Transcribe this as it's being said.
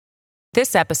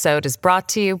This episode is brought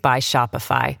to you by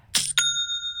Shopify.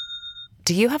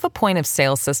 Do you have a point of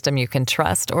sale system you can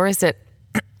trust, or is it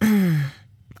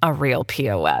a real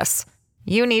POS?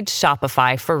 You need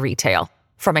Shopify for retail.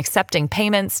 From accepting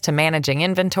payments to managing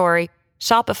inventory,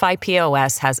 Shopify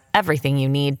POS has everything you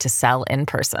need to sell in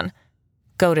person.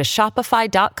 Go to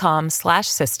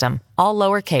shopify.com/system, all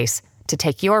lowercase, to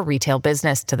take your retail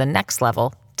business to the next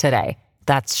level today.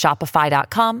 That's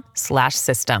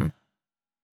shopify.com/system.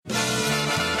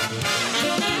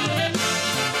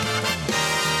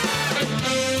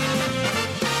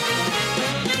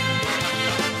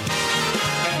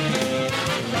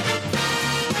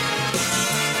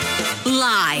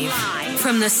 Live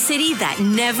from the city that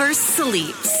never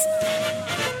sleeps.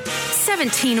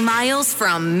 17 miles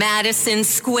from Madison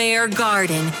Square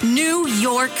Garden, New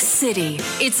York City.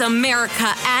 It's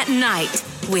America at Night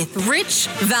with Rich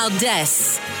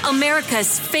Valdez.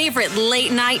 America's favorite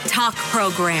late night talk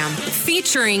program,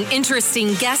 featuring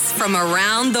interesting guests from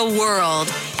around the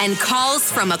world and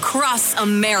calls from across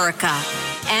America.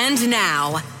 And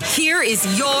now, here is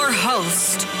your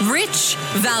host, Rich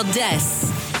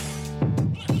Valdez.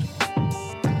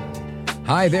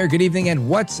 Hi there, good evening, and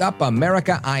what's up,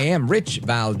 America? I am Rich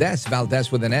Valdez,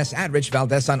 Valdez with an S, at Rich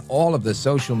Valdez on all of the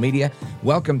social media.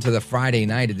 Welcome to the Friday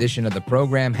night edition of the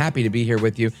program. Happy to be here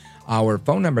with you. Our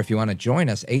phone number, if you want to join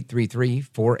us,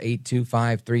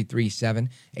 833-482-5337,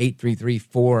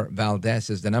 833-4-VALDEZ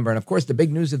is the number. And, of course, the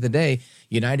big news of the day,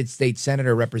 United States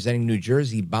Senator representing New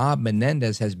Jersey, Bob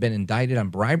Menendez, has been indicted on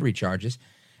bribery charges.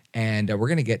 And we're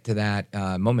going to get to that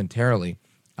momentarily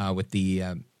with the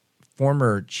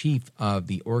former chief of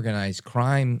the Organized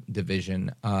Crime Division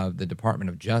of the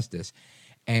Department of Justice.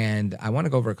 And I want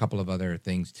to go over a couple of other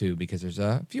things, too, because there's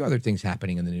a few other things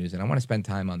happening in the news, and I want to spend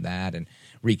time on that and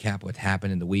recap what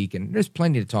happened in the week. And there's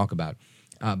plenty to talk about.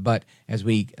 But as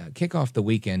we kick off the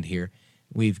weekend here,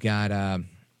 we've got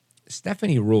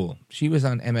Stephanie Ruhle. She was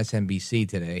on MSNBC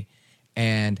today,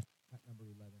 and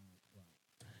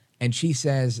she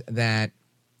says that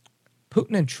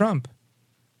Putin and Trump,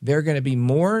 they're going to be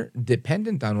more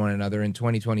dependent on one another in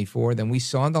 2024 than we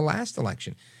saw in the last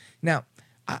election. Now,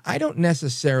 I don't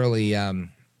necessarily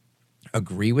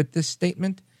agree with this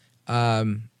statement. I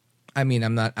mean,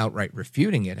 I'm not outright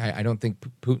refuting it. I don't think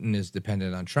Putin is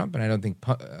dependent on Trump, and I don't think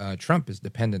Trump is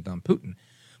dependent on Putin.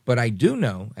 But I do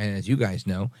know, and as you guys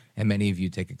know, and many of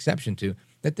you take exception to,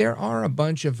 that there are a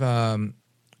bunch of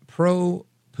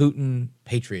pro-Putin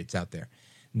patriots out there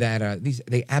that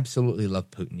they absolutely love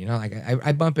Putin. You know, like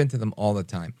I bump into them all the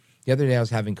time. The other day I was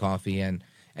having coffee, and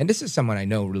this is someone I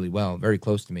know really well, very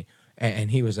close to me,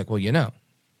 and he was like, well,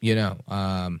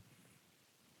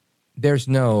 there's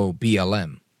no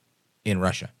BLM in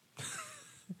Russia.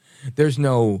 There's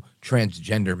no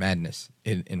transgender madness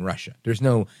in Russia. There's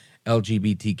no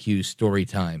LGBTQ story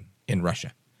time in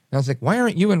Russia. And I was like, why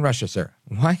aren't you in Russia, sir?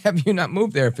 Why have you not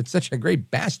moved there if it's such a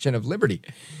great bastion of liberty?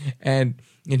 And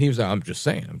he was like, I'm just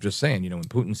saying, when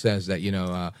Putin says that,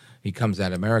 he comes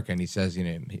at America and he says,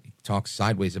 he talks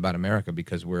sideways about America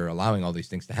because we're allowing all these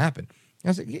things to happen. And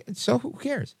I was like, yeah, so who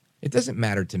cares? It doesn't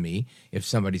matter to me if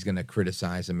somebody's going to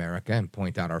criticize America and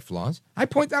point out our flaws. I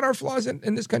point out our flaws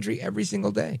in this country every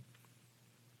single day.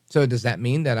 So does that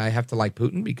mean that I have to like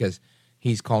Putin because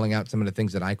he's calling out some of the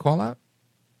things that I call out?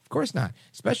 Of course not,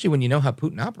 especially when you know how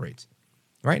Putin operates,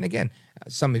 right? And again,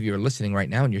 some of you are listening right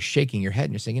now and you're shaking your head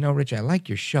and you're saying, Rich, I like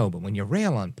your show, but when you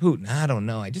rail on Putin, I don't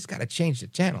know. I just got to change the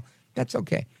channel. That's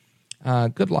okay.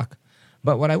 Good luck.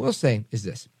 But what I will say is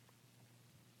this.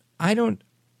 I don't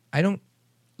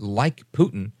like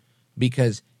Putin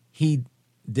because he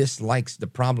dislikes the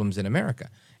problems in America.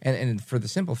 And for the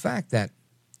simple fact that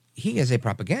he is a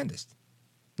propagandist.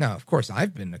 Now, of course,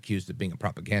 I've been accused of being a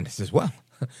propagandist as well.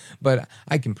 But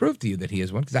I can prove to you that he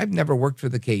is one because I've never worked for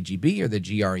the KGB or the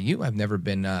GRU. I've never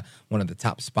been one of the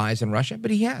top spies in Russia, but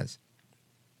he has.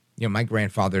 My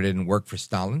grandfather didn't work for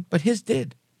Stalin, but his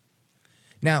did.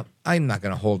 Now, I'm not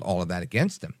going to hold all of that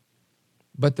against him.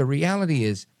 But the reality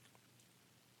is,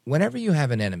 whenever you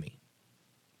have an enemy,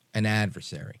 an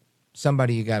adversary,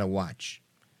 somebody you got to watch,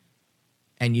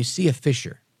 and you see a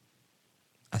fissure,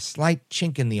 a slight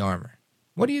chink in the armor,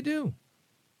 what do?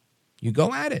 You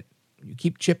go at it. You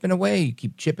keep chipping away, you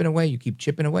keep chipping away, you keep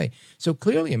chipping away. So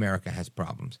clearly America has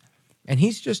problems. And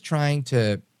he's just trying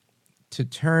to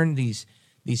turn these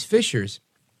fissures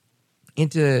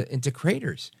into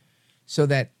craters so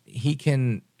that he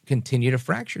can continue to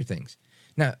fracture things.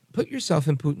 Now, put yourself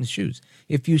in Putin's shoes.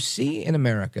 If you see in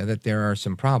America that there are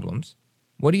some problems,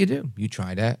 what do? You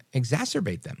try to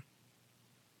exacerbate them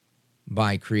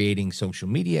by creating social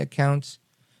media accounts,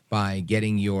 by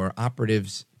getting your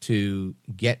operatives to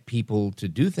get people to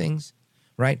do things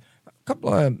right? A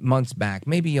couple of months back,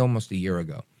 maybe almost a year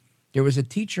ago, there was a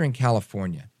teacher in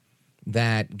California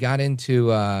that got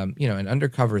into, an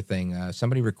undercover thing.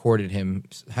 Somebody recorded him,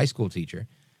 high school teacher,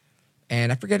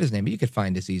 and I forget his name, but you could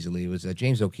find this easily. It was a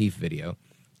James O'Keefe video,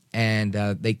 and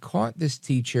they caught this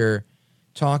teacher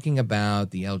talking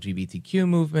about the LGBTQ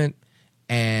movement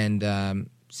and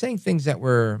saying things that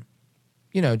were,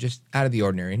 just out of the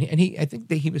ordinary. And I think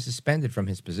that he was suspended from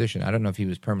his position. I don't know if he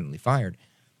was permanently fired,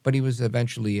 but he was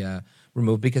eventually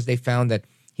removed because they found that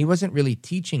he wasn't really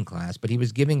teaching class, but he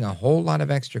was giving a whole lot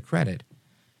of extra credit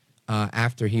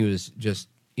after he was just,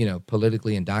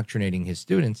 politically indoctrinating his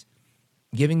students,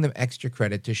 giving them extra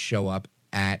credit to show up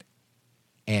at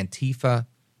Antifa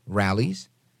rallies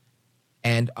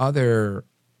and other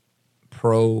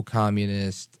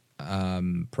pro-communist,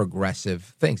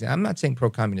 progressive things. And I'm not saying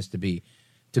pro-communist to be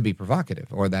provocative,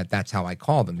 or that's how I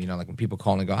call them. Like when people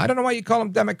call and go, I don't know why you call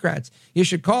them Democrats. You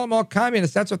should call them all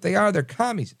communists. That's what they are. They're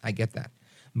commies. I get that.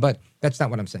 But that's not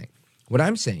what I'm saying. What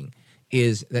I'm saying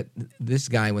is that this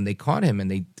guy, when they caught him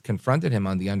and they confronted him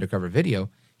on the undercover video,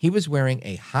 he was wearing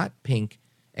a hot pink,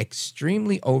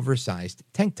 extremely oversized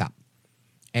tank top.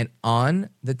 And on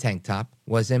the tank top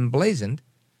was emblazoned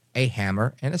a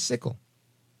hammer and a sickle.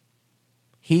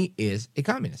 He is a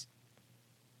communist.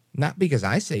 Not because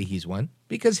I say he's one,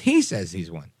 because he says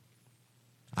he's one.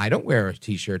 I don't wear a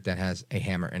T-shirt that has a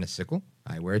hammer and a sickle.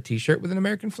 I wear a T-shirt with an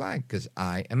American flag because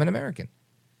I am an American.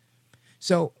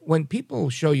 So when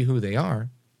people show you who they are,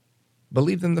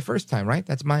 believe them the first time, right?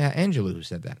 That's Maya Angelou who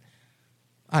said that.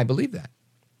 I believe that.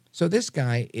 So this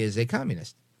guy is a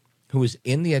communist who is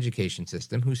in the education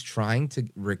system, who's trying to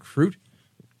recruit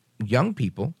young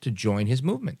people to join his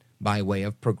movement by way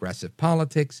of progressive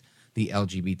politics, the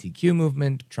LGBTQ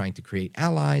movement, trying to create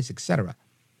allies, etc.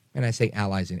 And I say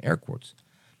allies in air quotes.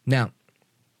 Now,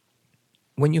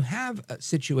 when you have a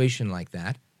situation like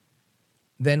that,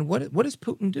 then what does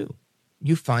Putin do?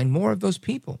 You find more of those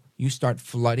people. You start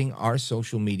flooding our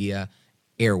social media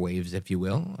airwaves, if you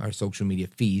will, our social media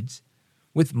feeds,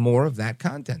 with more of that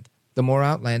content. The more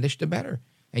outlandish, the better.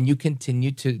 And you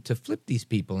continue to flip these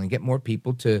people and get more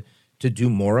people to do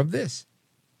more of this.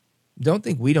 Don't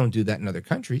think we don't do that in other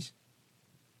countries.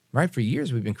 Right? For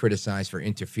years, we've been criticized for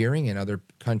interfering in other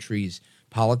countries'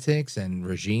 politics and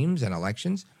regimes and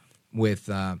elections with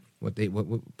what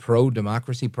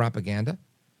pro-democracy propaganda,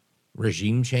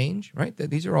 regime change, right?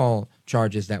 These are all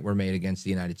charges that were made against the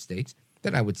United States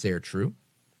that I would say are true.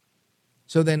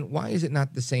 So then why is it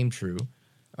not the same true,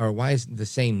 or why is the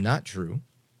same not true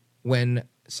when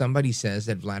somebody says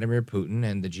that Vladimir Putin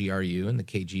and the GRU and the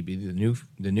KGB,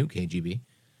 the new KGB,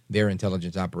 their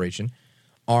intelligence operation,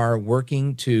 are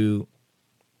working to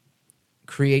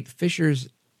create fissures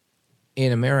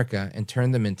in America and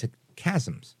turn them into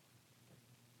chasms?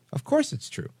 Of course it's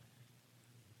true.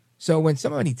 So when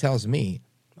somebody tells me,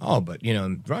 oh, but,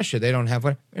 in Russia, they don't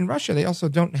have in Russia, they also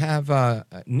don't have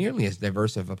nearly as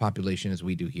diverse of a population as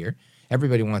we do here.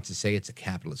 Everybody wants to say it's a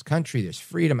capitalist country. There's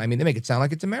freedom. I mean, they make it sound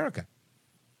like it's America,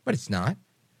 but it's not.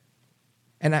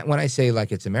 And when I say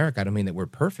like it's America, I don't mean that we're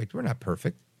perfect. We're not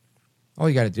perfect. All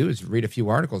you got to do is read a few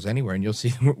articles anywhere and you'll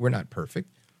see we're not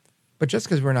perfect. But just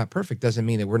because we're not perfect doesn't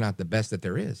mean that we're not the best that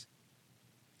there is.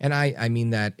 And I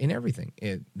mean that in everything.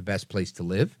 The best place to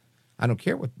live. I don't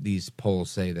care what these polls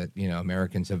say that,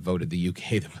 Americans have voted the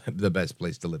UK the best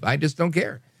place to live. I just don't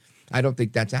care. I don't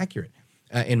think that's accurate,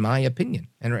 in my opinion.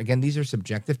 And again, these are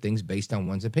subjective things based on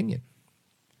one's opinion.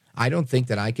 I don't think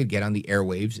that I could get on the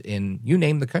airwaves in, you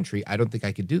name the country, I don't think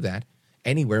I could do that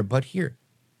anywhere but here.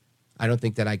 I don't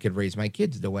think that I could raise my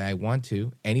kids the way I want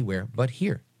to anywhere but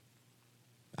here.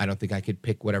 I don't think I could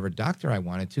pick whatever doctor I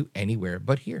wanted to anywhere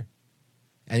but here.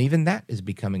 And even that is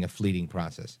becoming a fleeting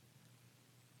process.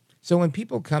 So when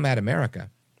people come at America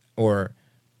or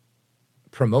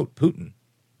promote Putin,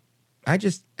 I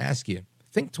just ask you,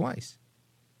 think twice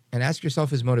and ask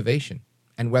yourself his motivation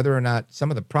and whether or not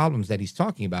some of the problems that he's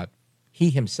talking about,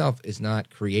 he himself is not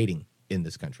creating in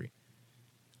this country.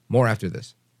 More after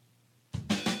this.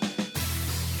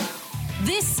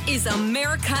 This is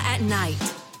America at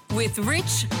Night with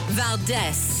Rich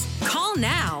Valdez. Call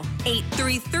now,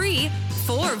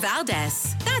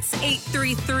 833-4-VALDEZ. That's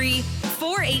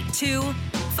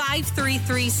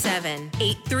 833-482-5337.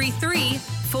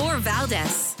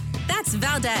 833-4-VALDEZ. That's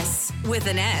Valdez with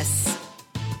an S.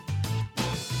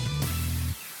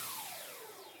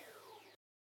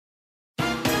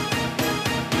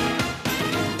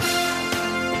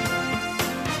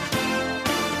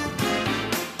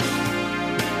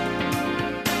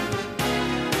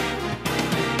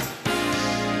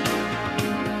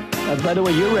 By the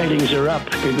way, your ratings are up.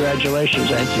 Congratulations,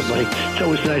 handsomely. It's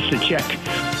always nice to check.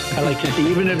 I like to see,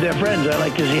 even if they're friends, I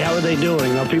like to see how are they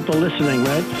doing. Are people listening,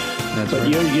 right? That's but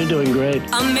right. You're doing great.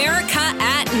 America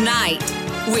at Night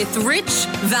with Rich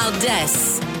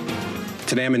Valdez.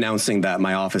 Today I'm announcing that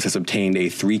my office has obtained a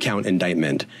 3-count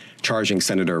indictment charging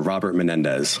Senator Robert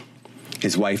Menendez,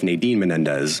 his wife Nadine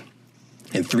Menendez,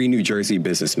 and 3 New Jersey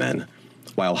businessmen,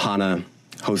 Wael Hannah,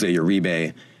 Jose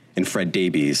Uribe, and Fred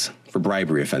Davies, for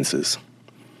bribery offenses.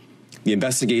 The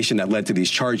investigation that led to these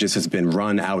charges has been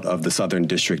run out of the Southern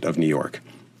District of New York.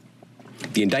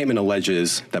 The indictment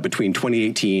alleges that between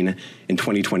 2018 and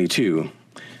 2022,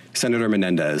 Senator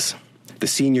Menendez, the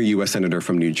senior U.S. Senator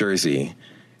from New Jersey,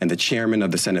 and the chairman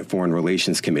of the Senate Foreign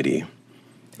Relations Committee,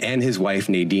 and his wife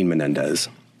Nadine Menendez,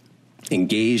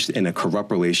 engaged in a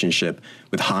corrupt relationship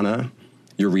with Hannah,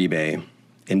 Uribe,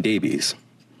 and Davies.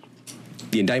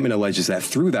 The indictment alleges that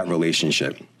through that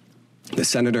relationship, the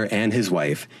senator and his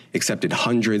wife accepted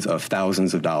hundreds of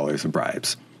thousands of dollars of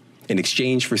bribes in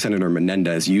exchange for Senator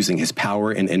Menendez using his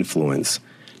power and influence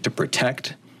to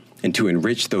protect and to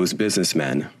enrich those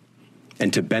businessmen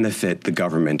and to benefit the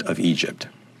government of Egypt.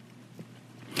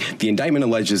 The indictment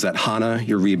alleges that Hannah,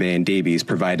 Uribe, and Davies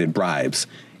provided bribes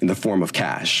in the form of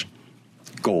cash,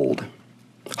 gold,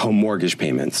 home mortgage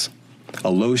payments, a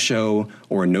low-show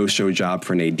or a no-show job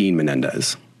for Nadine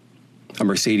Menendez, a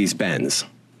Mercedes-Benz,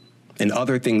 and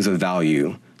other things of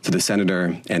value to the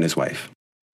senator and his wife.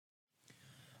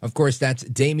 Of course, that's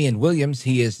Damian Williams.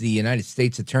 He is the United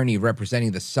States Attorney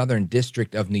representing the Southern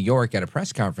District of New York at a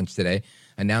press conference today,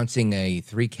 announcing a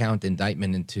 3-count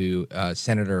indictment into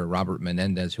Senator Robert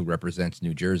Menendez, who represents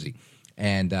New Jersey.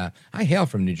 And I hail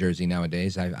from New Jersey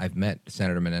nowadays. I've met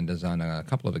Senator Menendez on a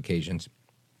couple of occasions.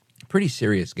 Pretty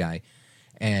serious guy,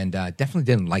 and definitely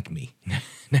didn't like me.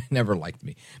 Never liked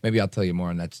me. Maybe I'll tell you more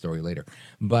on that story later.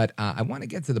 But I want to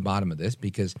get to the bottom of this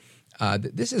because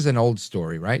this is an old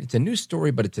story, right? It's a new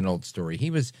story, but it's an old story.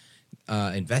 He was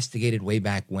investigated way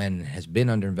back when, has been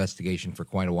under investigation for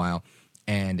quite a while,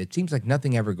 and it seems like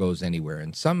nothing ever goes anywhere.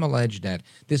 And some allege that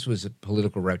this was a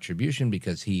political retribution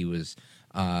because he was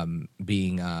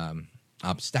being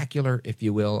obstacular, if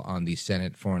you will, on the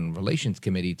Senate Foreign Relations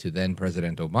Committee to then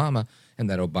President Obama, and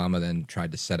that Obama then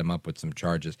tried to set him up with some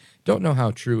charges. Don't know how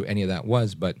true any of that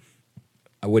was, but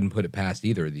I wouldn't put it past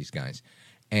either of these guys.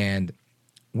 And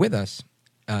with us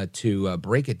to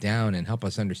break it down and help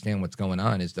us understand what's going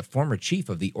on is the former chief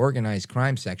of the organized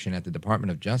crime section at the Department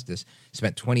of Justice,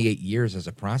 spent 28 years as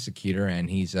a prosecutor,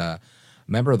 and he's a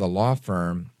member of the law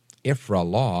firm IFRA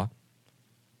Law,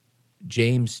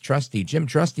 James Trusty. Jim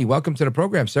Trusty, welcome to the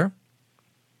program, sir.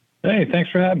 Hey,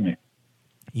 thanks for having me.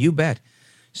 You bet.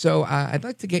 So I'd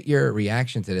like to get your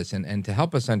reaction to this and to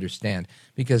help us understand,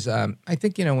 because I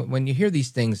think, when you hear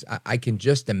these things, I can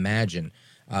just imagine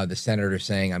the senator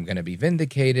saying, I'm going to be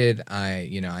vindicated.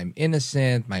 I'm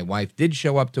innocent. My wife did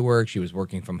show up to work. She was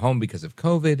working from home because of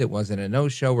COVID. It wasn't a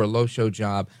no-show or low-show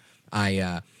job.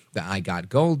 I got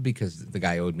gold because the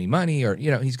guy owed me money, or,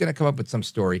 he's going to come up with some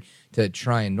story to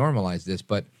try and normalize this.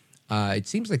 But it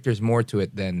seems like there's more to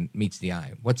it than meets the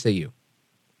eye. What say you?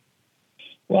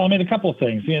 Well, a couple of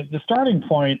things. The starting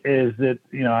point is that,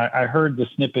 I heard the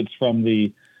snippets from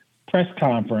the press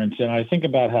conference, and I think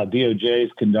about how DOJ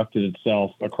has conducted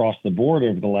itself across the board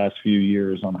over the last few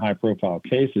years on high-profile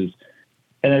cases.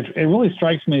 And it really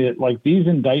strikes me that, like, these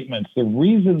indictments, the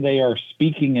reason they are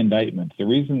speaking indictments, the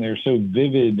reason they're so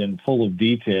vivid and full of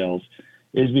details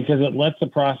is because it lets the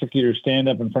prosecutor stand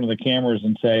up in front of the cameras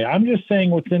and say, I'm just saying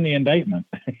what's in the indictment.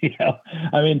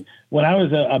 When I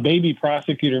was a baby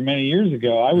prosecutor many years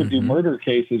ago, I would do murder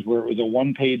cases where it was a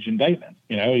 1-page indictment.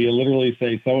 You literally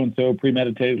say so-and-so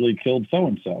premeditatedly killed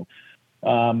so-and-so.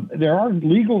 There are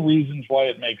legal reasons why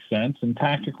it makes sense and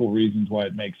tactical reasons why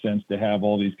it makes sense to have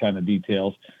all these kind of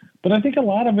details. But I think a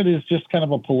lot of it is just kind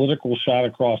of a political shot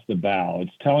across the bow.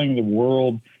 It's telling the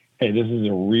world, hey, this is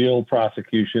a real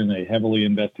prosecution, a heavily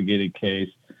investigated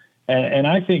case. And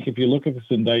I think if you look at this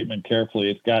indictment carefully,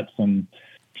 it's got some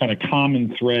kind of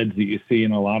common threads that you see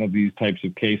in a lot of these types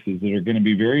of cases that are going to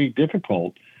be very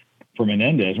difficult for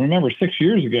Menendez. Remember, 6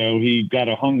 years ago, he got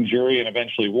a hung jury and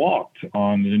eventually walked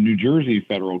on the New Jersey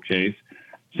federal case.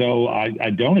 So I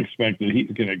don't expect that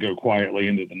he's going to go quietly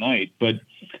into the night. But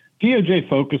DOJ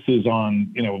focuses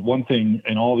on, one thing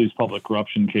in all these public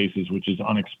corruption cases, which is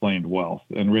unexplained wealth.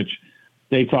 And Rich,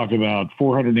 they talk about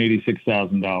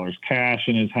 $486,000 cash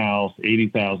in his house,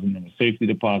 $80,000 in a safety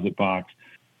deposit box.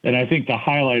 And I think the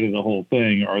highlight of the whole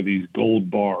thing are these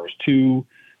gold bars, 2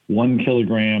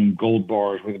 1-kilogram gold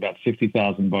bars with about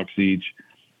 $60,000 each,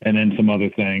 and then some other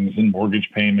things and mortgage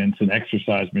payments and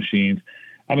exercise machines.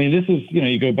 This is,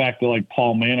 you go back to like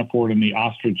Paul Manafort and the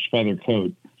ostrich feather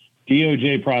coat.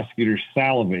 DOJ prosecutors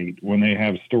salivate when they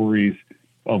have stories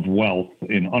of wealth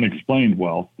and unexplained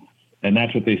wealth, and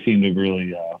that's what they seem to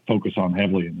really focus on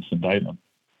heavily in this indictment.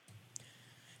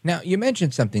 Now, you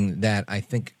mentioned something that I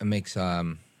think makes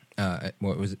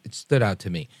it stood out to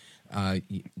me.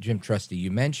 Jim Trusty,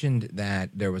 you mentioned that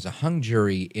there was a hung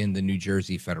jury in the New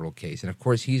Jersey federal case, and of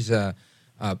course, he's a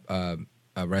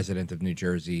resident of New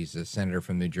Jersey. He's a senator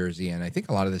from New Jersey, and I think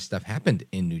a lot of this stuff happened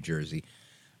in New Jersey.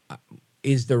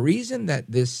 Is the reason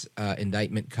that this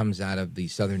indictment comes out of the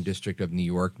Southern District of New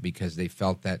York because they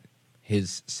felt that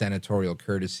his senatorial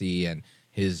courtesy and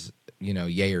his,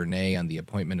 yay or nay on the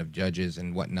appointment of judges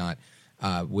and whatnot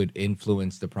would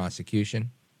influence the prosecution?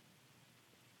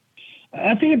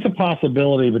 I think it's a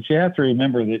possibility, but you have to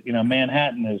remember that,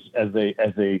 Manhattan is, as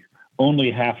they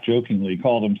only half jokingly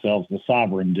call themselves, the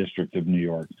sovereign district of New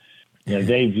York.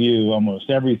 They view almost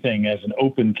everything as an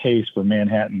open case for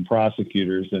Manhattan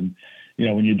prosecutors. And,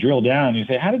 when you drill down, you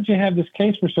say, how did you have this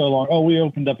case for so long? Oh, we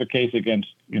opened up a case against,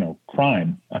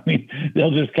 crime. I mean, they'll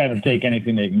just kind of take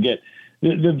anything they can get.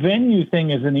 The venue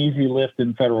thing is an easy lift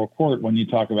in federal court when you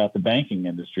talk about the banking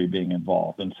industry being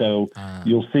involved. And so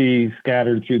you'll see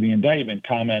scattered through the indictment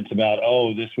comments about,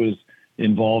 oh, this was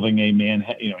involving a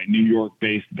New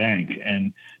York-based bank.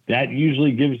 And that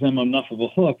usually gives them enough of a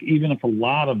hook, even if a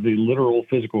lot of the literal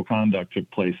physical conduct took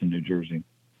place in New Jersey.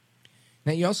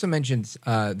 Now, you also mentioned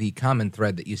the common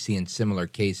thread that you see in similar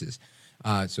cases,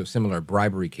 so similar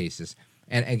bribery cases.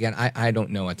 And again, I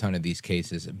don't know a ton of these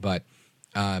cases, but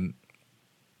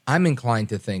I'm inclined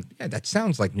to think, yeah, that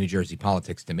sounds like New Jersey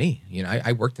politics to me.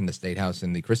 I worked in the State House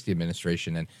in the Christie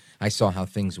administration, and I saw how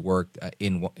things worked not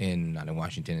in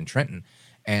Washington, in Trenton.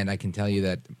 And I can tell you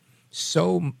that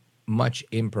so much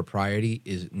impropriety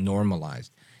is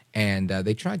normalized. And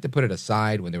they tried to put it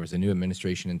aside when there was a new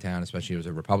administration in town, especially it was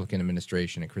a Republican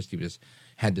administration, and Christie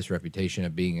had this reputation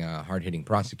of being a hard-hitting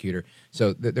prosecutor.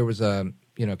 So there was a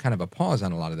kind of a pause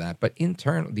on a lot of that. But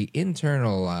the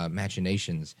internal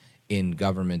machinations in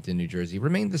government in New Jersey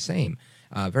remained the same,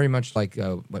 very much like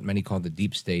what many call the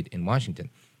deep state in Washington.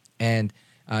 And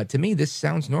to me, this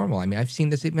sounds normal. I mean, I've seen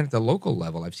this even at the local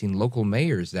level. I've seen local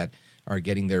mayors that are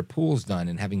getting their pools done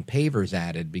and having pavers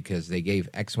added because they gave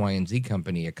X, Y, and Z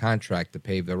company a contract to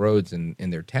pave the roads in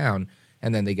their town,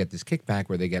 and then they get this kickback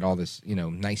where they get all this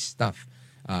nice stuff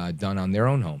done on their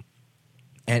own home.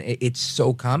 And it's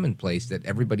so commonplace that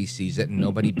everybody sees it and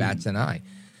nobody bats an eye.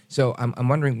 So I'm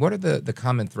wondering, what are the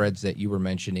common threads that you were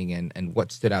mentioning, and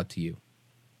what stood out to you?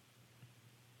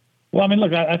 Well, I mean,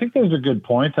 look, I think those are good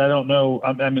points. I don't know.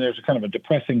 I mean, there's a kind of a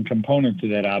depressing component to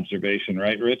that observation,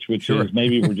 right, Rich? Which Sure. is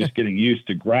maybe we're just getting used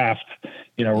to graft.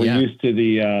 We're used to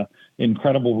the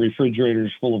incredible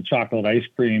refrigerators full of chocolate ice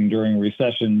cream during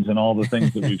recessions and all the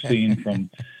things that we've seen from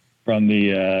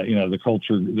the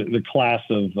culture, the class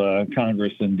of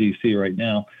Congress in D.C. right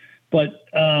now. But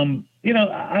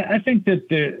I think that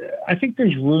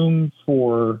there's room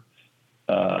for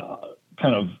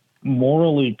kind of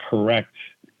morally correct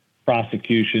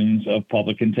prosecutions of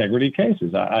public integrity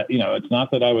cases. It's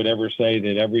not that I would ever say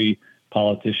that every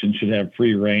politician should have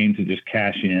free reign to just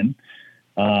cash in,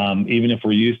 even if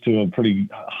we're used to a pretty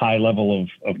high level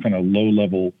of kind of low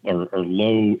level or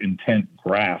low intent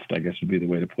graft, I guess would be the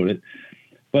way to put it.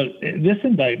 But this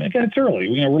indictment, again, it's early.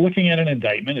 We're looking at an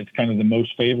indictment. It's kind of the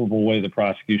most favorable way the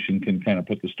prosecution can kind of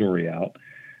put the story out.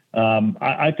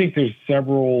 I think there's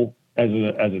several, as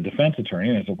a defense attorney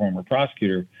and as a former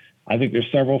prosecutor, I think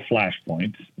there's several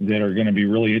flashpoints that are going to be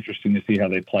really interesting to see how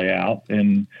they play out.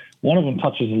 And one of them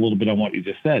touches a little bit on what you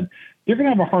just said. They're going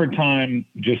to have a hard time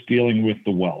just dealing with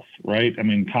the wealth, right? I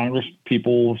mean, Congress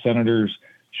people, senators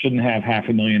shouldn't have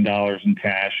 $500,000 in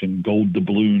cash and gold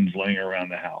doubloons laying around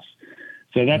the house.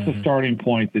 So that's a starting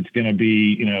point that's going to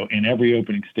be, in every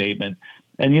opening statement.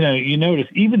 And, you notice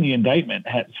even the indictment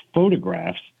has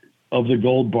photographs of the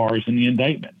gold bars in the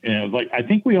indictment. I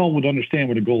think we all would understand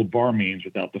what a gold bar means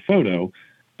without the photo,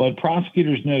 but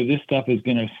prosecutors know this stuff is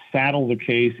going to saddle the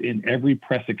case in every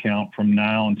press account from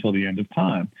now until the end of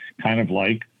time, kind of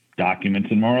like documents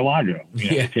in Mar-a-Lago.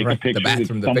 They take a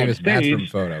picture the famous bathroom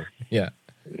photo. Yeah.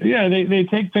 Yeah, they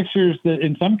take pictures that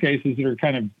in some cases that are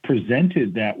kind of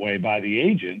presented that way by the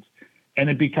agents, and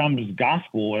it becomes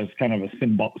gospel as kind of a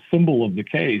symbol of the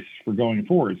case for going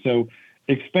forward. So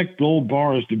expect gold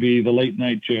bars to be the late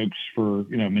night jokes for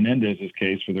Menendez's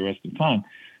case for the rest of the time.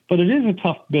 But it is a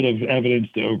tough bit of evidence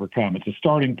to overcome. It's a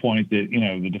starting point that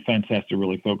the defense has to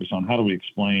really focus on. How do we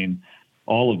explain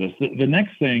all of this? The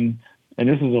next thing, and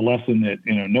this is a lesson that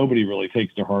nobody really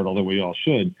takes to heart, although we all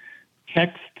should.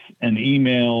 Texts and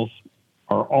emails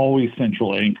are always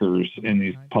central anchors in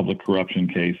these public corruption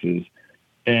cases.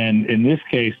 And in this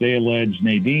case, they allege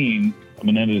Nadine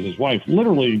Menendez's wife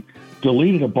literally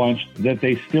deleted a bunch that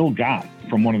they still got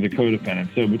from one of the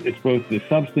co-defendants. So it's both the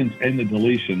substance and the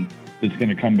deletion that's going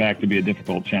to come back to be a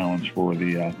difficult challenge for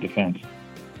the defense.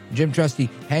 Jim Trusty,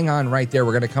 hang on right there.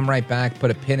 We're going to come right back, put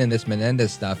a pin in this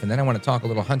Menendez stuff, and then I want to talk a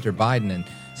little Hunter Biden and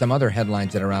some other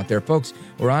headlines that are out there. Folks,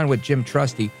 we're on with Jim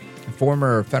Trusty,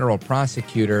 former federal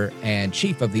prosecutor and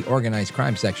chief of the organized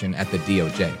crime section at the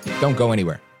DOJ. Don't go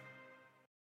anywhere.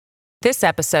 This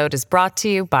episode is brought to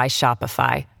you by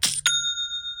Shopify.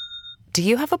 Do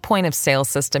you have a point of sale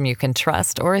system you can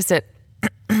trust, or is it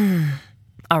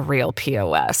a real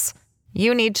POS?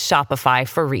 You need Shopify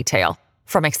for retail.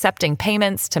 From accepting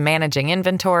payments to managing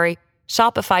inventory,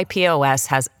 Shopify POS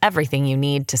has everything you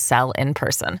need to sell in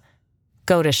person.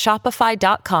 Go to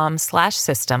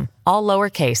shopify.com/system, all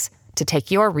lowercase, to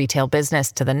take your retail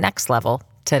business to the next level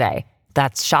today.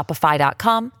 That's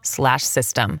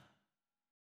shopify.com/system.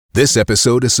 This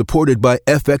episode is supported by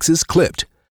FX's Clipped,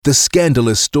 the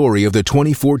scandalous story of the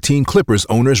 2014 Clippers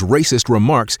owner's racist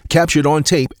remarks captured on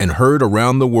tape and heard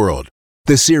around the world.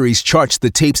 The series charts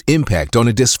the tape's impact on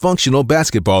a dysfunctional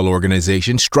basketball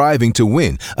organization striving to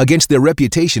win against their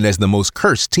reputation as the most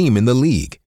cursed team in the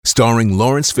league. Starring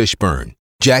Lawrence Fishburne,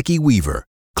 Jackie Weaver,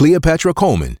 Cleopatra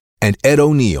Coleman, and Ed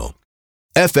O'Neill.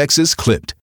 FX's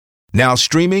Clipped. Now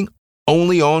streaming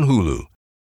only on Hulu.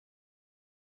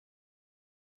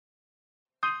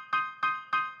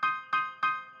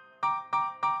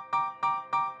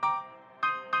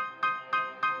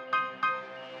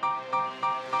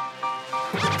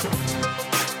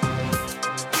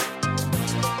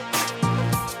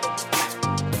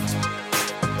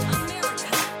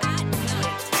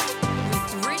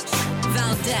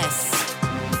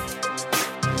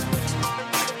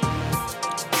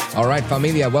 All right,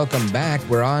 familia, welcome back.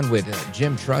 We're on with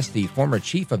Jim Trusty, former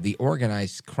chief of the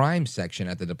organized crime section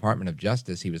at the Department of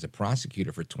Justice. He was a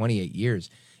prosecutor for 28 years,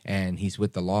 and he's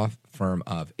with the law firm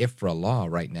of IFRA Law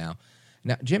right now.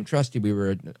 Now, Jim Trusty, we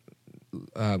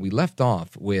left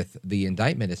off with the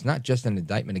indictment. It's not just an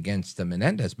indictment against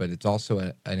Menendez, but it's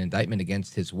also an indictment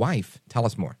against his wife. Tell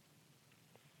us more.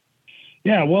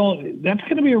 Yeah, well, that's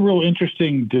going to be a real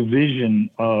interesting division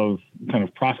of kind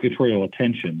of prosecutorial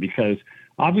attention, because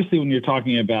obviously when you're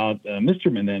talking about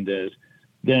Mr. Menendez,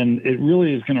 then it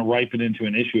really is going to ripen into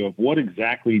an issue of what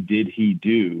exactly did he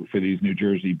do for these New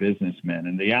Jersey businessmen.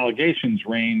 And the allegations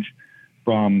range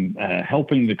from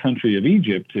helping the country of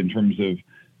Egypt in terms of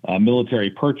military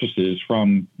purchases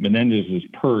from Menendez's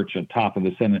perch atop of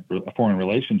the Senate Foreign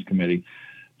Relations Committee,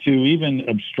 to even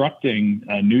obstructing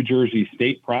New Jersey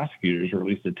state prosecutors, or at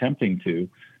least attempting to,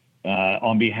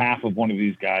 on behalf of one of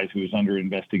these guys who is under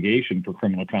investigation for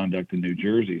criminal conduct in New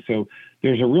Jersey. So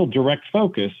there's a real direct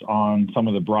focus on some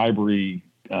of the bribery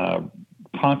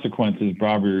consequences,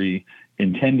 bribery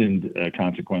intended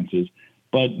consequences.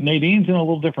 But Nadine's in a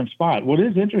little different spot. What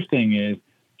is interesting is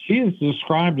she is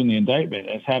described in the indictment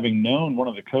as having known one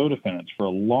of the co-defendants for a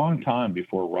long time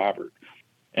before Robert.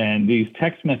 And these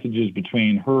text messages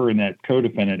between her and that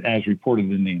co-defendant, as reported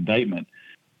in the indictment,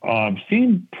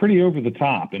 seem pretty over the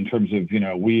top in terms of,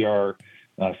 we are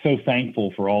so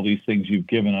thankful for all these things you've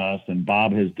given us, and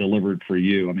Bob has delivered for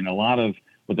you. I mean, a lot of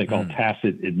what they call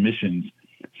tacit admissions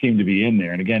seem to be in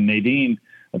there. And again, Nadine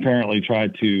apparently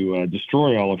tried to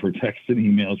destroy all of her texts and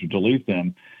emails or delete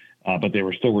them, but they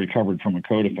were still recovered from a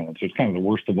co-defendant. So it's kind of the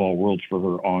worst of all worlds for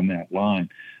her on that line.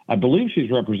 I believe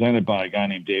she's represented by a guy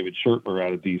named David Schertler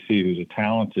out of D.C., who's a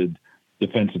talented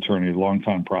defense attorney, a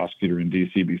longtime prosecutor in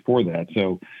D.C. before that.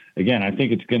 So, again, I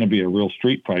think it's going to be a real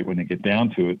street fight when they get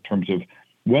down to it in terms of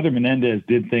whether Menendez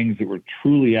did things that were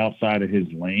truly outside of his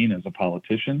lane as a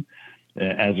politician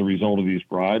as a result of these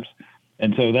bribes.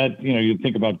 And so that, you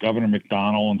think about Governor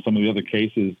McDonnell and some of the other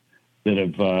cases that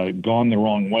have gone the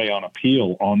wrong way on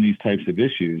appeal on these types of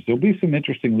issues. There'll be some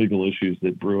interesting legal issues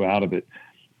that brew out of it,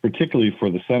 particularly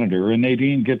for the senator. And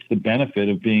Nadine gets the benefit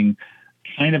of being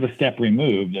kind of a step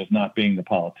removed as not being the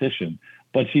politician.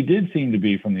 But she did seem to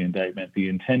be, from the indictment, the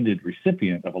intended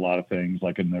recipient of a lot of things,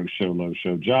 like a no-show,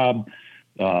 low-show job,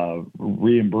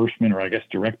 reimbursement, or I guess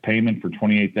direct payment for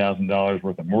 $28,000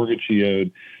 worth of mortgage she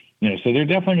owed. So they're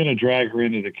definitely going to drag her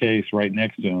into the case right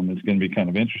next to him. It's going to be kind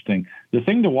of interesting. The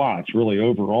thing to watch, really,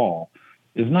 overall,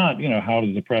 is not, how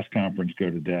does the press conference go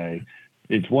today?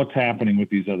 It's what's happening with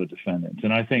these other defendants.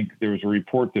 And I think there was a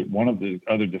report that one of the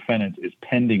other defendants is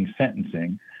pending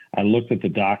sentencing. I looked at the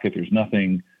docket. There's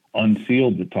nothing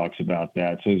unsealed that talks about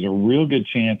that. So there's a real good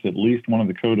chance at least one of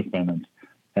the co-defendants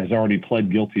has already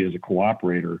pled guilty as a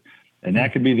cooperator. And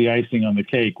that could be the icing on the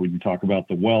cake when you talk about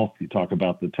the wealth, you talk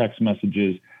about the text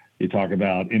messages, You talk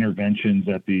about interventions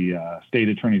at the state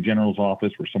attorney general's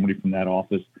office where somebody from that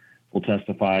office will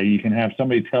testify. You can have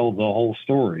somebody tell the whole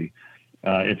story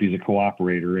if he's a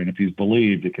cooperator, and if he's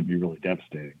believed, it can be really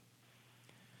devastating.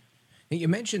 You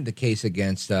mentioned the case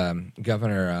against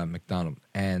Governor McDonald,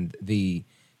 and the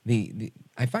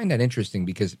I find that interesting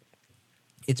because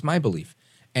it's my belief,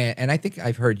 and I think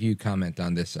I've heard you comment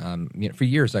on this. For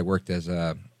years, I worked as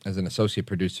an associate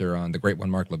producer on the Great One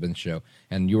Mark Levin show,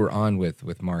 and you were on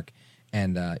with Mark,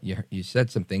 and you said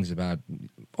some things about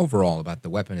overall about the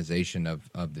weaponization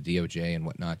of the DOJ and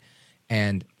whatnot,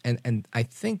 and I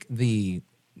think the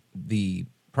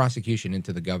prosecution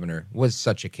into the governor was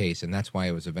such a case, and that's why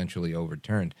it was eventually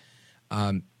overturned.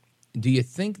 Do you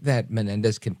think that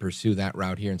Menendez can pursue that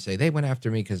route here and say, they went after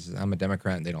me because I'm a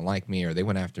Democrat and they don't like me, or they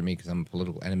went after me because I'm a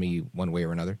political enemy one way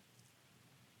or another?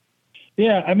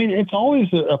 Yeah, I mean, it's always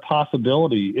a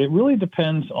possibility. It really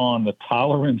depends on the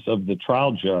tolerance of the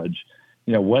trial judge,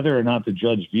 whether or not the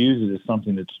judge views it as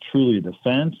something that's truly a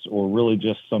defense or really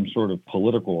just some sort of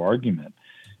political argument.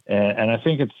 And I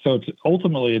think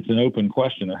ultimately it's an open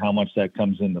question of how much that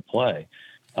comes into play.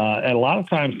 And a lot of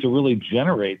times to really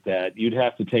generate that, you'd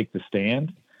have to take the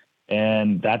stand.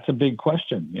 And that's a big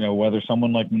question, whether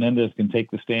someone like Menendez can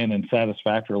take the stand and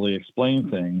satisfactorily explain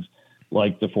things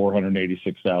like the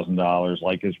 $486,000,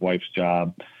 like his wife's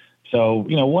job. So,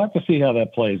 we'll have to see how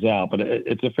that plays out. But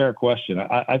it's a fair question.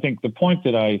 I think the point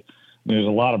that there's a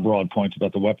lot of broad points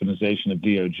about the weaponization of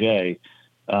DOJ.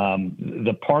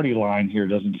 The party line here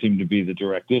doesn't seem to be the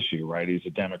direct issue, right? He's a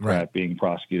Democrat being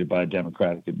prosecuted by a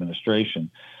Democratic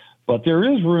administration. But there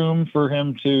is room for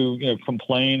him to,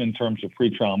 complain in terms of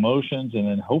pretrial motions, and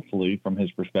then hopefully, from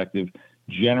his perspective,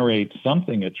 generate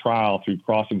something at trial through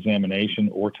cross-examination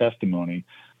or testimony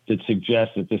that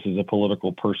suggests that this is a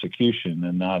political persecution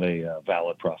and not a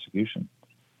valid prosecution.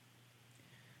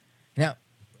 Now,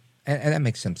 and that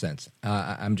makes some sense.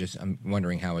 I'm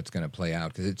wondering how it's going to play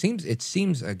out, because it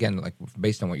seems again, like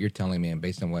based on what you're telling me and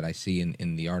based on what I see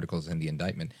in the articles and the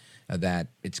indictment, that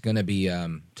it's going to be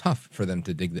tough for them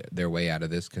to dig their way out of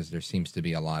this, because there seems to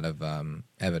be a lot of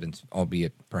evidence,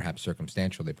 albeit perhaps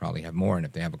circumstantial. They probably have more, and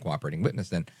if they have a cooperating witness,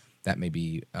 then that may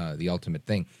be the ultimate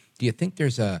thing. Do you think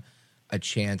there's a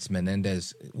chance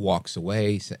Menendez walks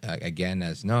away again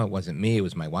as, no, it wasn't me, it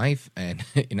was my wife, and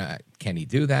can he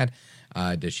do that?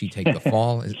 Does she take the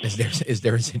fall? Is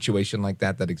there a situation like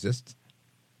that exists?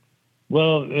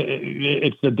 Well,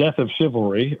 it's the death of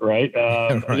chivalry, right?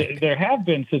 Right. There have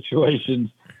been situations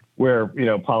where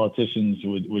politicians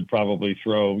would probably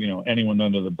throw anyone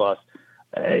under the bus.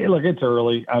 Hey, look, it's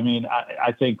early. I mean,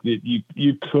 I think that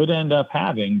you could end up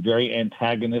having very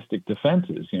antagonistic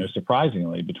defenses,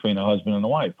 surprisingly, between a husband and a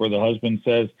wife, where the husband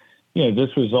says,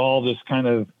 this was all this kind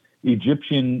of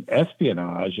Egyptian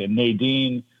espionage, and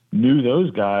Nadine knew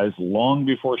those guys long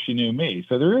before she knew me.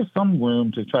 So there is some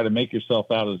room to try to make yourself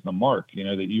out as the mark,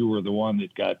 that you were the one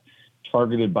that got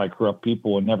targeted by corrupt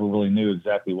people and never really knew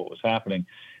exactly what was happening.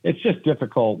 It's just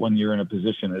difficult when you're in a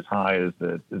position as high as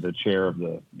the chair of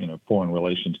the Foreign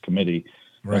Relations Committee,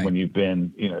 right. And when you've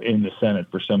been in the Senate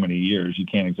for so many years, you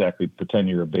can't exactly pretend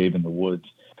you're a babe in the woods.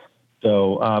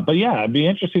 So, but yeah, it'd be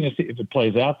interesting to see if it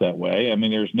plays out that way. I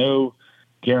mean, there's no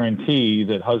guarantee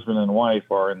that husband and wife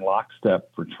are in lockstep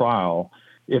for trial.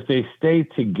 If they stay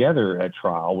together at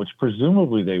trial, which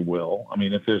presumably they will, I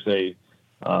mean, if there's a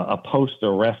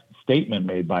post-arrest statement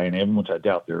made by any of them, which I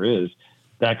doubt there is,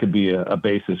 that could be a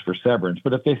basis for severance.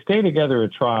 But if they stay together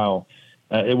at trial,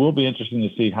 it will be interesting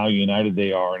to see how united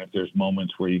they are, and if there's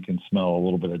moments where you can smell a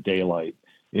little bit of daylight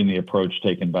in the approach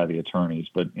taken by the attorneys.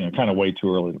 But kind of way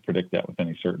too early to predict that with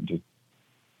any certainty.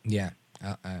 Yeah.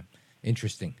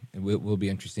 Interesting. It will be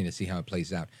interesting to see how it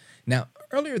plays out. Now,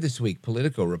 earlier this week,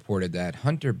 Politico reported that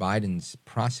Hunter Biden's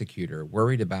prosecutor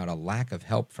worried about a lack of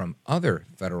help from other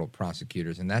federal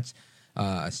prosecutors, and that's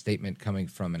a statement coming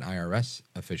from an IRS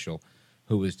official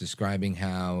who was describing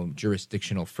how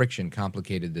jurisdictional friction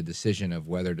complicated the decision of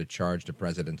whether to charge the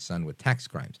president's son with tax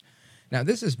crimes. Now,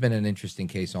 this has been an interesting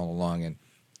case all along,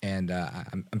 and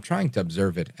I'm trying to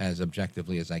observe it as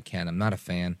objectively as I can. I'm not a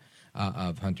fan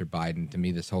of Hunter Biden. To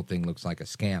me, this whole thing looks like a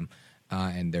scam,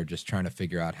 and they're just trying to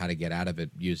figure out how to get out of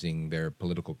it using their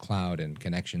political clout and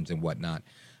connections and whatnot.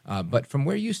 But from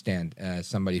where you stand, as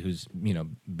somebody who's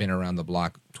been around the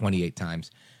block 28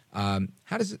 times,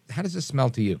 how does this smell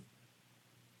to you?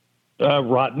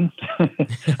 Rotten.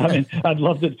 I mean, I'd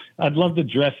love to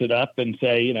dress it up and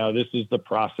say, this is the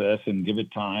process and give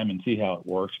it time and see how it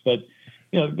works. But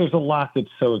there's a lot that's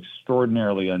so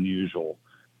extraordinarily unusual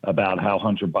about how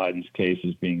Hunter Biden's case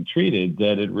is being treated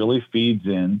that it really feeds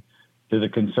in to the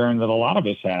concern that a lot of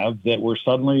us have that we're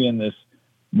suddenly in this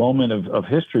moment of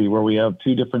history where we have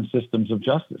two different systems of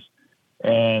justice.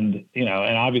 And, and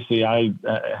obviously I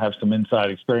have some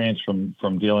inside experience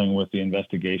from dealing with the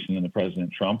investigation into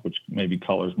President Trump, which maybe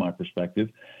colors my perspective.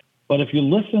 But if you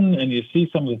listen and you see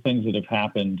some of the things that have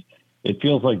happened, it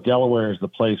feels like Delaware is the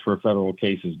place where federal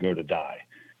cases go to die.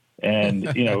 And,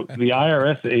 the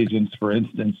IRS agents, for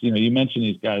instance, you mentioned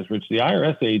these guys, Rich, the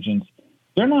IRS agents,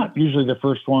 they're not usually the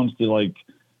first ones to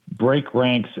break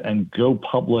ranks and go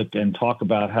public and talk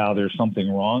about how there's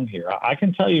something wrong here. I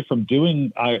can tell you from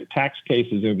doing tax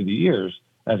cases over the years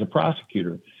as a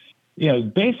prosecutor,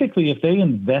 basically if they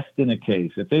invest in a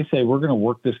case, if they say, we're going to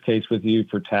work this case with you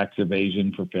for tax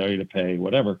evasion, for failure to pay,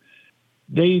 whatever,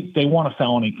 they want a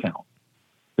felony count.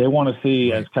 They want to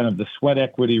see as kind of the sweat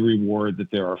equity reward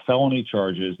that there are felony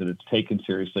charges, that it's taken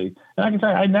seriously. And I can tell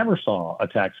you, I never saw a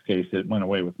tax case that went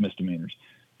away with misdemeanors.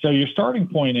 So your starting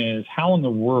point is, how in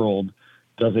the world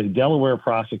does a Delaware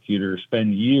prosecutor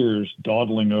spend years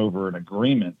dawdling over an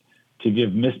agreement to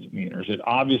give misdemeanors? It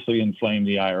obviously inflamed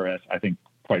the IRS, I think,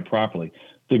 quite properly.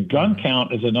 The gun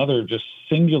count is another just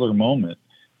singular moment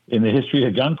in the history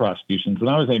of gun prosecutions. When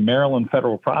I was a Maryland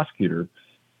federal prosecutor,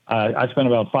 I spent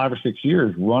about 5 or 6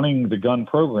 years running the gun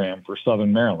program for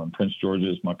Southern Maryland, Prince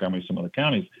George's, Montgomery, some other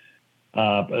counties,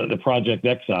 the Project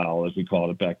Exile, as we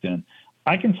called it back then.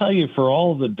 I can tell you, for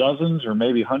all of the dozens or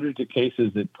maybe hundreds of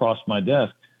cases that crossed my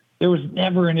desk, there was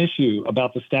never an issue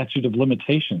about the statute of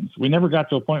limitations. We never got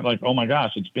to a point like, oh my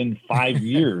gosh, it's been 5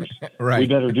 years. Right. We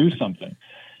better do something.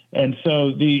 And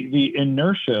so the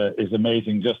inertia is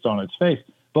amazing just on its face.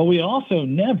 But we also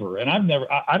never, and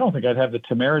I don't think I'd have the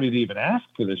temerity to even ask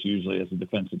for this usually as a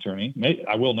defense attorney. Maybe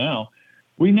I will now.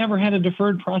 We never had a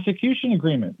deferred prosecution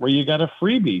agreement where you got a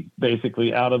freebie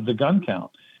basically out of the gun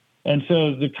count. And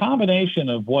so the combination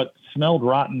of what smelled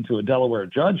rotten to a Delaware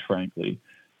judge, frankly,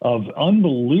 of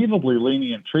unbelievably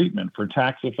lenient treatment for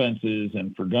tax offenses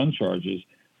and for gun charges,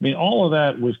 I mean, all of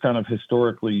that was kind of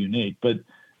historically unique. But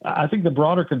I think the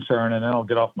broader concern, and then I'll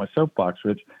get off my soapbox,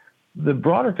 Rich, the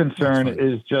broader concern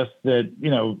is just that,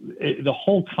 the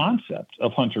whole concept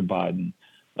of Hunter Biden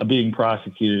being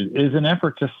prosecuted is an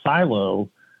effort to silo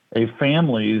a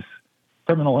family's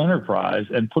criminal enterprise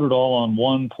and put it all on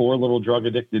one poor little drug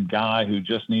addicted guy who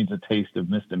just needs a taste of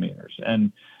misdemeanors.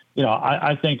 And,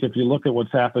 I think if you look at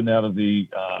what's happened out of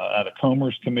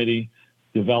Comer's committee,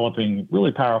 developing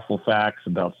really powerful facts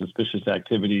about suspicious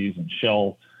activities and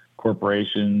shell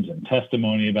corporations and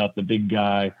testimony about the big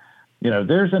guy,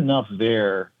 there's enough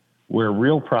there where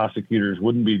real prosecutors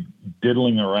wouldn't be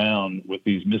diddling around with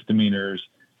these misdemeanors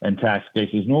and tax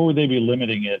cases, nor would they be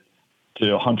limiting it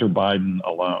to Hunter Biden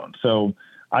alone. So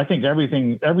I think every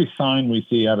sign we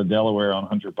see out of Delaware on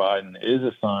Hunter Biden is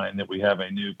a sign that we have a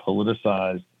new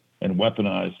politicized and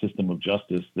weaponized system of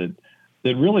justice that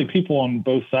really people on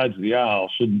both sides of the aisle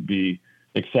shouldn't be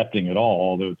accepting at all,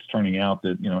 although it's turning out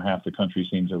that, half the country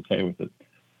seems okay with it.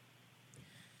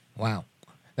 Wow.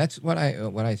 That's what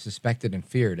I suspected and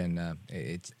feared, and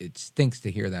it stinks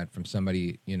to hear that from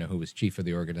somebody who was chief of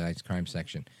the organized crime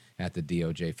section at the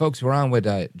DOJ. Folks, we're on with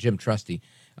Jim Trusty,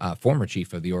 former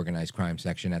chief of the organized crime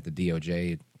section at the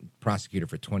DOJ, prosecutor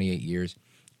for 28 years,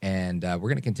 and we're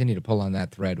going to continue to pull on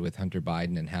that thread with Hunter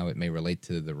Biden and how it may relate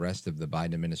to the rest of the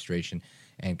Biden administration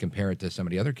and compare it to some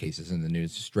of the other cases in the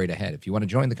news straight ahead. If you want to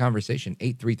join the conversation,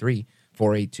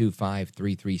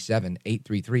 833-482-5337,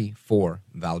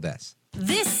 833-4-VALDEZ.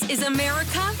 This is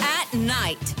America at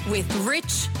Night with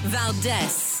Rich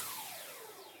Valdez.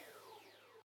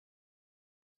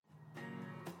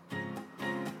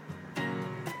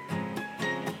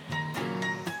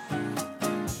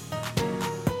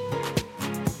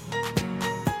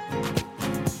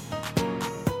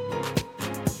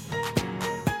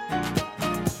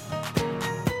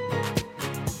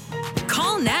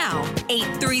 Call now,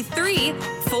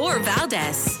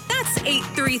 833-4-VALDEZ. That's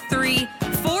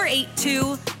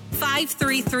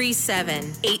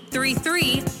 833-482-5337.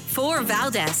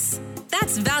 833-4-VALDEZ.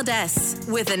 That's Valdez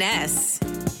with an S.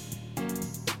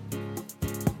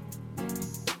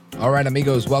 All right,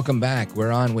 amigos, welcome back.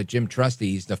 We're on with Jim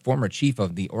Trusty. He's the former chief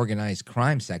of the organized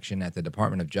crime section at the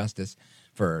Department of Justice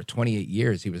for 28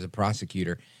 years. He was a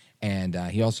prosecutor, and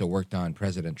he also worked on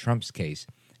President Trump's case.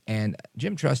 And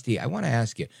Jim Trusty, I want to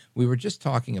ask you, we were just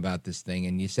talking about this thing,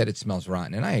 and you said it smells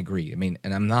rotten, and I agree. I mean,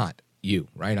 and I'm not you,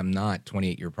 right? I'm not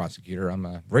 28-year prosecutor. I'm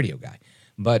a radio guy.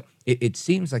 But it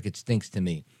seems like it stinks to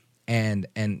me. And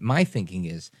my thinking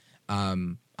is,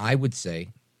 I would say,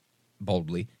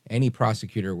 boldly, any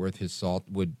prosecutor worth his salt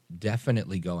would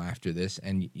definitely go after this,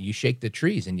 and you shake the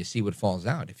trees and you see what falls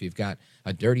out. If you've got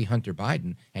a dirty Hunter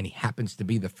Biden and he happens to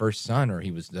be the first son, or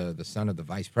he was the son of the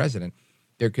vice president,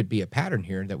 there could be a pattern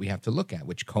here that we have to look at,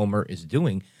 which Comer is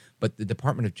doing, but the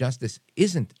Department of Justice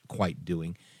isn't quite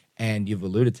doing. And you've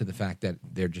alluded to the fact that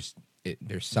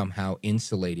they're somehow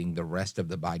insulating the rest of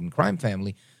the Biden crime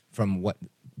family from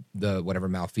whatever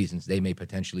malfeasance they may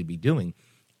potentially be doing.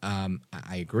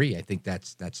 I agree. I think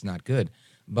that's not good.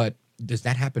 But does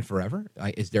that happen forever?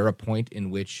 Is there a point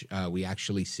in which we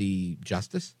actually see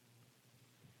justice?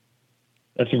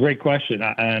 That's a great question,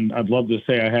 and I'd love to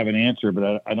say I have an answer,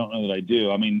 but I don't know that I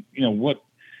do. I mean,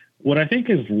 what I think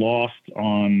is lost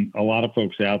on a lot of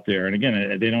folks out there, and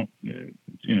again, they don't,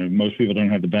 most people don't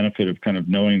have the benefit of kind of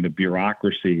knowing the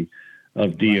bureaucracy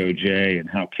of DOJ and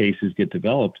how cases get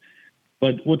developed.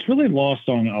 But what's really lost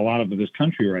on a lot of this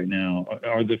country right now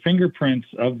are the fingerprints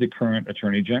of the current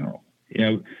attorney general.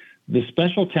 The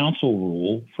special counsel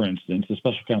rule, for instance, the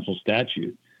special counsel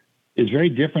statute, is very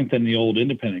different than the old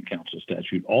independent counsel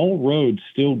statute. All roads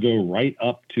still go right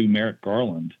up to Merrick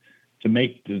Garland to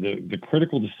make the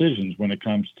critical decisions when it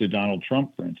comes to Donald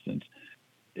Trump, for instance.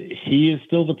 He is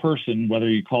still the person, whether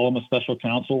you call him a special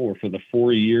counsel or for the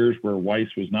 4 years where Weiss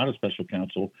was not a special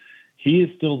counsel, he is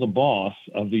still the boss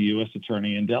of the U.S.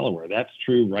 attorney in Delaware. That's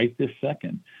true right this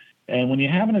second. And when you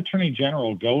have an attorney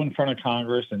general go in front of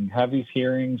Congress and have these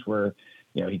hearings where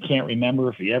he can't remember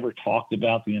if he ever talked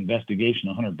about the investigation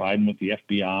of Hunter Biden with the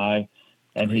FBI,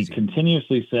 and Crazy. he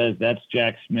continuously says that's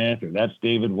Jack Smith or that's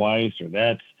David Weiss or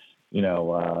that's New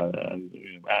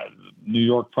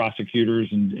York prosecutors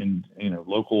and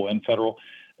local and federal.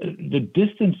 The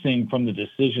distancing from the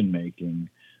decision making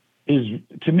is,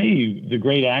 to me, the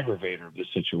great aggravator of the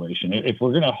situation. If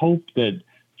we're going to hope that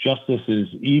justice is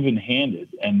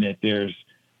even-handed and that there's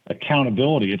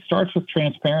accountability, it starts with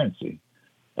transparency.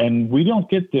 And we don't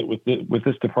get that with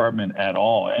this department at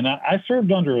all. And I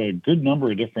served under a good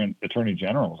number of different attorney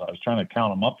generals. I was trying to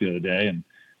count them up the other day, and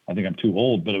I think I'm too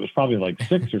old, but it was probably like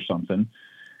 6 or something.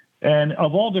 And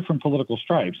of all different political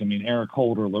stripes. I mean, Eric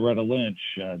Holder, Loretta Lynch,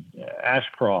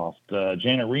 Ashcroft,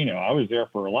 Janet Reno. I was there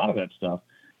for a lot of that stuff.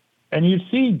 And you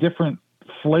see different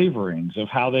flavorings of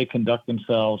how they conduct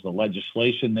themselves, the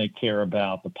legislation they care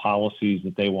about, the policies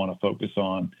that they want to focus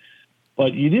on.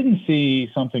 But you didn't see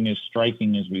something as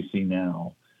striking as we see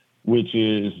now, which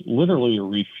is literally a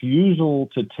refusal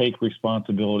to take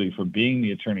responsibility for being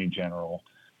the attorney general,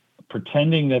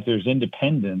 pretending that there's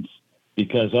independence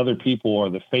because other people are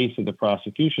the face of the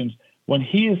prosecutions, when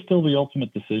he is still the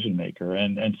ultimate decision maker.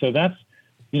 And so that's,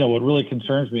 what really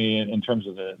concerns me in terms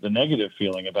of the negative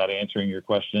feeling about answering your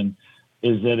question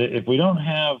is that if we don't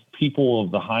have people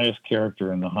of the highest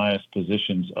character and the highest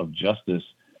positions of justice,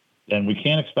 then we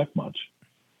can't expect much.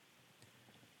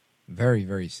 Very,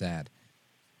 very sad.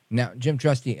 Now, Jim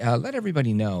Trusty, let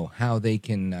everybody know how they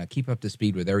can keep up to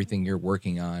speed with everything you're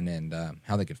working on and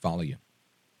how they could follow you.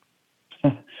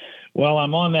 Well,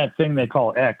 I'm on that thing they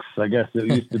call X. I guess it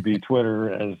used to be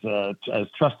Twitter as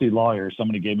Trusty Lawyer.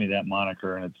 Somebody gave me that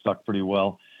moniker, and it stuck pretty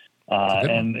well.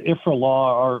 And IFRA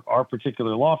Law, our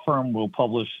particular law firm, will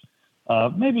publish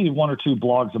maybe 1 or 2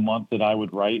 blogs a month that I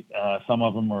would write. Some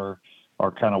of them are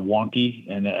kind of wonky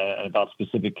and about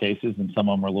specific cases, and some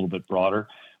of them are a little bit broader.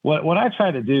 What I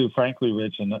try to do, frankly,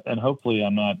 Rich, and hopefully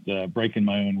I'm not breaking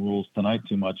my own rules tonight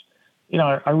too much,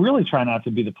 I really try not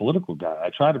to be the political guy.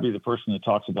 I try to be the person that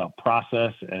talks about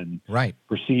process and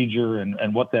procedure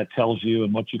and what that tells you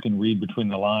and what you can read between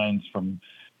the lines from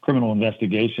criminal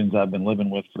investigations I've been living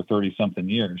with for 30-something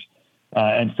years,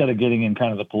 instead of getting in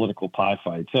kind of the political pie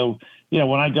fight. So,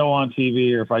 when I go on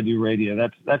TV or if I do radio,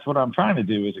 that's what I'm trying to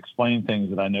do, is explain things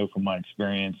that I know from my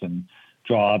experience and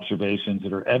draw observations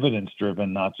that are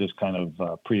evidence-driven, not just kind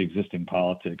of pre-existing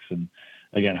politics. And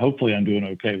again, hopefully I'm doing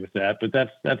okay with that. But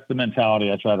that's the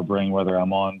mentality I try to bring, whether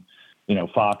I'm on,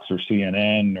 Fox or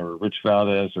CNN or Rich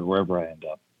Valdez or wherever I end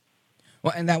up.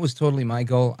 Well, and that was totally my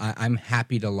goal. I'm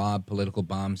happy to lob political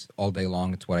bombs all day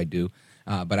long. It's what I do.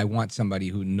 But I want somebody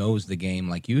who knows the game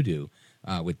like you do,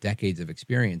 with decades of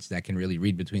experience, that can really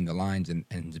read between the lines and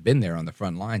has been there on the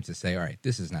front lines to say, all right,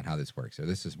 this is not how this works. Or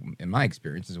this is, in my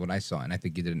experience, this is what I saw. And I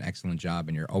think you did an excellent job,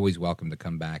 and you're always welcome to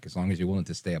come back. As long as you're willing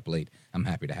to stay up late, I'm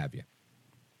happy to have you.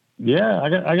 Yeah,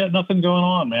 I got nothing going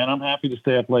on, man. I'm happy to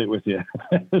stay up late with you.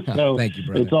 So thank you,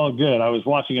 brother. It's all good. I was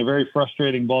watching a very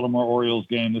frustrating Baltimore Orioles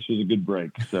game. This was a good break.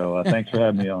 So thanks for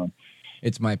having me on.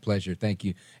 It's my pleasure. Thank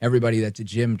you. Everybody, that's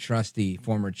Jim Trusty,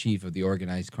 former chief of the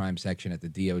organized crime section at the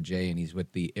DOJ, and he's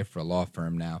with the IFRA law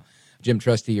firm now. Jim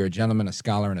Trusty, you're a gentleman, a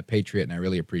scholar, and a patriot, and I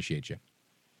really appreciate you.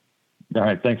 All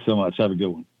right. Thanks so much. Have a good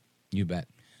one. You bet.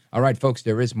 All right, folks,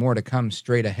 there is more to come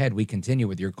straight ahead. We continue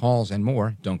with your calls and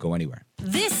more. Don't go anywhere.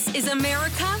 This is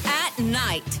America at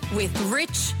Night with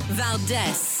Rich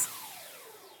Valdez.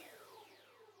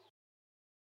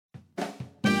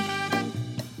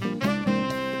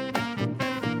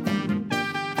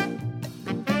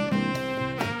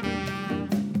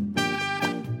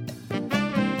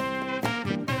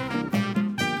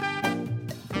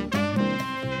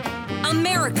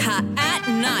 America at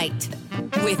Night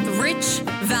with Rich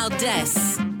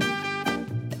Valdez.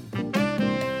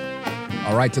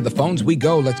 All right, to the phones we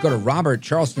go. Let's go to Robert,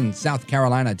 Charleston, South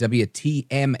Carolina,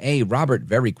 WTMA. Robert,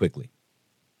 very quickly.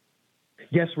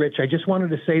 Yes, Rich, I just wanted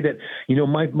to say that,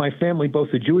 my family,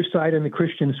 both the Jewish side and the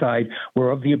Christian side, were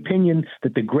of the opinion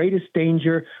that the greatest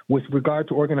danger with regard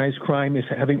to organized crime is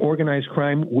having organized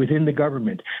crime within the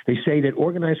government. They say that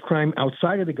organized crime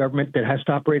outside of the government that has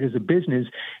to operate as a business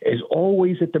is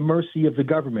always at the mercy of the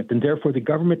government, and therefore the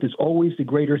government is always the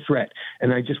greater threat.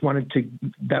 And I just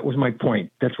that was my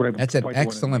point. That's an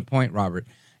excellent point, Robert.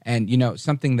 And,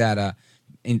 something that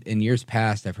in years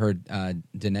past, I've heard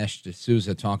Dinesh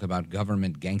D'Souza talk about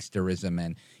government gangsterism,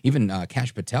 and even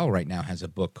Kash Patel right now has a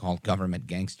book called Government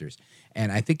Gangsters.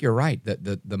 And I think you're right.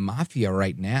 The mafia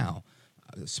right now,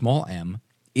 small m,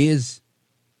 is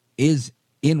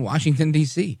in Washington,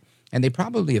 D.C., and they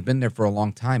probably have been there for a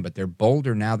long time, but they're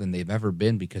bolder now than they've ever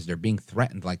been because they're being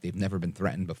threatened like they've never been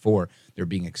threatened before. They're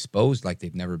being exposed like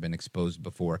they've never been exposed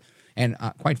before. And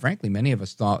quite frankly, many of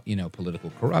us thought, political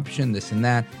corruption, this and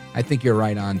that. I think you're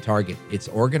right on target. It's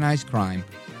organized crime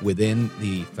within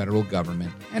the federal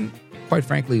government and, quite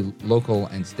frankly, local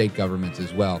and state governments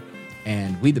as well.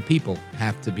 And we, the people,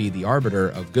 have to be the arbiter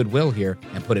of goodwill here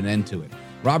and put an end to it.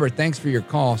 Robert, thanks for your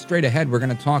call. Straight ahead, we're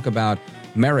going to talk about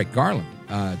Merrick Garland.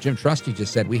 Jim Trusty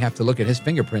just said we have to look at his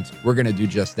fingerprints. We're going to do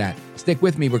just that. Stick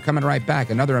with me. We're coming right back.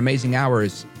 Another amazing hour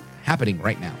is happening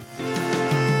right now.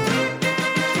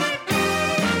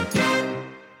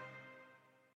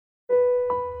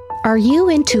 Are you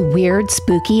into weird,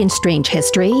 spooky, and strange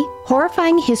history?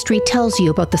 Horrifying History tells you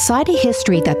about the side of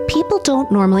history that people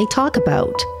don't normally talk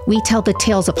about. We tell the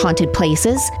tales of haunted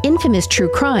places, infamous true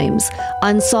crimes,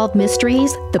 unsolved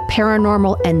mysteries, the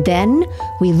paranormal, and then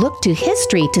we look to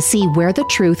history to see where the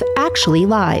truth actually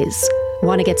lies.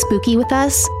 Want to get spooky with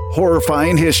us?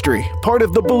 Horrifying History, part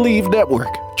of the Believe Network.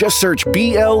 Just search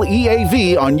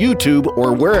BLEAV on YouTube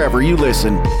or wherever you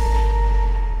listen.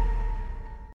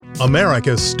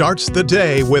 America starts the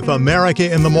day with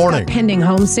America in the Morning. Pending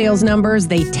home sales numbers,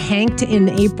 they tanked in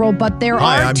April, but there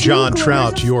Hi, are I'm John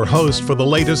Trout, your host for the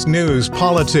latest news,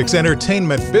 politics,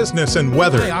 entertainment, business, and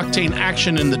weather. High-octane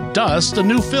action in the dust, a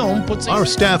new film puts... Our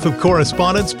staff of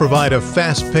correspondents provide a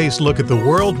fast-paced look at the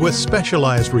world with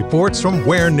specialized reports from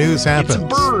where news happens. It's a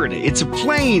bird, it's a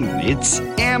plane, it's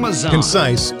Amazon.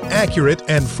 Concise, accurate,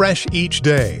 and fresh each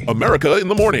day. America in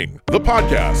the Morning, the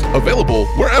podcast, available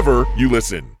wherever you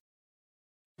listen.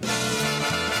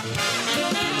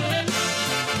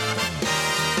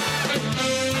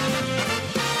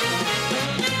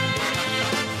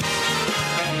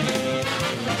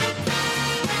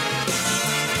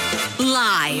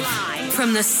 Live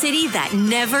from the city that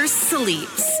never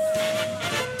sleeps.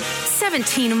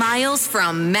 17 miles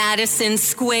from Madison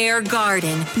Square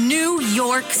Garden, New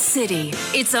York City.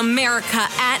 It's America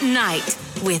at Night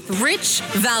with Rich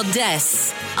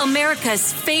Valdez,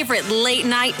 America's favorite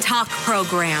late-night talk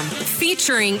program,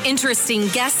 featuring interesting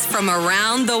guests from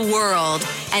around the world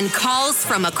and calls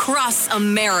from across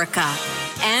America.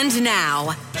 And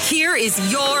now, here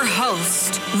is your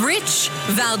host, Rich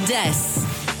Valdez.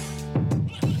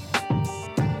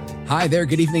 Hi there,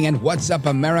 good evening, and what's up,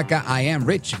 America? I am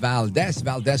Rich Valdez,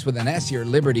 Valdez with an S, your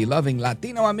liberty-loving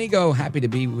Latino amigo. Happy to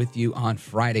be with you on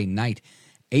Friday night.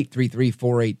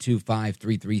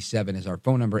 833-482-5337 is our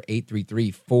phone number,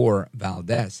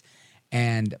 833-4-VALDEZ.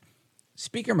 And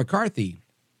Speaker McCarthy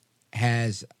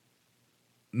has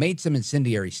made some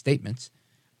incendiary statements.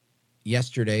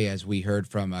 Yesterday, as we heard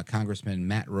from Congressman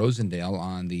Matt Rosendale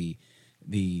on the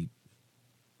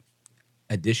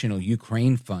additional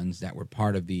Ukraine funds that were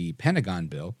part of the Pentagon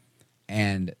bill,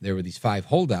 and there were these 5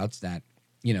 holdouts that,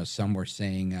 some were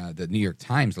saying the New York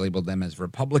Times labeled them as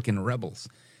Republican rebels.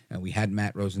 We had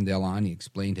Matt Rosendale on. He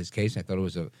explained his case. I thought it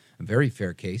was a very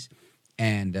fair case,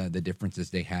 and the differences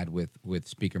they had with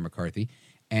Speaker McCarthy.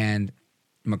 And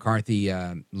McCarthy,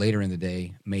 later in the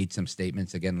day, made some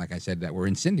statements, again, like I said, that were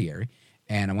incendiary,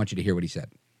 and I want you to hear what he said.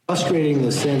 Frustrating in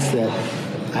the sense that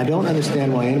I don't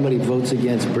understand why anybody votes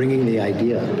against bringing the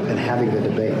idea and having the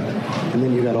debate. And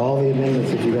then you got all the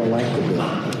amendments if you don't like the bill.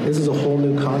 This is a whole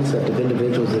new concept of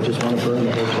individuals that just want to burn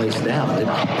the whole place down. It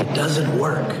doesn't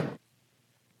work.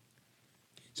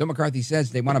 So McCarthy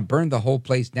says they want to burn the whole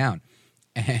place down.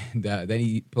 And then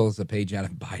he pulls a page out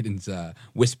of Biden's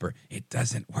whisper. It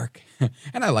doesn't work.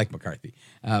 And I like McCarthy.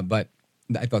 But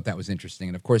I thought that was interesting.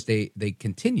 And, of course, they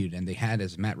continued, and they had,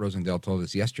 as Matt Rosendale told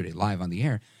us yesterday live on the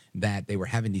air, that they were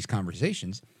having these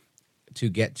conversations to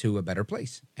get to a better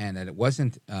place, and that it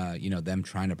wasn't, them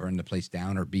trying to burn the place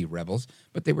down or be rebels,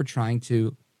 but they were trying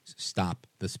to stop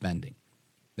the spending.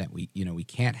 that we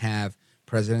can't have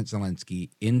President Zelensky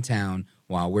in town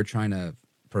while we're trying to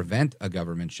prevent a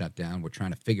government shutdown. We're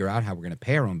trying to figure out how we're going to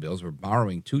pay our own bills. We're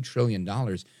borrowing $2 trillion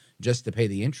just to pay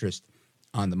the interest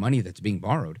on the money that's being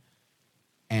borrowed.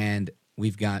 And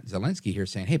we've got Zelensky here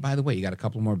saying, hey, by the way, you got a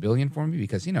couple more billion for me?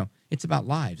 Because, it's about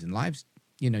lives. And lives,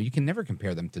 you can never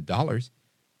compare them to dollars,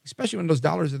 especially when those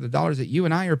dollars are the dollars that you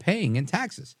and I are paying in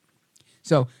taxes.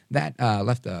 So that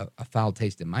left a foul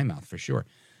taste in my mouth for sure.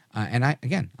 And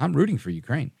I'm rooting for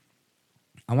Ukraine.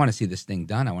 I want to see this thing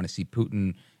done. I want to see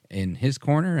Putin in his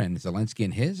corner and Zelensky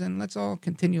in his, and let's all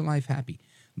continue life happy.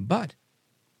 But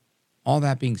all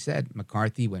that being said,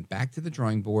 McCarthy went back to the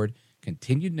drawing board,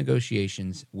 continued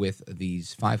negotiations with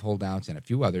these 5 holdouts and a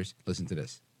few others. Listen to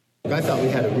this. I thought we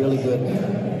had a really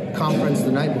good conference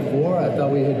the night before. I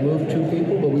thought we had moved 2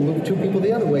 people, but we moved 2 people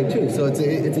the other way, too. So it's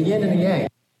a yin and a yang.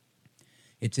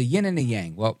 It's a yin and a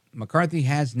yang. Well, McCarthy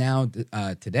has now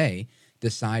today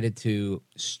decided to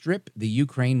strip the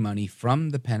Ukraine money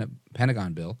from the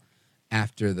Pentagon bill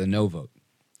after the no vote.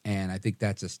 And I think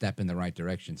that's a step in the right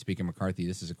direction. Speaker McCarthy,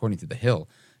 this is according to The Hill,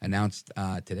 announced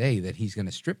today that he's going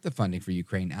to strip the funding for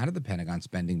Ukraine out of the Pentagon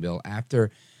spending bill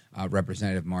after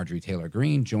Representative Marjorie Taylor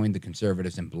Greene joined the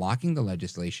conservatives in blocking the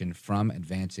legislation from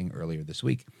advancing earlier this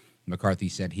week. McCarthy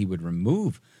said he would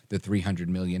remove the $300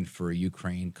 million for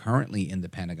Ukraine currently in the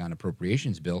Pentagon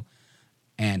appropriations bill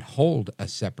and hold a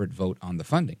separate vote on the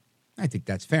funding. I think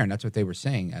that's fair, and that's what they were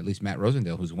saying. At least Matt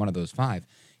Rosendale, who's one of those 5,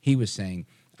 he was saying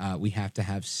we have to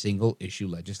have single-issue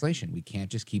legislation. We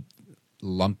can't just keep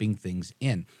lumping things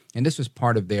in. And this was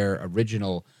part of their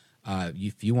original,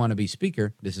 if you want to be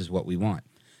speaker, this is what we want.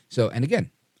 So, and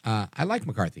again, I like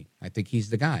McCarthy. I think he's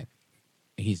the guy.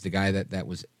 He's the guy that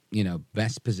was,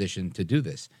 best positioned to do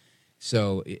this.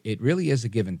 So it really is a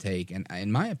give and take. And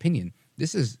in my opinion,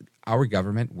 this is our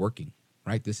government working,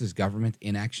 right? This is government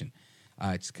in action.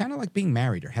 It's kind of like being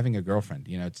married or having a girlfriend.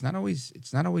 It's not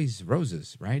always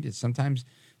roses, right? It's sometimes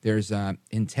there's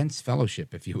intense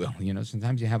fellowship, if you will.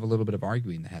 Sometimes you have a little bit of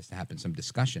arguing that has to happen, some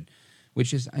discussion,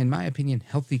 which is, in my opinion,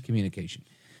 healthy communication.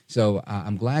 So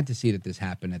I'm glad to see that this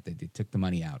happened, that they took the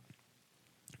money out,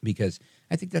 because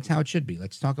I think that's how it should be.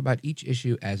 Let's talk about each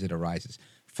issue as it arises.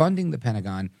 Funding the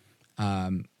Pentagon,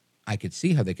 I could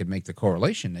see how they could make the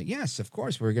correlation that, yes, of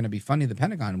course, we're going to be funding the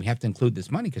Pentagon, and we have to include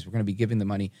this money because we're going to be giving the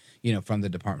money, from the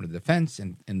Department of Defense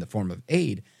in the form of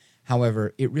aid.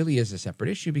 However, it really is a separate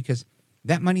issue because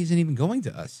that money isn't even going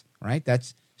to us, right?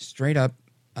 That's straight up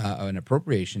an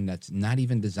appropriation that's not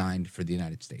even designed for the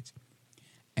United States.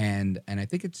 And I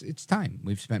think it's time.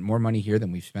 We've spent more money here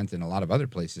than we've spent in a lot of other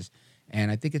places, and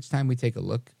I think it's time we take a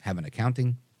look, have an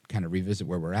accounting, kind of revisit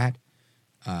where we're at.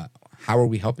 How are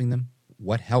we helping them?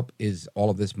 What help is all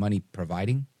of this money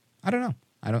providing? I don't know.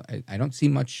 I don't see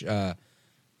much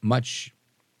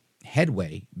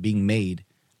headway being made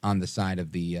on the side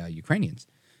of the Ukrainians.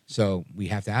 So we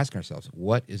have to ask ourselves,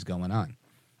 what is going on?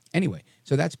 Anyway,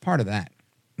 so that's part of that.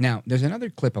 Now, there's another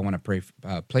clip I want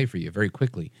to play for you very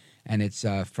quickly, and it's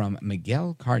from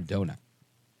Miguel Cardona.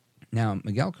 Now,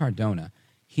 Miguel Cardona,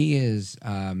 he is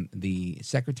the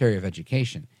Secretary of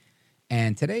Education.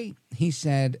 And today he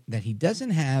said that he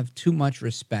doesn't have too much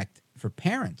respect for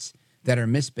parents that are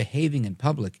misbehaving in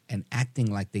public and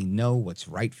acting like they know what's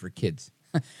right for kids.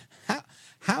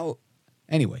 How?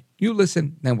 Anyway, you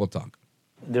listen, then we'll talk.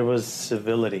 There was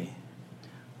civility.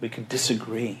 We could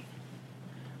disagree.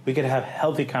 We could have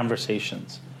healthy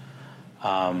conversations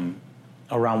around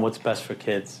what's best for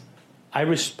kids. I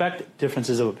respect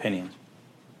differences of opinions.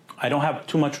 I don't have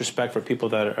too much respect for people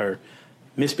that are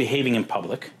misbehaving in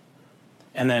public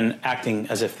and then acting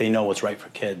as if they know what's right for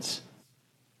kids.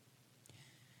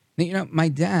 Now, my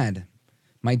dad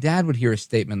would hear a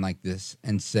statement like this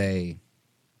and say,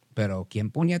 pero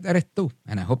 ¿quién puñeta eres tú?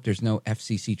 And I hope there's no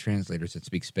FCC translators that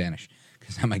speak Spanish,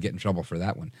 because I might get in trouble for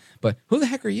that one. But who the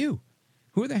heck are you?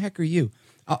 Who the heck are you?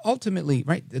 Ultimately,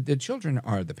 right, the children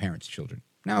are the parents' children.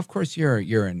 Now, of course,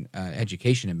 you're an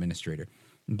education administrator,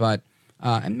 but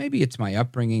and maybe it's my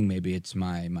upbringing, maybe it's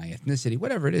my ethnicity,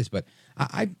 whatever it is, but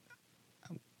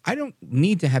I don't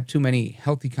need to have too many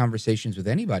healthy conversations with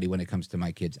anybody when it comes to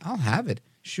my kids. I'll have it,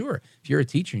 sure. If you're a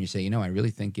teacher and you say, I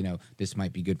really think, this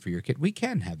might be good for your kid, we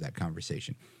can have that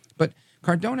conversation. But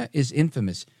Cardona is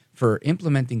infamous for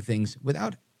implementing things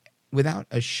without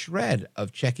a shred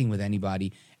of checking with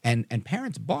anybody and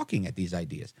parents balking at these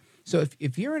ideas. So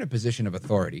if you're in a position of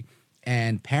authority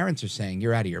and parents are saying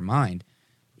you're out of your mind,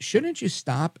 shouldn't you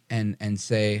stop and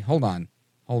say, hold on,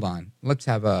 let's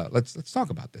talk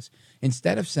about this.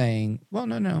 Instead of saying, well,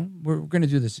 no, we're going to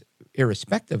do this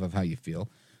irrespective of how you feel,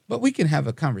 but we can have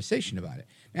a conversation about it.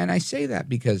 And I say that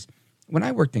because when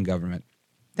I worked in government,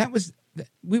 that was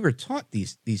we were taught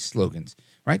these slogans,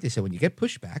 right? They said when you get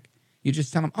pushback, you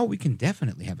just tell them, oh, we can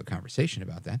definitely have a conversation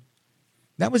about that.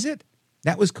 That was it.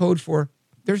 That was code for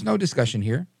there's no discussion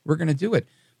here. We're going to do it.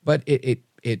 But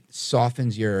it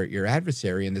softens your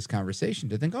adversary in this conversation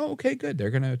to think, oh, okay, good.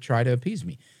 They're going to try to appease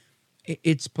me.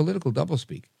 It's political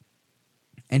doublespeak.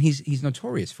 And he's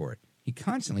notorious for it. He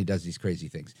constantly does these crazy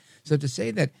things. So to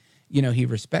say that, he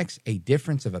respects a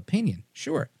difference of opinion,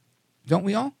 sure. Don't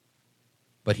we all?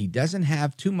 But he doesn't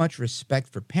have too much respect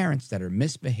for parents that are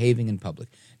misbehaving in public.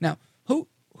 Now,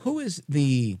 who is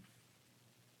the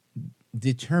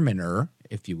determiner,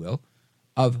 if you will,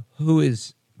 of who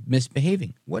is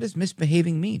misbehaving? What does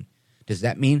misbehaving mean? Does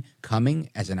that mean coming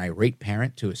as an irate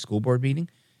parent to a school board meeting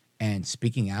and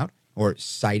speaking out or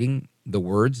citing the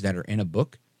words that are in a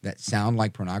book that sound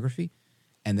like pornography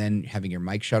and then having your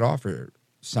mic shut off or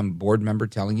some board member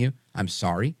telling you, I'm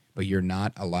sorry, but you're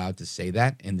not allowed to say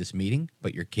that in this meeting,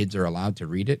 but your kids are allowed to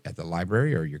read it at the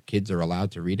library or your kids are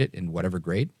allowed to read it in whatever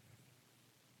grade?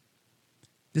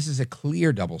 This is a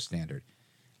clear double standard.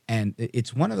 And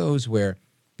it's one of those where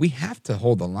we have to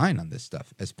hold the line on this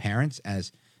stuff as parents,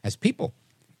 as people,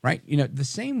 right? The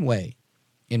same way,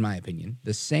 in my opinion,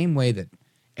 the same way that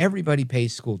everybody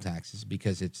pays school taxes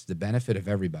because it's the benefit of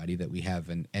everybody that we have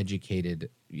an educated,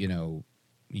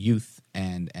 youth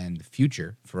and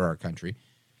future for our country,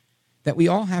 that we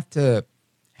all have to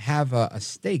have a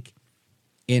stake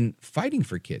in fighting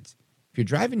for kids. If you're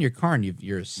driving your car and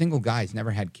you're a single guy who's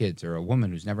never had kids or a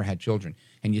woman who's never had children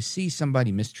and you see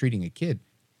somebody mistreating a kid,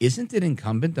 isn't it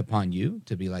incumbent upon you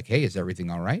to be like, hey, is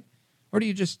everything all right? Or do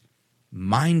you just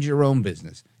mind your own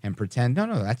business and pretend,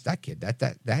 no, that's that kid.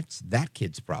 That's that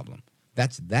kid's problem.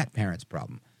 That's that parent's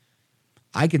problem.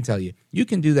 I can tell you, you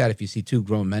can do that if you see two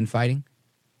grown men fighting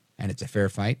and it's a fair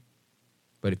fight.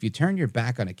 But if you turn your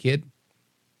back on a kid,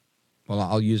 well,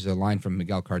 I'll use a line from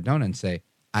Miguel Cardona and say,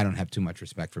 I don't have too much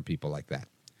respect for people like that.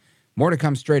 More to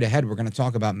come straight ahead. We're going to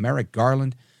talk about Merrick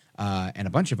Garland and a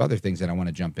bunch of other things that I want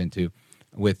to jump into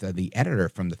with the editor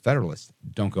from The Federalist.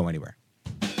 Don't go anywhere.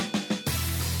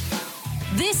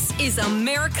 This is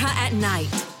America at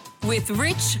Night with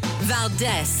Rich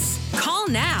Valdez. Call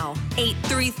now,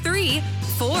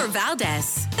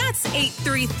 833-4VALDEZ. That's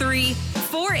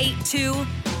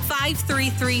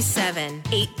 833-482-5337.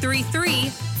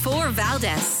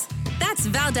 833-4VALDEZ. That's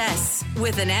Valdez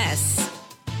with an S.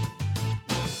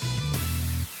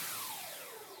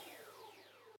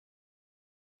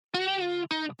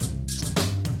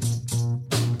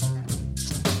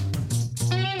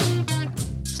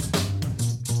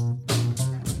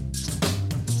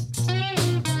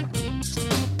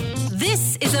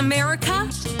 This is America.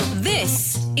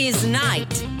 This is Night.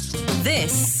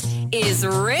 This is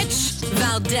Rich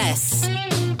Valdez.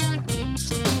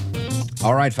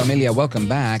 All right, familia, welcome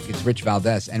back. It's Rich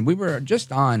Valdez. And we were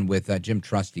just on with Jim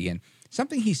Trusty, and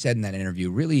something he said in that interview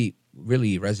really,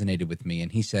 really resonated with me.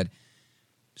 And he said,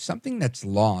 something that's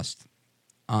lost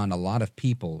on a lot of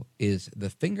people is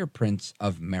the fingerprints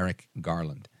of Merrick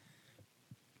Garland.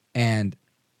 And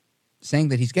saying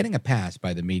that he's getting a pass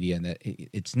by the media and that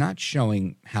it's not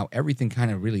showing how everything kind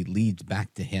of really leads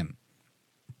back to him.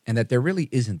 And that there really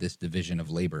isn't this division of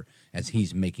labor as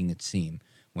he's making it seem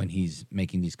when he's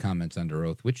making these comments under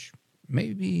oath, which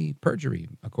may be perjury,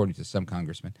 according to some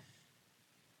congressmen.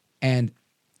 And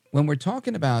when we're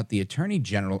talking about the Attorney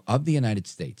General of the United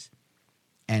States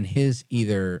and his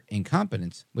either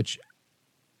incompetence, which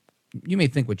you may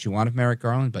think what you want of Merrick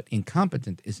Garland, but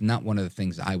incompetent is not one of the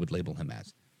things I would label him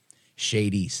as.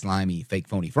 Shady, slimy, fake,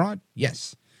 phony fraud,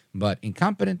 yes. But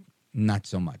incompetent, not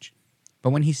so much. But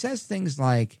when he says things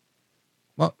like,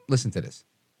 well, listen to this.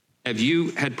 Have you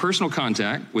had personal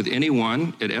contact with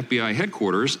anyone at FBI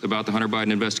headquarters about the Hunter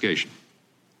Biden investigation?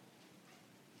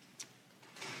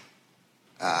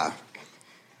 I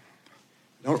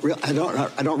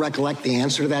don't recollect the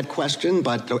answer to that question,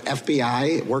 but the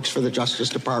FBI works for the Justice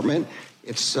Department.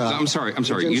 It's. I'm sorry.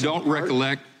 You don't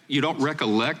recollect. You don't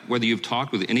recollect whether you've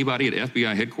talked with anybody at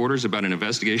FBI headquarters about an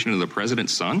investigation of the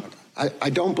president's son? I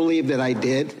don't believe that I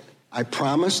did. I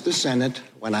promised the Senate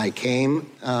when I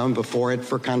came before it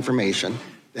for confirmation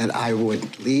that I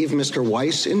would leave Mr.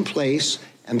 Weiss in place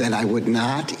and that I would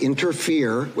not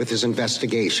interfere with his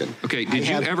investigation. Okay, did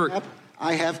you ever...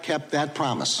 I have kept that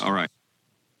promise. All right.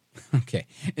 Okay.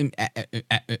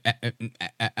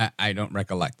 I don't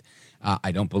recollect.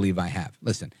 I don't believe I have.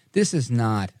 Listen, this is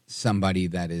not somebody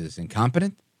that is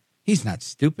incompetent. He's not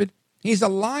stupid. He's a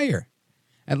liar.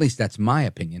 At least that's my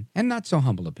opinion, and not so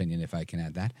humble opinion, if I can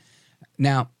add that.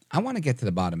 Now, I want to get to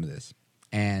the bottom of this.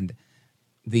 And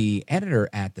the editor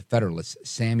at The Federalist,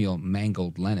 Samuel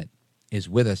Mangold-Lenett, is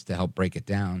with us to help break it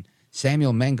down.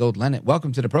 Samuel Mangold-Lenett.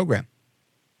 Welcome to the program.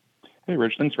 Hey,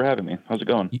 Rich. Thanks for having me. How's it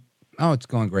going? Oh, it's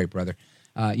going great, brother.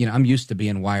 I'm used to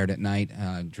being wired at night,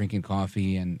 drinking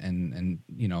coffee and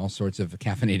all sorts of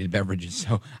caffeinated beverages.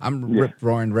 So I'm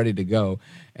rip-roaring, ready to go.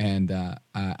 And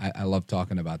I love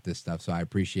talking about this stuff. So I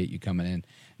appreciate you coming in.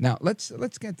 Now, let's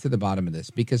get to the bottom of this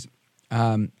because,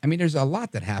 there's a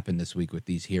lot that happened this week with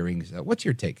these hearings. What's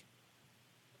your take?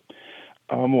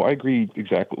 Well, I agree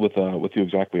exactly with you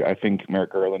exactly. I think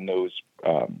Merrick Garland knows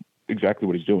exactly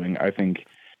what he's doing. I think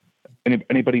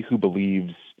anybody who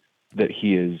believes that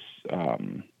he is,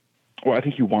 I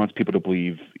think he wants people to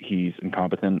believe he's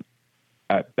incompetent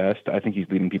at best. I think he's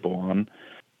leading people on.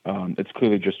 It's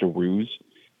clearly just a ruse.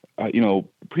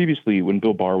 Previously when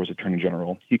Bill Barr was Attorney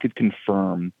General, he could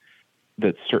confirm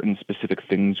that certain specific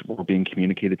things were being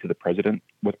communicated to the president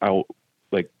without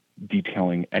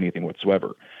detailing anything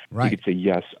whatsoever. Right. He could say,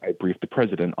 yes, I briefed the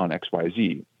president on X, Y,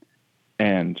 Z.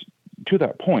 And to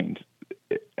that point,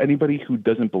 anybody who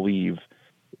doesn't believe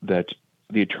that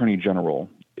the attorney general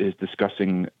is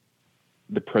discussing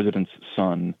the president's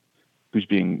son who's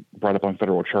being brought up on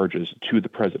federal charges to the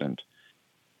president,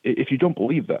 if you don't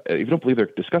believe that, if you don't believe they're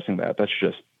discussing that, that's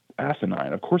just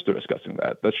asinine. Of course they're discussing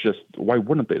that. That's just, why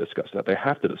wouldn't they discuss that? They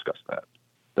have to discuss that.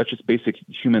 That's just basic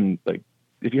human,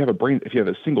 if you have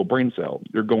a single brain cell,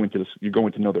 you're going to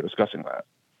know they're discussing that.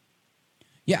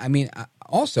 Yeah,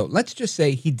 also, let's just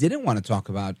say he didn't want to talk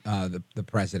about the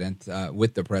president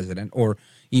with the president or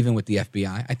even with the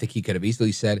FBI. I think he could have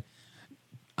easily said,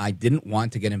 I didn't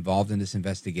want to get involved in this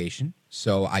investigation,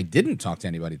 so I didn't talk to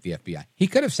anybody at the FBI. He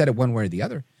could have said it one way or the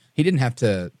other. He didn't have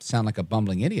to sound like a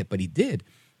bumbling idiot, but he did.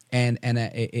 And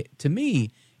to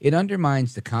me, it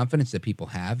undermines the confidence that people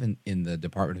have in the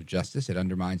Department of Justice. It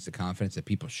undermines the confidence that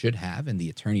people should have in the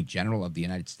Attorney General of the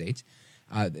United States.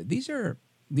 These are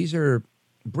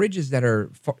bridges that are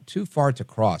too far to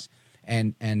cross.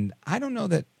 And I don't know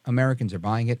that Americans are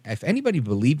buying it. If anybody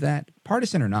believed that,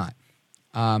 partisan or not,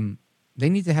 they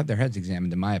need to have their heads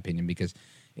examined, in my opinion, because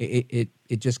it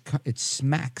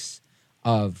smacks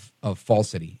of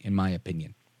falsity, in my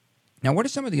opinion. Now, what are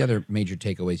some of the other major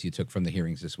takeaways you took from the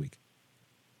hearings this week?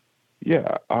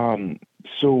 Yeah.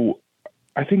 So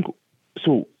I think,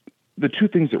 the two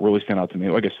things that really stand out to me,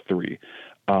 I guess three,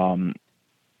 during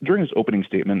his opening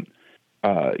statement,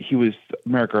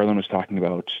 Merrick Garland was talking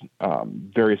about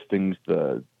various things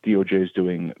the DOJ is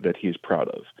doing that he is proud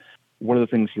of. One of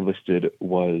the things he listed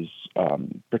was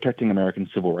protecting American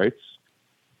civil rights.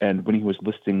 And when he was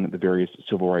listing the various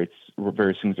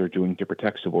things they're doing to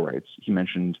protect civil rights, he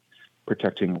mentioned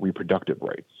protecting reproductive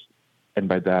rights. And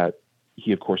by that,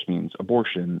 he, of course, means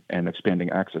abortion and expanding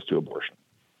access to abortion.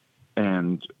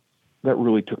 And that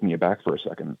really took me aback for a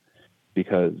second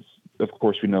because, of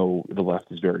course, we know the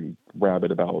left is very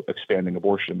rabid about expanding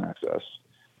abortion access.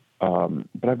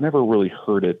 But I've never really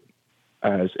heard it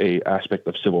as a aspect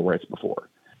of civil rights before.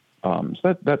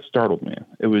 So that startled me.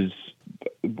 It was,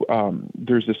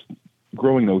 there's this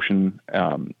growing notion,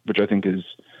 which I think is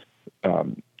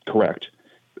correct,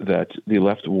 that the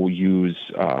left will use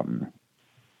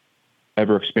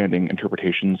ever-expanding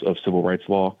interpretations of civil rights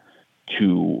law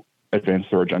to advance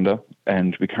their agenda.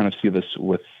 And we kind of see this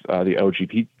with the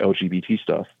LGBT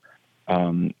stuff.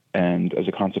 And as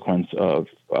a consequence of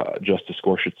Justice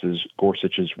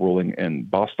Gorsuch's ruling in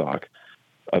Bostock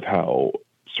of how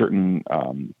certain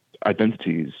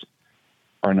identities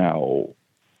are now,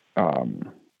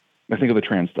 I think of the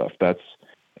trans stuff, that's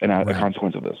a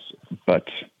consequence of this. But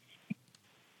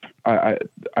I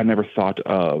never thought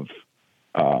of,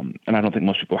 and I don't think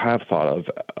most people have thought of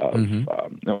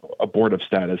abortive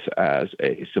status as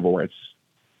a civil rights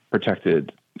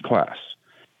protected class.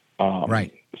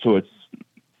 Right. So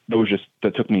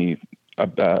that took me,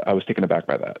 I was taken aback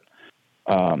by that.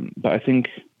 But I think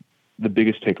the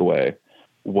biggest takeaway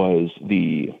was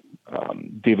the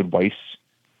David Weiss,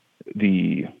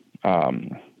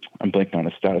 I'm blanking on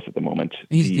his status at the moment.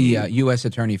 He's the U.S.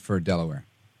 Attorney for Delaware.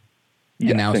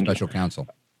 And now special counsel.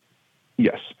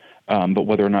 Yes. But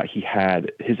whether or not he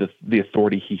had the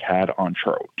authority he had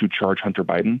to charge Hunter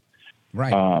Biden.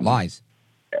 Right. Lies.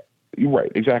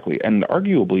 Right. Exactly. And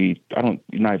arguably, not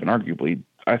even arguably,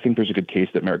 I think there's a good case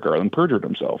that Merrick Garland perjured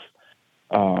himself.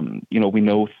 We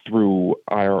know through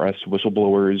IRS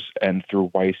whistleblowers and through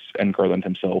Weiss and Garland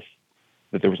himself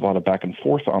that there was a lot of back and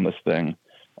forth on this thing.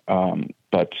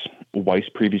 But Weiss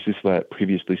previously said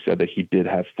that he did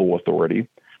have full authority.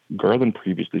 Garland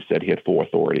previously said he had full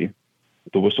authority.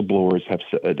 The whistleblowers have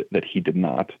said that he did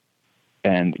not.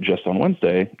 And just on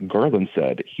Wednesday, Garland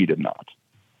said he did not.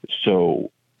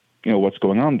 So, what's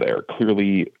going on there?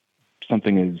 Clearly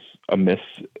something is amiss.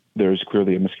 There's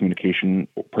clearly a miscommunication,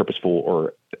 purposeful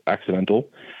or accidental,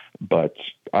 but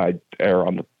I err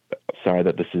on the side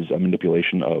that this is a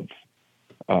manipulation of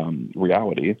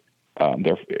reality,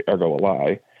 ergo a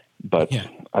lie. But yeah.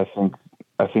 I think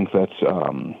that's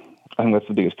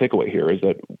the biggest takeaway here, is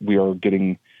that we are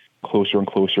getting closer and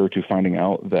closer to finding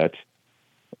out that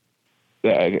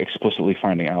explicitly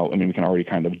finding out. I mean, we can already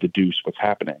kind of deduce what's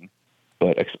happening,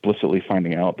 but explicitly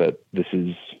finding out that this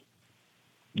is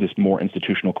this more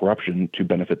institutional corruption to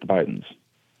benefit the Bidens.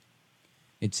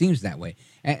 It seems that way.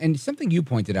 And something you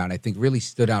pointed out, I think, really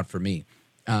stood out for me,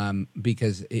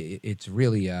 because it's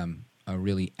really a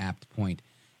really apt point.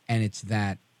 And it's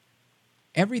that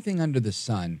everything under the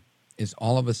sun is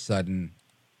all of a sudden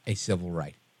a civil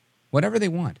right. Whatever they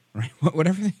want, right?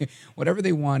 Whatever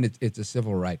they want, it's a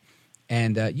civil right.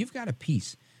 And you've got a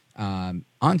piece on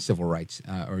civil rights,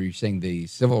 or you're saying the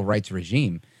civil rights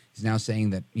regime is now saying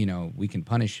that, we can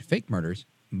punish fake murders,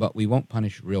 but we won't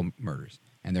punish real murders,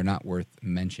 and they're not worth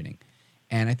mentioning.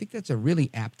 And I think that's a really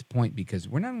apt point, because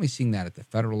we're not only seeing that at the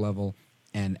federal level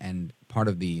and part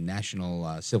of the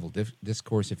national civil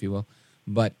discourse, if you will,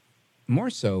 but more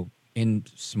so in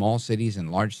small cities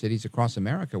and large cities across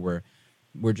America, where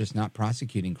we're just not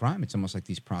prosecuting crime. It's almost like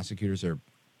these prosecutors are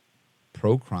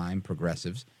pro-crime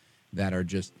progressives that are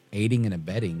just aiding and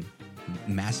abetting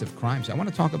massive crimes. I want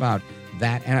to talk about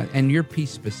that and your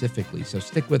piece specifically, so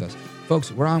stick with us.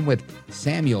 Folks, we're on with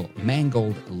Samuel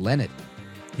Mangold-Lenett.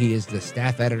 He is the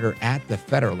staff editor at The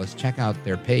Federalist. Check out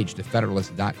their page,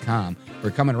 thefederalist.com.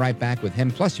 We're coming right back with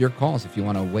him, plus your calls. If you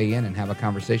want to weigh in and have a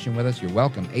conversation with us, you're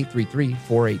welcome.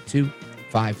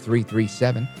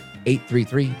 833-482-5337,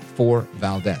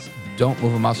 833-4-VALDEZ. Don't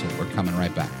move a muscle. We're coming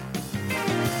right back.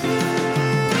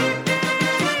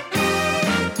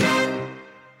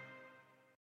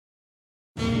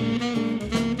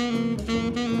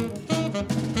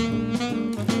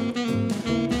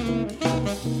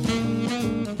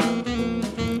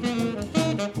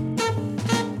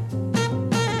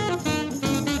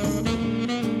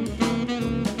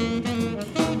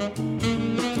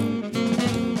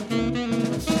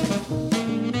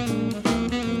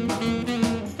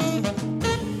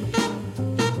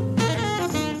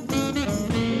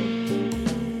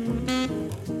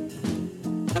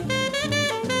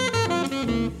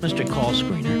 Mr. Call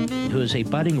Screener, who is a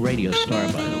budding radio star,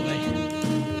 by the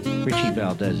way. Richie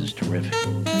Valdez is terrific.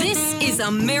 This is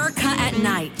America at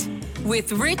Night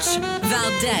with Rich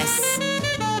Valdez.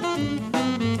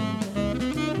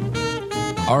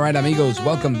 All right, amigos,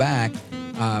 welcome back.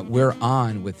 We're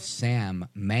on with Sam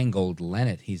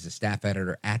Mangold-Lenett. He's a staff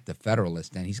editor at The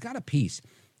Federalist, and he's got a piece.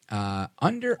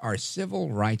 Under our civil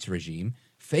rights regime,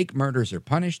 fake murders are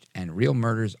punished and real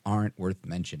murders aren't worth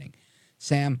mentioning.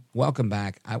 Sam, welcome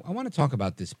back. I want to talk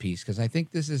about this piece because I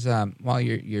think this is, while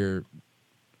your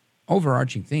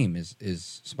overarching theme is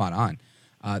spot on,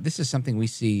 this is something we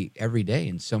see every day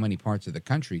in so many parts of the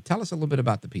country. Tell us a little bit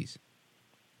about the piece.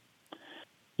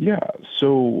 Yeah,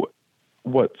 so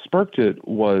what sparked it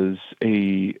was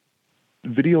a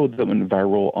video that went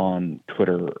viral on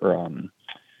Twitter, or on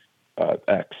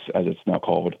X, as it's now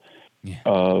called,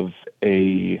 of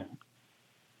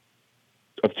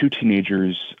two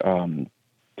teenagers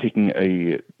taking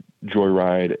a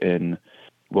joyride in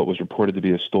what was reported to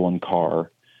be a stolen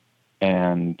car,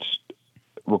 and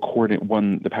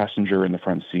the passenger in the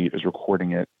front seat is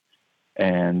recording it,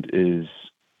 and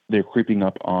they're creeping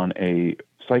up on a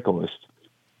cyclist,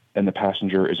 and the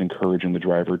passenger is encouraging the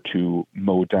driver to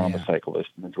mow down the cyclist,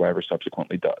 and the driver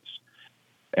subsequently does.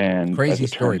 And crazy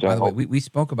story, by the way. We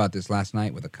spoke about this last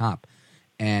night with a cop,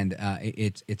 and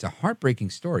it's a heartbreaking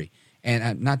story.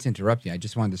 And not to interrupt you, I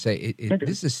just wanted to say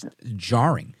this is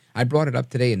jarring. I brought it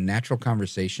up today in natural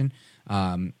conversation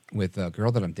with a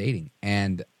girl that I'm dating,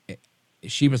 and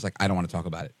she was like, "I don't want to talk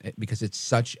about it because it's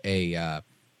such a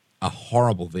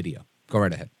horrible video." Go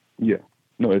right ahead. Yeah,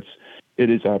 no, it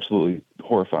is absolutely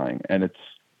horrifying, and it's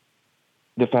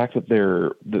the fact that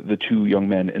the two young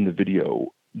men in the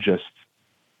video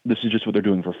this is just what they're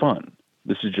doing for fun.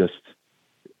 This is just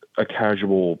a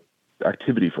casual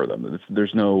activity for them.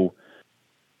 There's no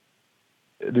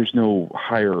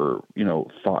higher,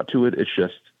 thought to it. It's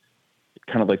just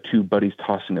kind of like two buddies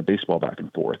tossing a baseball back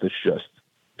and forth. It's just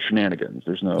shenanigans.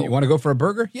 There's no. You want to go for a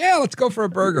burger? Yeah, let's go for a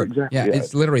burger. Exactly. Yeah,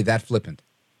 it's literally that flippant.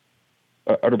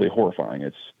 Utterly horrifying.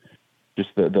 It's just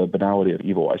the banality of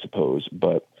evil, I suppose.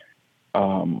 But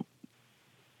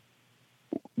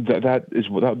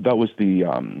that was the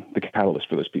catalyst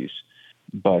for this piece.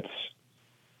 But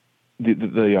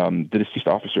the deceased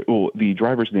officer, the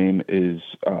driver's name is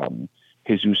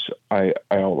Jesus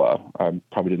Ayala. I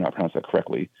probably did not pronounce that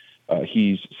correctly.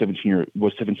 He's 17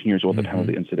 years old at the time of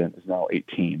the incident, is now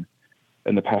 18.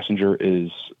 And the passenger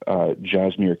is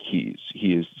Jasmine Keys.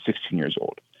 He is 16 years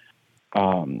old.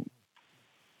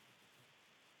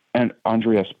 And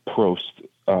Andreas Prost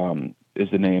is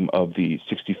the name of the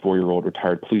 64-year-old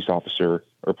retired police officer,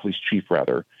 or police chief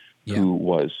rather, who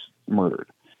was murdered.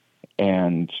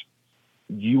 And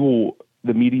the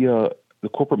media, the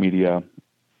corporate media,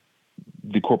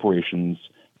 the corporations,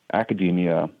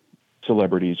 academia,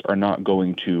 celebrities are not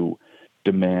going to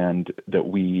demand that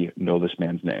we know this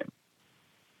man's name.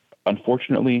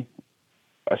 Unfortunately,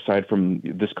 aside from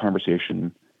this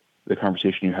conversation, the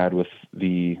conversation you had with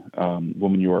the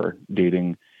woman you are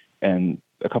dating, and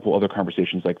a couple other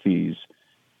conversations like these,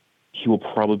 he will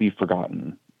probably be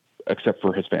forgotten, except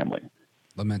for his family.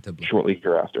 Lamentably. Shortly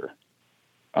hereafter.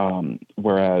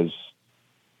 Whereas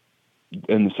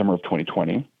in the summer of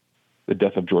 2020, the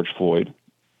death of George Floyd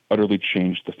utterly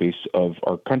changed the face of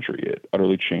our country. It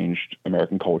utterly changed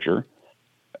American culture,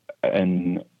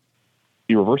 and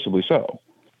irreversibly so.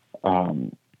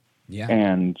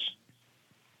 And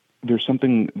there's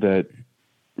something that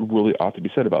really ought to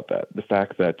be said about that. The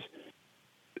fact that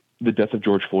the death of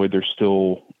George Floyd, there's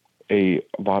still a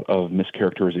lot of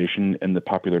mischaracterization in the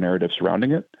popular narrative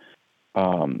surrounding it.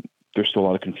 There's still a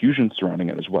lot of confusion surrounding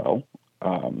it as well.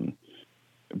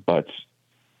 But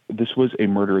this was a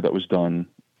murder that was done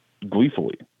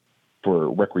gleefully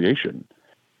for recreation,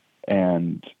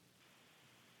 and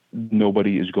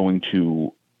nobody is going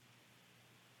to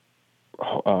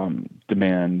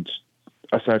demand,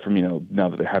 aside from, now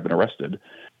that they have been arrested,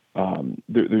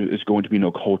 there is going to be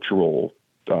no cultural,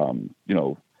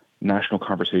 national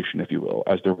conversation, if you will,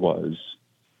 as there was,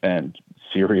 and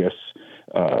serious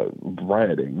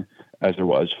rioting as there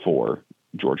was for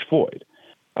George Floyd.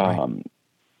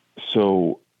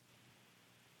 So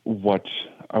what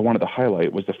I wanted to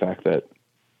highlight was the fact that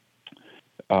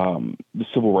the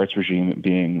civil rights regime,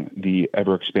 being the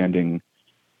ever-expanding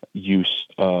use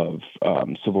of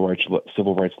civil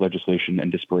rights legislation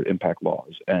and disparate impact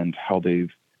laws, and how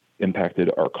they've impacted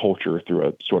our culture through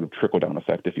a sort of trickle-down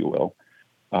effect, if you will,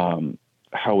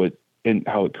 how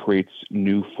it creates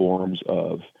new forms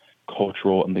of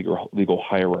cultural and legal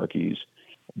hierarchies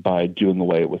by doing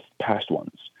away with past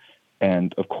ones.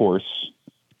 And of course,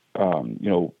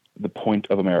 the point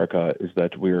of America is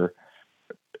that we're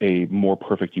a more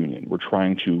perfect union. We're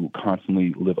trying to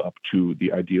constantly live up to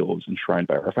the ideals enshrined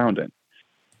by our founding.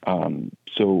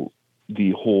 So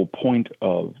the whole point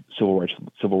of civil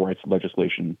rights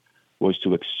legislation was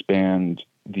to expand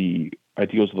the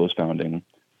ideals of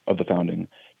the founding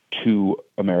to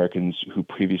Americans who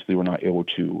previously were not able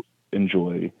to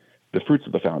enjoy the fruits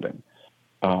of the founding.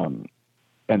 And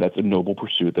that's a noble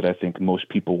pursuit that I think most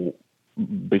people,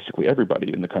 basically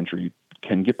everybody in the country,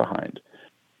 can get behind.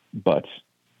 But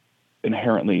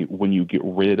inherently, when you get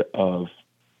rid of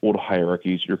old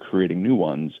hierarchies, you're creating new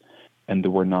ones, and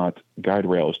there were not guide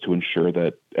rails to ensure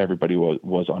that everybody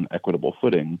was on equitable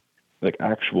footing, like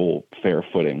actual fair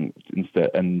footing.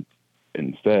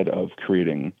 Instead of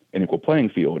creating an equal playing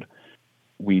field,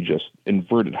 we just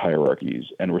inverted hierarchies,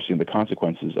 and we're seeing the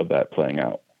consequences of that playing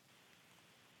out.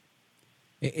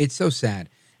 It's so sad.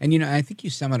 And, I think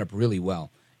you sum it up really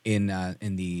well in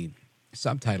the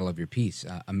subtitle of your piece.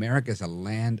 America's a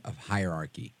land of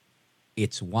hierarchy.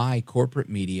 It's why corporate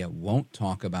media won't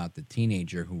talk about the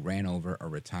teenager who ran over a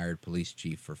retired police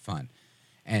chief for fun.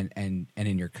 And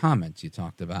in your comments, you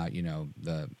talked about,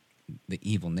 the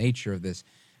evil nature of this.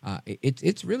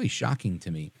 It's really shocking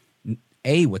to me,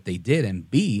 A, what they did, and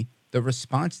B, the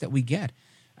response that we get.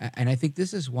 And I think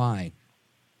this is why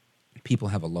people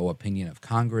have a low opinion of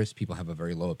Congress. People have a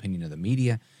very low opinion of the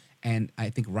media. And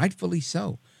I think rightfully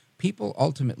so. People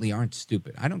ultimately aren't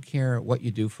stupid. I don't care what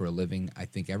you do for a living. I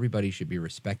think everybody should be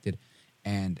respected.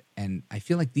 And I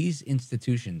feel like these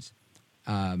institutions,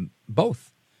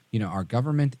 both, our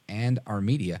government and our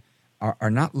media,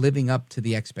 are not living up to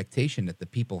the expectation that the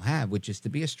people have, which is to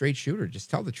be a straight shooter,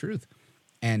 just tell the truth.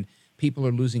 And people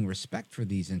are losing respect for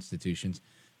these institutions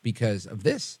because of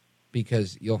this,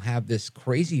 because you'll have this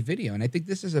crazy video. And I think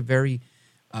this is a very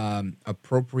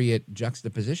appropriate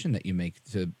juxtaposition that you make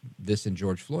to this and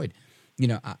George Floyd.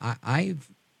 I've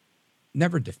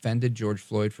never defended George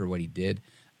Floyd for what he did,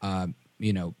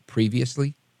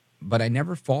 previously, but I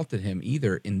never faulted him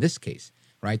either in this case,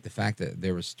 right? The fact that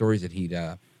there were stories that he'd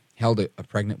held a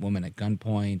pregnant woman at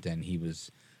gunpoint, and he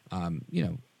was,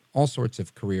 all sorts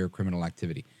of career criminal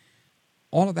activity.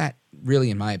 All of that really,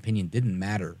 in my opinion, didn't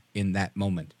matter in that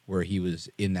moment where he was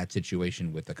in that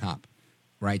situation with the cop,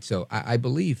 right? So I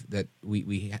believe that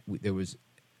we there was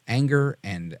anger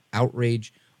and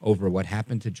outrage over what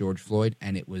happened to George Floyd,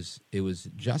 and it was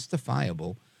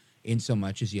justifiable in so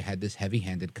much as you had this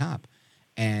heavy-handed cop.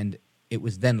 And it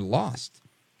was then lost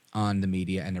on the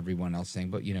media and everyone else saying,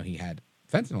 but, he had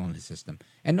fentanyl in his system.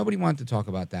 And nobody wanted to talk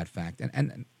about that fact.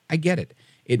 And I get it.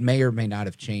 It may or may not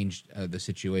have changed the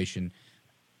situation.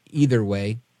 Either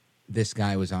way, this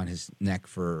guy was on his neck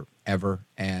forever,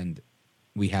 and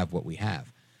we have what we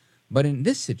have. But in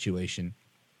this situation,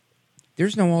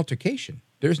 there's no altercation.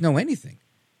 There's no anything.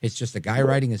 It's just a guy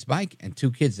riding his bike and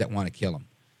two kids that want to kill him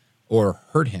or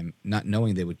hurt him, not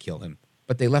knowing they would kill him,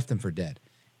 but they left him for dead.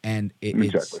 And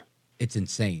it's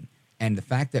insane. And the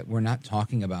fact that we're not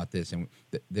talking about this, and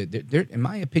in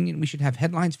my opinion, we should have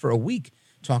headlines for a week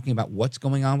talking about what's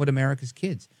going on with America's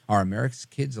kids. Are America's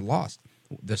kids lost?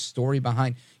 The story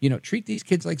behind, treat these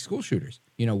kids like school shooters.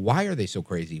 Why are they so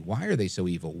crazy? Why are they so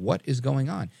evil? What is going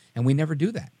on? And we never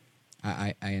do that.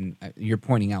 And you're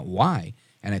pointing out why,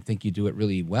 and I think you do it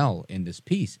really well in this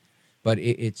piece. But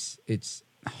it's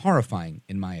horrifying,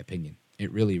 in my opinion.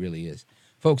 It really, really is.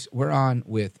 Folks, we're on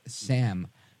with Sam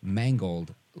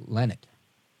Mangold-Lenett.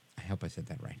 I hope I said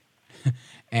that right.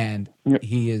 And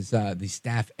he is the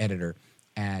staff editor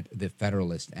at The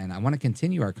Federalist. And I want to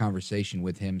continue our conversation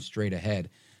with him straight ahead.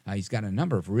 He's got a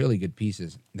number of really good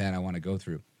pieces that I want to go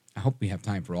through. I hope we have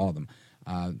time for all of them.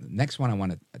 Next one I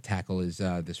want to tackle is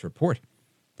this report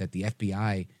that the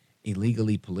FBI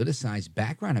illegally politicized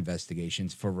background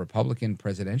investigations for Republican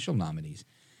presidential nominees.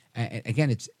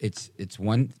 Again, it's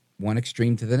one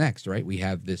extreme to the next, right? We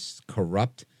have this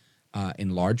corrupt, in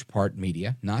large part,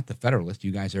 media, not the Federalist.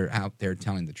 You guys are out there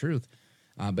telling the truth.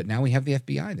 But now we have the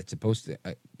FBI that's supposed to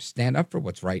stand up for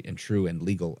what's right and true and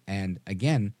legal, and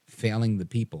again, failing the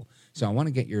people. So I want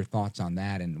to get your thoughts on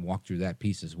that and walk through that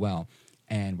piece as well.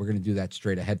 And we're going to do that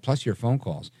straight ahead, plus your phone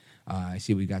calls. I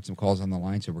see we've got some calls on the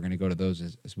line, so we're going to go to those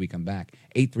as we come back.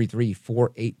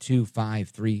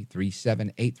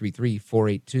 833-482-5337,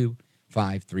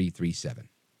 833-482-5337.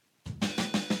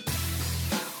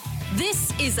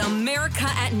 This is America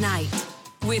at Night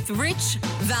with Rich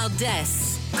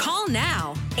Valdez. Call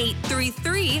now,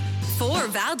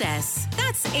 833-4VALDEZ.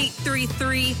 That's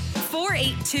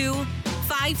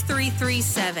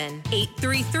 833-482-5337.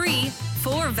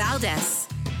 833-4VALDEZ.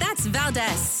 That's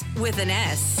Valdez with an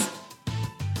S.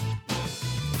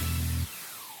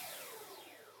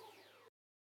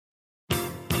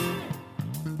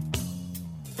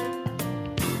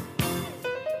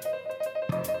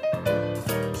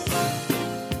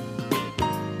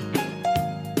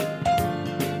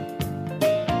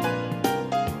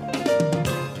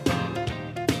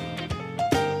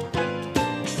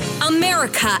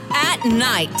 America at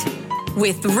Night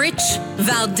with Rich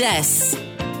Valdez.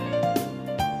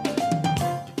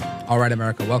 All right,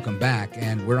 America, welcome back.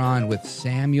 And we're on with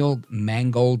Samuel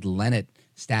Mangold-Lenett,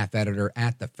 staff editor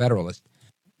at The Federalist.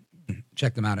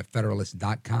 Check them out at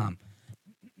federalist.com.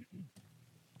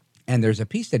 And there's a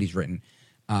piece that he's written,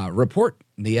 report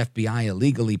the FBI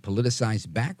illegally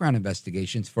politicized background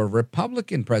investigations for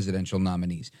Republican presidential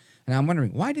nominees. And I'm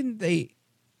wondering, why didn't they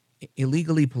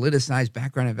illegally politicized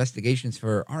background investigations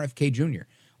for RFK Jr.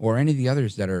 or any of the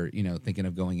others that are, thinking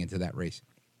of going into that race?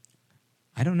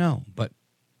 I don't know, but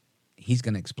he's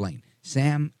going to explain.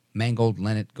 Sam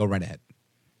Mangold-Lenett, go right ahead.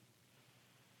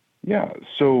 Yeah,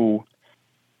 so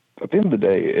at the end of the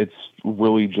day, it's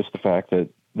really just the fact that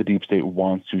the deep state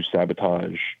wants to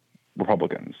sabotage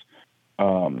Republicans.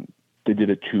 They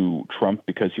did it to Trump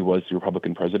because he was the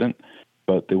Republican president,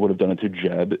 but they would have done it to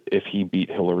Jeb if he beat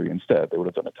Hillary instead. They would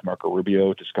have done it to Marco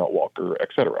Rubio, to Scott Walker,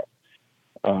 etc.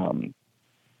 I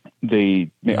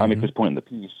make this point in the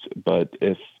piece, but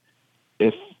if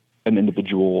an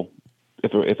individual,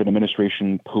 if an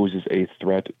administration poses a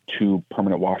threat to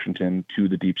permanent Washington, to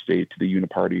the deep state, to the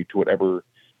uniparty, to whatever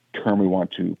term we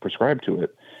want to prescribe to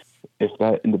it, if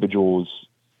that individual's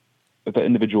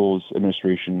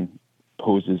administration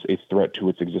poses a threat to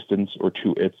its existence or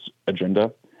to its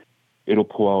agenda, it'll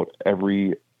pull out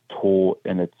every tool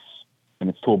in its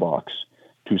toolbox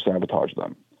to sabotage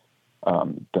them.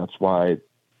 That's why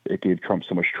it gave Trump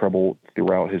so much trouble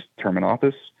throughout his term in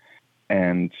office,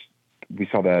 and we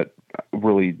saw that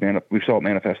we saw it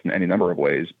manifest in any number of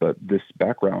ways. But this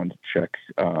background check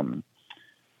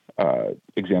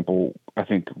example, I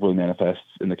think, really manifests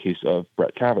in the case of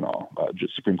Brett Kavanaugh,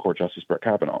 Supreme Court Justice Brett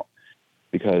Kavanaugh,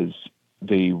 because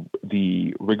the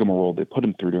rigmarole they put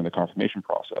him through during the confirmation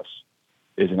process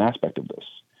is an aspect of this.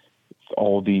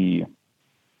 All of the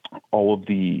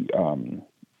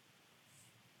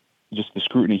just the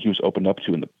scrutiny he was opened up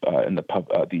to in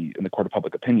the court of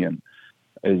public opinion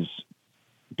is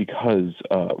because,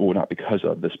 not because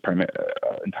of this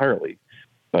entirely,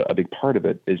 But a big part of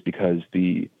it is because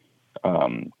the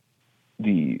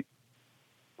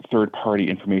third-party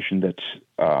information that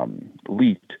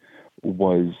leaked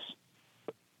was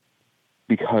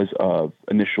because of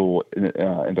initial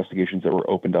investigations that were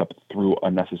opened up through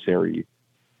unnecessary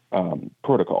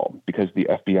protocol, because the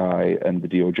FBI and the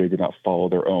DOJ did not follow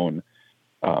their own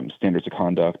standards of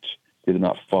conduct. They did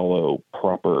not follow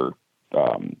proper.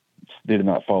 They did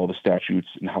not follow the statutes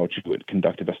and how to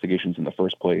conduct investigations in the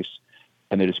first place,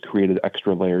 and they just created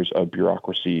extra layers of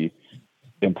bureaucracy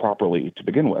improperly to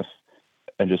begin with,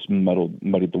 and just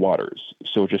muddied the waters.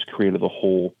 So it just created the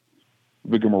whole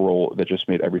rigmarole that just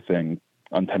made everything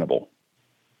untenable.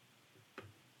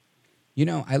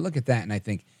 I look at that and I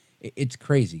think it's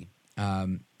crazy.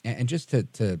 And just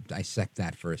to dissect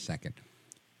that for a second,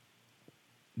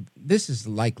 this has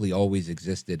likely always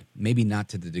existed, maybe not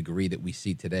to the degree that we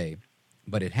see today,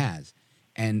 but it has.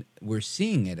 And we're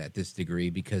seeing it at this degree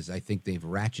because I think they've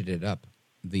ratcheted up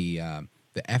the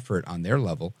effort on their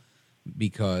level,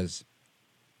 because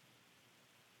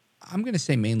I'm going to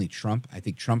say mainly Trump. I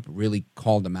think Trump really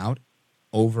called them out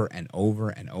over and over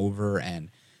and over. And,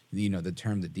 the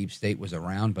term the deep state was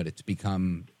around, but it's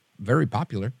become very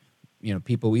popular.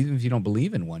 People, even if you don't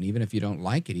believe in one, even if you don't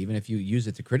like it, even if you use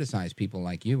it to criticize people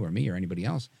like you or me or anybody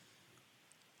else,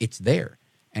 it's there.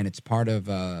 And it's part of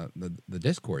the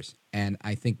discourse. And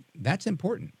I think that's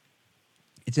important.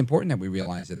 It's important that we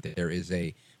realize that there is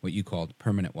what you called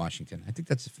permanent Washington. I think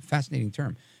that's a fascinating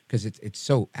term because it's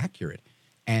so accurate.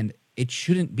 And it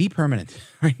shouldn't be permanent,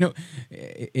 right? No,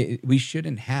 we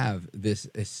shouldn't have this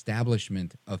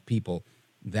establishment of people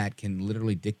that can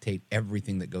literally dictate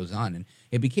everything that goes on. And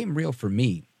it became real for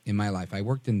me in my life. I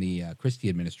worked in the Christie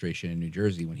administration in New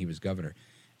Jersey when he was governor,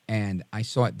 and I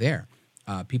saw it there.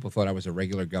 People thought I was a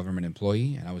regular government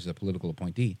employee, and I was a political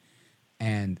appointee.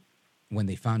 And when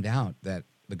they found out that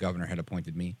the governor had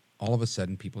appointed me, all of a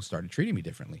sudden people started treating me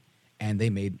differently, and they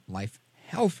made life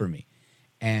hell for me.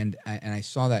 And I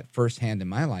saw that firsthand in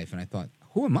my life, and I thought,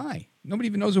 who am I? Nobody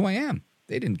even knows who I am.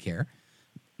 They didn't care.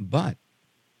 But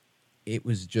it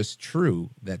was just true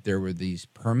that there were these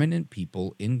permanent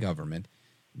people in government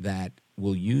that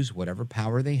will use whatever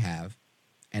power they have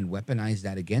and weaponize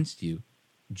that against you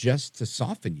just to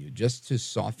soften you, just to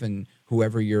soften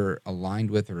whoever you're aligned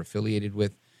with or affiliated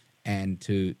with, and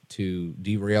to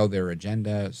derail their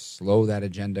agenda, slow that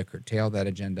agenda, curtail that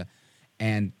agenda.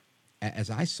 And as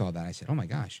I saw that, I said, oh my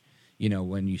gosh,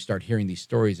 when you start hearing these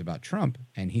stories about Trump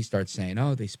and he starts saying,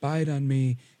 oh, they spied on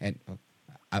me, and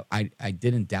I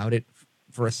didn't doubt it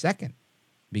for a second,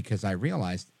 because I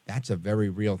realized that's a very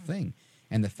real thing.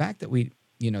 And the fact that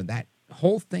that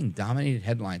whole thing dominated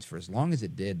headlines for as long as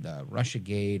it did, the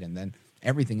Russiagate and then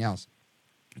everything else,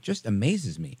 it just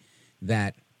amazes me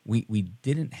that we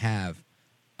didn't have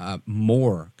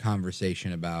more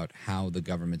conversation about how the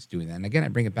government's doing that. And again, I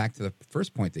bring it back to the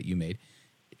first point that you made.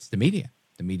 It's the media.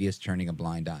 The media is turning a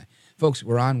blind eye. Folks,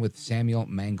 we're on with Samuel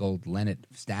Mangold-Lenett,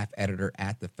 staff editor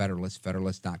at The Federalist,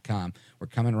 Federalist.com. We're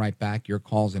coming right back. Your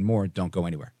calls and more. Don't go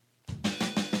anywhere.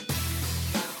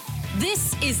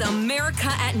 This is America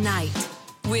at Night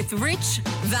with Rich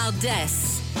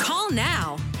Valdez. Call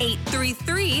now,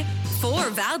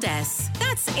 833-4-VALDEZ.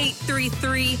 That's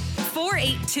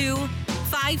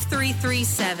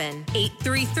 833-482-5337.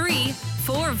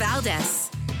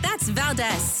 833-4-VALDEZ. That's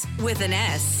Valdez with an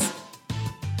S.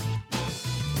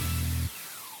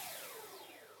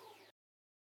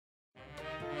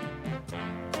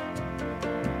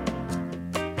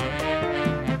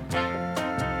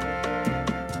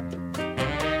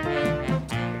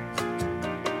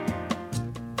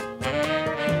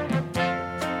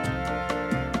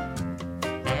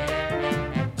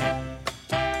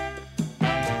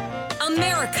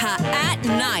 America at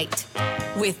Night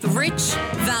with Rich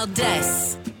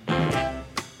Valdez.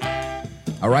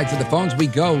 All right, to the phones we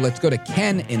go. Let's go to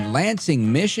Ken in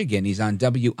Lansing, Michigan. He's on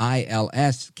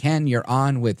WILS. Ken, you're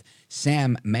on with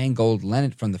Sam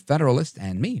Mangold-Lenett from The Federalist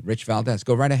and me, Rich Valdez.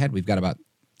 Go right ahead. We've got about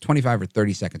 25 or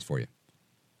 30 seconds for you.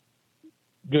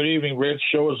 Good evening, Rich.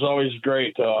 Show is always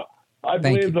great. I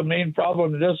believe the main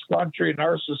problem in this country and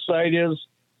our society is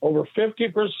over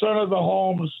 50% of the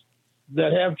homes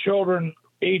that have children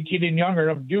 18 and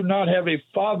younger do not have a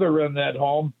father in that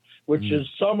home, which is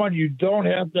someone you don't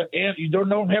have to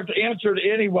answer to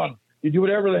anyone. You do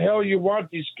whatever the hell you want.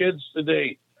 These kids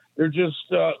today, they're just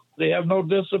they have no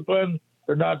discipline.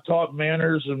 They're not taught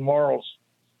manners and morals.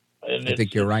 And I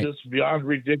think you're right. It's just beyond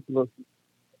ridiculous.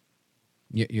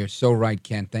 You're so right,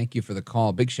 Ken. Thank you for the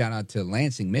call. Big shout out to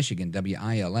Lansing, Michigan,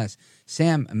 WILS.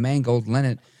 Sam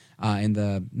Mangold-Lenett, in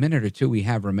the minute or two we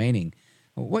have remaining,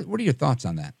 what are your thoughts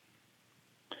on that?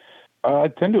 I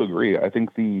tend to agree. I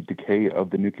think the decay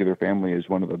of the nuclear family is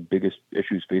one of the biggest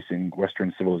issues facing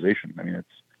Western civilization. I mean,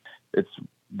 it's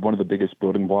one of the biggest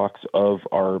building blocks of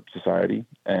our society,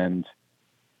 and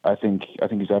I think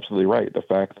he's absolutely right. The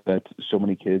fact that so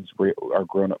many kids are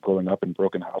growing up in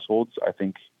broken households, I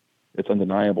think it's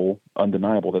undeniable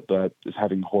that is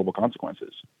having horrible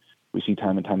consequences. We see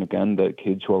time and time again that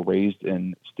kids who are raised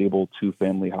in stable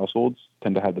two-family households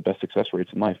tend to have the best success rates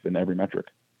in life in every metric.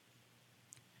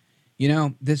 You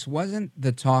know, this wasn't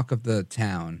the talk of the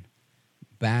town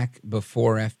back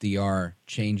before FDR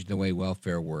changed the way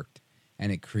welfare worked,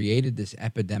 and it created this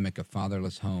epidemic of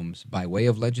fatherless homes by way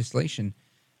of legislation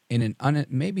in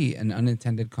maybe an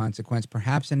unintended consequence,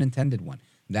 perhaps an intended one.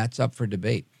 That's up for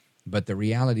debate. But the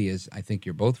reality is, I think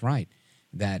you're both right,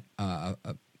 that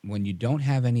when you don't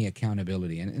have any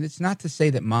accountability, and it's not to say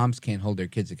that moms can't hold their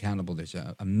kids accountable. There's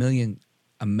a million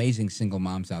amazing single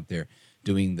moms out there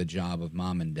doing the job of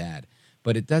mom and dad.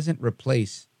 But it doesn't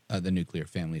replace the nuclear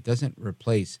family. It doesn't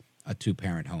replace a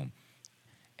two-parent home.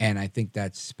 And I think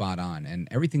that's spot on. And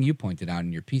everything you pointed out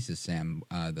in your pieces, Sam,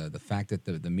 the fact that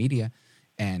the media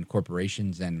and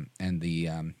corporations and the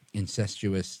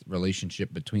incestuous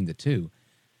relationship between the two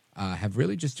have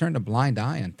really just turned a blind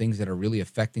eye on things that are really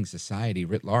affecting society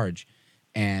writ large,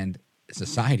 and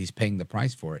society's paying the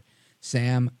price for it.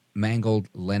 Sam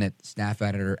Mangold-Lenett, staff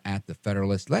editor at The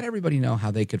Federalist. Let everybody know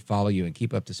how they could follow you and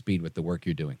keep up to speed with the work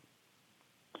you're doing.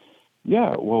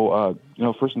 Yeah, well,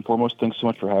 first and foremost, thanks so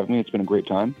much for having me. It's been a great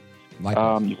time.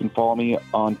 You can follow me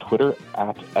on Twitter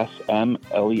at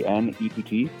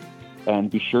SMLENEPT, and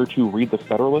be sure to read The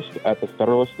Federalist at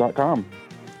thefederalist.com.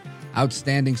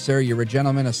 Outstanding, sir. You're a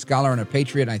gentleman, a scholar, and a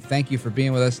patriot. I thank you for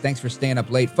being with us. Thanks for staying up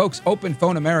late. Folks, Open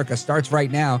Phone America starts right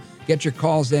now. Get your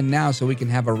calls in now so we can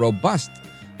have a robust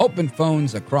open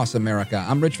phones across America.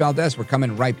 I'm Rich Valdez. We're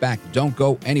coming right back. Don't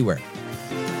go anywhere.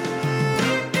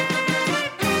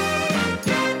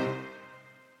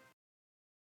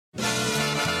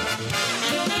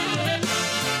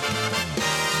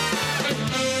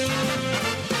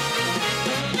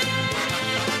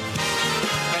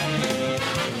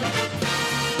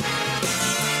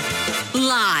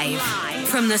 Live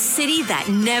from the city that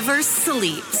never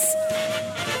sleeps.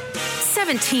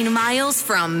 17 miles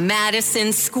from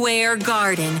Madison Square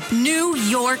Garden, New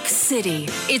York City.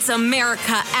 It's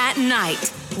America at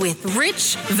Night with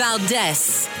Rich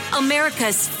Valdez,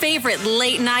 America's favorite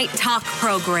late-night talk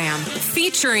program,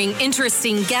 featuring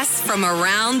interesting guests from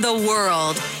around the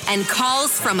world and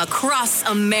calls from across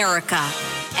America.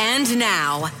 And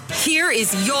now, here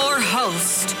is your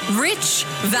host, Rich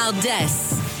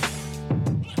Valdez.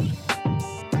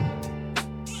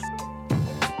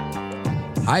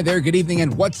 Hi there, good evening,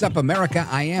 and what's up, America?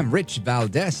 I am Rich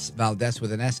Valdez, Valdez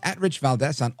with an S, at Rich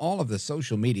Valdez on all of the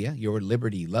social media, your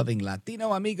liberty-loving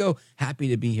Latino amigo. Happy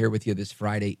to be here with you this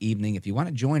Friday evening. If you want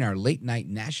to join our late-night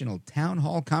national town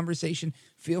hall conversation,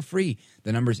 feel free.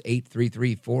 The number's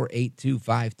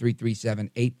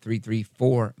 833-482-5337,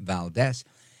 833-4-Valdez.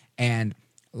 And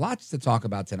lots to talk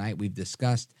about tonight. We've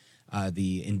discussed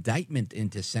the indictment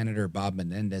into Senator Bob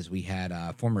Menendez. We had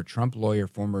a former Trump lawyer,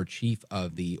 former chief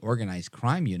of the organized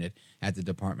crime unit at the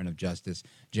Department of Justice,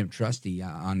 Jim Trusty,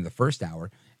 on the first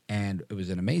hour. And it was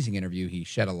an amazing interview. He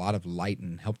shed a lot of light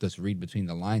and helped us read between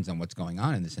the lines on what's going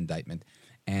on in this indictment.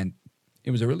 And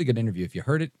it was a really good interview. If you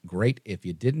heard it, great. If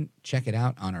you didn't, check it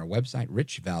out on our website,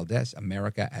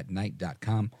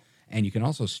 richvaldezamericaatnight.com. And you can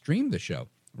also stream the show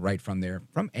right from there,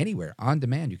 from anywhere, on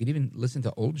demand. You could even listen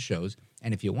to old shows.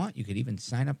 And if you want, you could even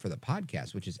sign up for the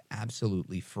podcast, which is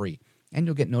absolutely free. And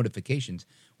you'll get notifications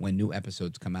when new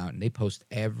episodes come out, and they post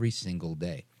every single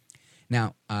day.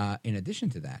 Now, in addition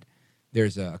to that,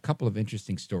 there's a couple of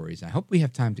interesting stories. I hope we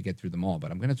have time to get through them all, but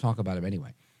I'm going to talk about them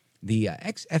anyway. The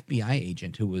ex-FBI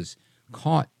agent who was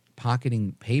caught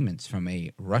pocketing payments from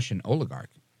a Russian oligarch,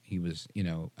 he was,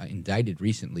 indicted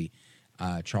recently,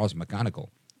 Charles McGonigal.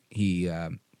 He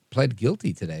pled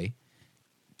guilty today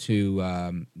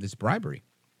to this bribery.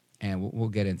 And we'll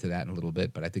get into that in a little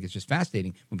bit, but I think it's just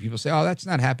fascinating when people say, oh, that's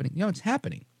not happening. It's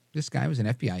happening. This guy was an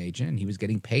FBI agent, and he was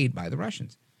getting paid by the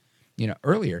Russians.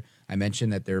 Earlier I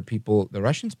mentioned that there are people, the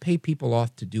Russians pay people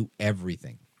off to do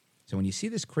everything. So when you see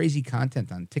this crazy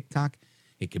content on TikTok,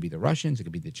 it could be the Russians, it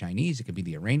could be the Chinese, it could be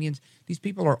the Iranians. These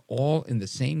people are all in the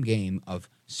same game of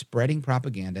spreading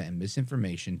propaganda and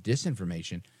misinformation,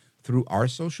 disinformation through our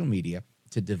social media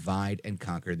to divide and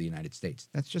conquer the United States.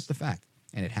 That's just a fact.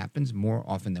 And it happens more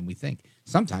often than we think,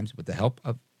 sometimes with the help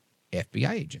of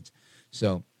FBI agents.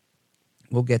 So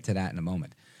we'll get to that in a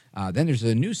moment. Then there's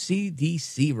a new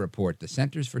CDC report, the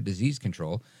Centers for Disease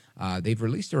Control. They've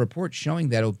released a report showing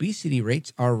that obesity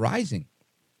rates are rising.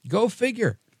 Go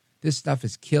figure. This stuff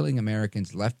is killing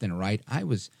Americans left and right. I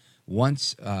was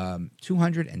once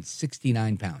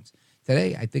 269 pounds.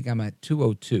 Today, I think I'm at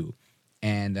 202.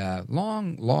 And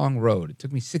long road. It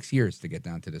took me 6 years to get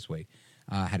down to this weight.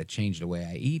 I had to change the way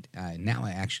I eat. Now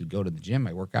I actually go to the gym.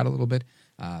 I work out a little bit.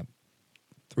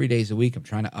 3 days a week. I'm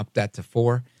trying to up that to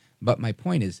 4. But my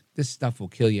point is, this stuff will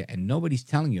kill you, and nobody's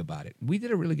telling you about it. We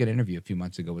did a really good interview a few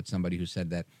months ago with somebody who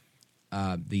said that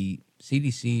the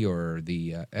CDC or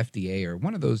the FDA or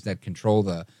one of those that control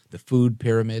the food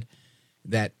pyramid,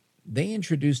 that they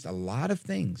introduced a lot of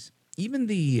things. Even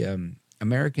the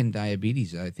American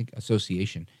Diabetes, I think,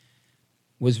 Association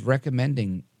was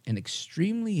recommending an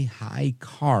extremely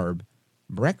high-carb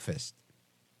breakfast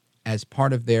as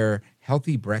part of their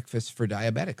healthy breakfast for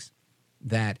diabetics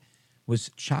that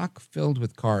was chock filled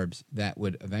with carbs that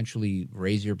would eventually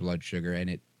raise your blood sugar. And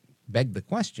it begged the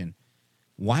question,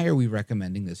 why are we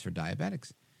recommending this for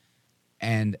diabetics?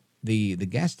 And the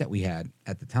guest that we had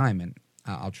at the time, and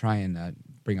I'll try and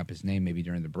bring up his name maybe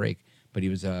during the break, but he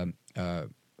was a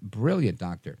brilliant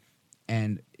doctor.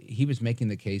 And he was making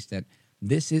the case that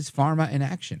this is pharma in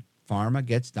action. Pharma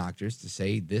gets doctors to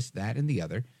say this, that, and the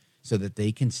other so that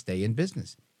they can stay in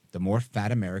business. The more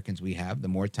fat Americans we have, the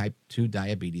more type 2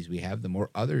 diabetes we have, the more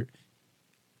other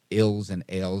ills and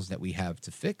ails that we have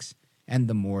to fix, and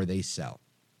the more they sell.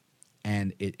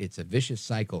 And it's a vicious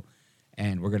cycle,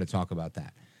 and we're going to talk about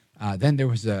that. Then there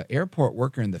was an airport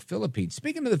worker in the Philippines.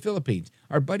 Speaking of the Philippines,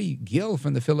 our buddy Gil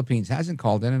from the Philippines hasn't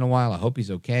called in a while. I hope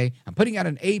he's okay. I'm putting out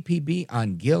an APB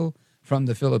on Gil from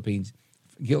the Philippines.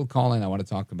 Gil, call in. I want to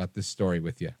talk about this story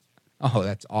with you. Oh,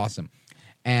 that's awesome.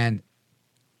 And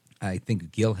I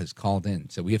think Gil has called in.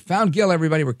 So we have found Gil,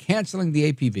 everybody. We're canceling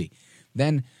the APB.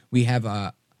 Then we have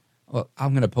well,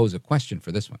 I'm going to pose a question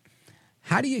for this one.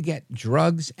 How do you get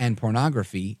drugs and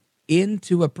pornography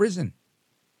into a prison?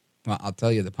 Well, I'll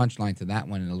tell you the punchline to that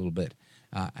one in a little bit.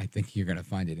 I think you're going to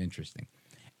find it interesting.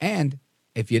 And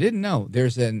if you didn't know,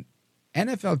 there's an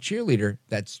NFL cheerleader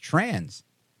that's trans.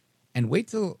 And wait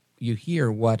till you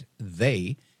hear what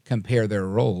they compare their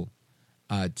role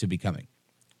to becoming.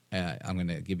 I'm going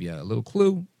to give you a little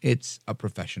clue. It's a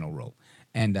professional role.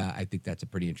 And I think that's a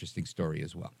pretty interesting story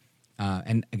as well.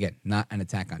 And again, not an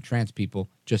attack on trans people,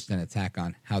 just an attack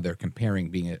on how they're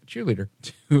comparing being a cheerleader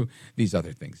to these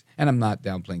other things. And I'm not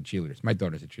downplaying cheerleaders. My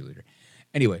daughter's a cheerleader.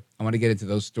 Anyway, I want to get into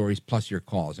those stories plus your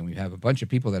calls. And we have a bunch of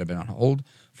people that have been on hold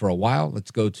for a while.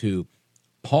 Let's go to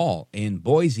Paul in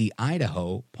Boise,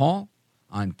 Idaho. Paul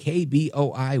on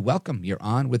KBOI. Welcome. You're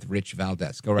on with Rich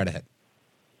Valdez. Go right ahead.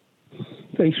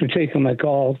 Thanks for taking my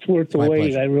call. It's worth the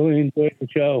wait. Pleasure. I really enjoyed the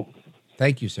show.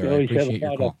 Thank you, sir. I appreciate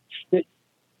your call.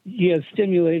 You have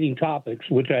stimulating topics,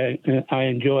 which I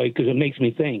enjoy because it makes me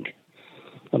think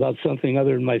about something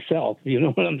other than myself. You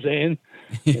know what I'm saying?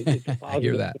 I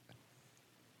hear that.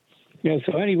 Yeah.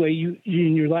 So anyway, you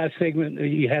in your last segment,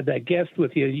 you had that guest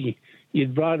with you. You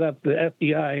brought up the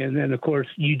FBI, and then of course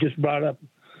you just brought up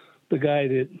the guy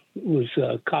that was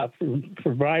caught for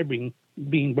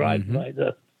being bribed by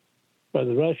the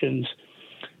Russians.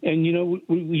 And you know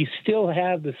we still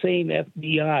have the same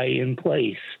FBI in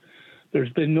place.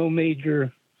 There's been no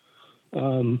major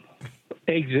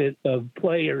exit of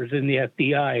players in the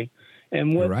FBI.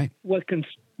 And what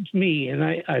concerns me, and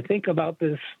I think about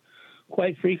this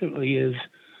quite frequently, is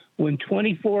when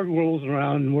 24 rolls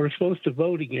around and we're supposed to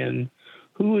vote again,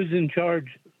 who is in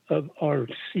charge of our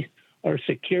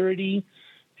security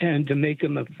and to make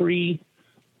them a free,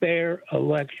 fair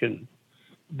election?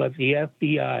 But the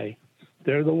FBI,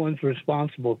 they're the ones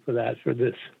responsible for that, for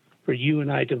you and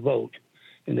I to vote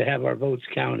and to have our votes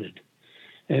counted.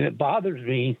 And it bothers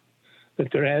me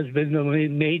that there has been no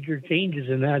major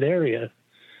changes in that area.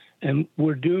 And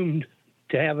we're doomed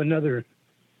to have another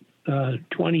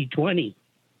 2020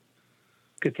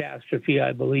 catastrophe,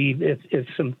 I believe, if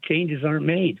some changes aren't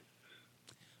made.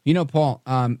 You know, Paul,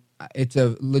 it's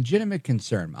a legitimate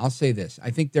concern. I'll say this. I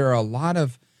think there are a lot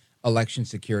of election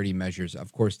security measures.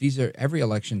 Of course, every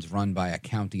election's run by a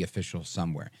county official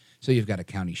somewhere. So you've got a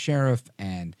county sheriff,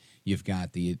 and you've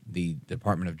got the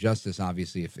Department of Justice,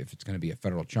 obviously, if it's going to be a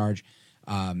federal charge.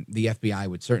 The FBI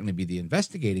would certainly be the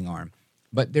investigating arm.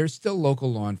 But there's still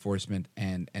local law enforcement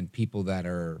and people that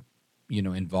are,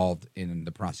 involved in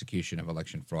the prosecution of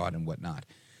election fraud and whatnot.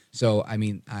 So, I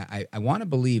mean, I want to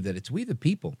believe that it's we the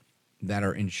people that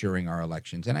are ensuring our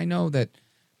elections. And I know that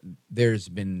there's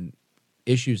been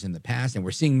issues in the past, and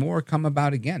we're seeing more come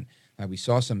about again. We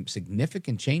saw some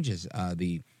significant changes.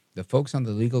 The folks on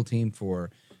the legal team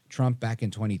for Trump back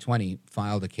in 2020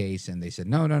 filed a case, and they said,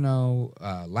 no,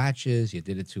 latches, you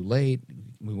did it too late,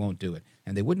 we won't do it.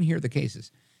 And they wouldn't hear the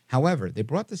cases. However, they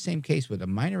brought the same case with a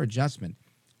minor adjustment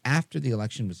after the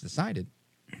election was decided.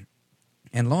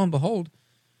 And lo and behold,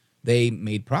 they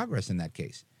made progress in that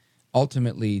case,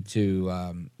 ultimately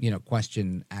to,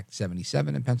 question Act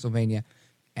 77 in Pennsylvania,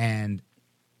 and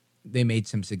they made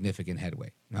some significant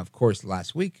headway. Now, of course,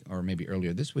 last week, or maybe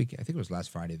earlier this week, I think it was last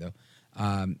Friday, though,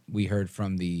 we heard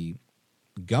from the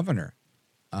governor,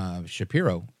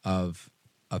 Shapiro, of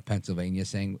Pennsylvania,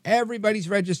 saying everybody's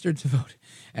registered to vote.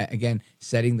 Again,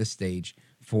 setting the stage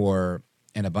for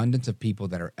an abundance of people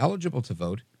that are eligible to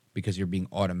vote because you're being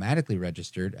automatically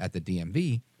registered at the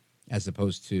DMV, as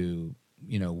opposed to,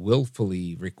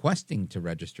 willfully requesting to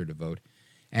register to vote.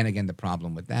 And again, the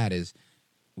problem with that is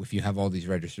if you have all these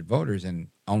registered voters and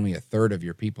only a third of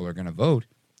your people are going to vote,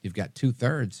 you've got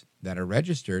 2/3 that are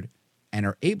registered and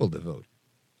are able to vote.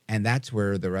 And that's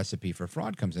where the recipe for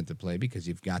fraud comes into play, because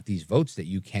you've got these votes that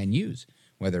you can use,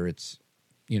 whether it's,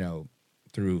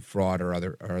 through fraud or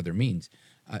other means.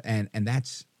 And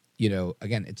that's,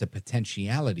 again, it's a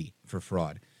potentiality for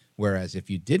fraud. Whereas if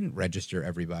you didn't register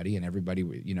everybody and everybody,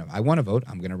 I want to vote,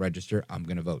 I'm going to register, I'm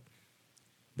going to vote.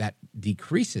 That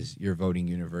decreases your voting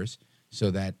universe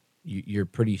so that you're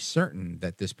pretty certain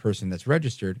that this person that's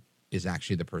registered is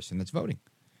actually the person that's voting.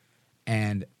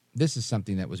 And this is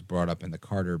something that was brought up in the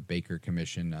Carter-Baker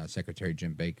Commission. Secretary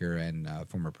Jim Baker and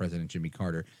former President Jimmy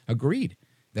Carter agreed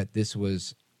that this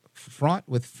was fraught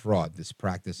with fraud, this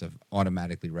practice of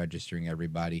automatically registering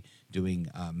everybody, doing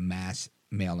mass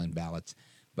mail-in ballots.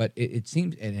 But it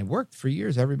seemed, and it worked for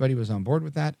years, everybody was on board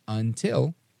with that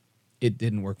until it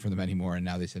didn't work for them anymore. And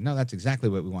now they said, no, that's exactly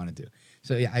what we want to do.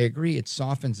 So yeah, I agree. It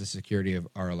softens the security of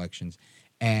our elections.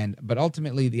 But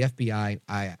ultimately, the FBI,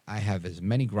 I have as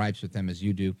many gripes with them as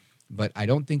you do, but I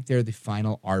don't think they're the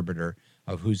final arbiter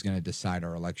of who's going to decide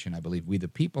our election. I believe we, the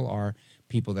people, are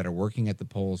people that are working at the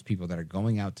polls, people that are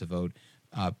going out to vote,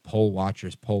 poll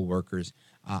watchers, poll workers.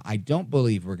 I don't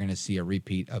believe we're going to see a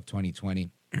repeat of 2020.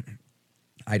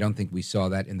 I don't think we saw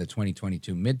that in the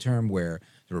 2022 midterm where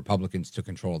the Republicans took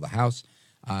control of the House.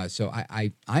 So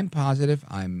I'm positive,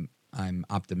 I'm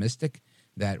optimistic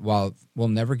that while we'll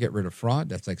never get rid of fraud,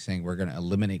 that's like saying we're going to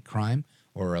eliminate crime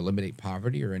or eliminate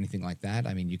poverty or anything like that.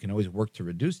 I mean, you can always work to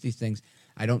reduce these things.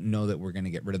 I don't know that we're going to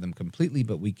get rid of them completely,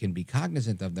 but we can be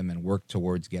cognizant of them and work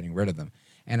towards getting rid of them.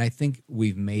 And I think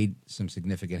we've made some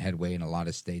significant headway in a lot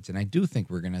of states, and I do think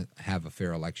we're going to have a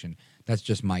fair election. That's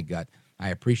just my gut. I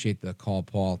appreciate the call,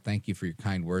 Paul. Thank you for your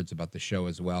kind words about the show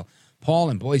as well. Paul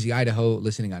in Boise, Idaho,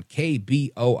 listening on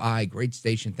KBOI. Great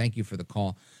station. Thank you for the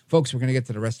call. Folks, we're going to get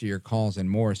to the rest of your calls and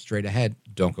more straight ahead.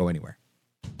 Don't go anywhere.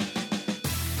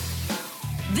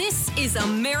 This is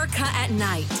America at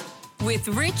Night with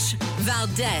Rich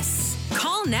Valdez.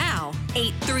 Call now,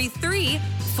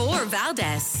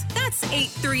 833-4VALDEZ. That's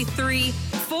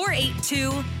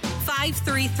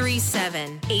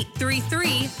 833-482-5337.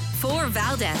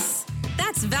 833-4VALDEZ.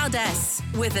 That's Valdez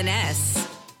with an S.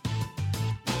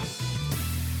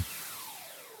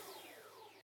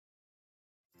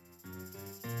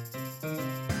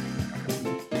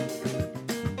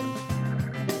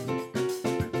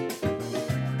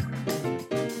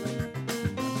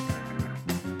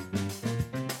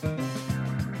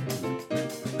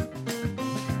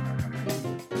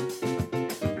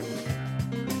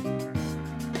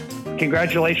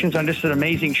 Congratulations on just an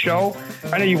amazing show.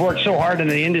 I know you've worked so hard in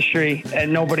the industry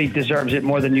and nobody deserves it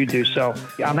more than you do. So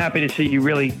I'm happy to see you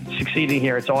really succeeding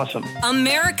here. It's awesome.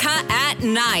 America at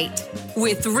Night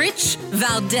with Rich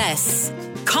Valdez.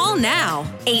 Call now,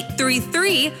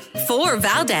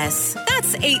 833-4VALDEZ.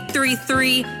 That's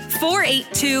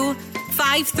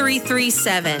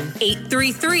 833-482-5337.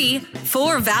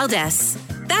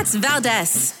 833-4VALDEZ. That's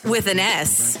Valdez with an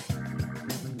S.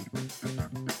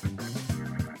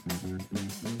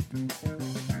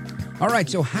 All right,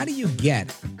 so how do you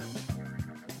get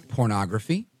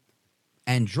pornography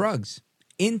and drugs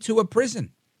into a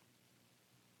prison?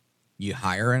 You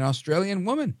hire an Australian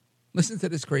woman. Listen to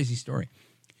this crazy story.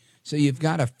 So you've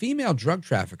got a female drug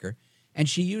trafficker, and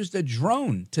she used a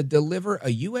drone to deliver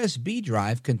a USB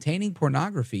drive containing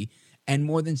pornography and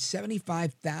more than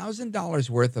 $75,000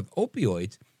 worth of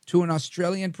opioids to an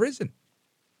Australian prison,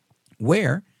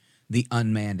 where the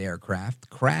unmanned aircraft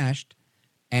crashed,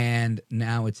 and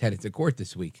now it's headed to court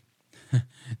this week.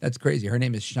 That's crazy. Her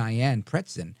name is Cheyenne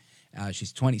Pretzen.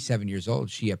 She's 27 years old.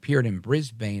 She appeared in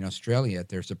Brisbane, Australia at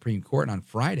their Supreme Court on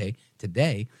Friday,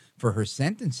 today, for her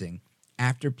sentencing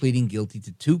after pleading guilty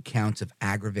to 2 counts of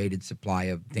aggravated supply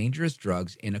of dangerous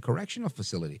drugs in a correctional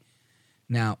facility.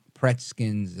 Now,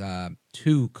 Pretzen's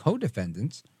 2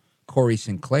 co-defendants, Corey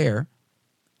Sinclair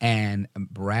and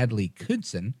Bradley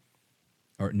Knudsen,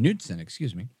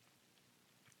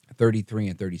 33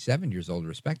 and 37 years old,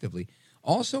 respectively,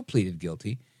 also pleaded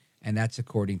guilty and that's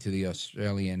according to the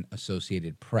Australian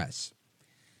Associated Press.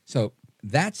 So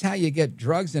that's how you get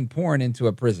drugs and porn into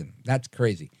a prison. That's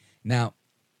crazy. Now,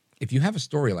 if you have a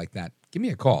story like that, give me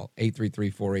a call,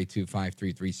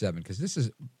 833-482-5337, because this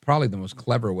is probably the most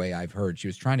clever way I've heard. She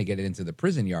was trying to get it into the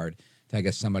prison yard to, I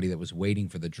guess, somebody that was waiting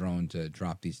for the drone to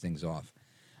drop these things off.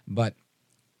 But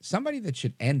somebody that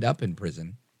should end up in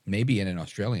prison, maybe in an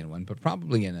Australian one, but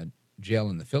probably in a jail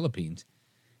in the Philippines,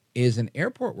 is an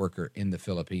airport worker in the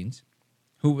Philippines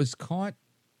who was caught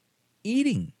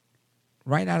eating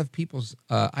right out of people's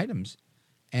items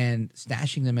and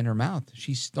stashing them in her mouth.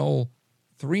 She stole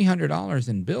 $300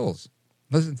 in bills.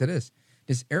 Listen to this.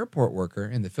 This airport worker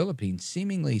in the Philippines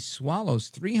seemingly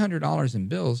swallows $300 in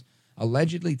bills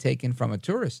allegedly taken from a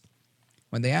tourist.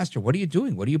 When they asked her, "What are you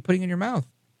doing? What are you putting in your mouth?"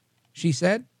 She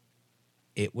said,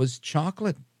 "It was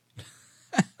chocolate."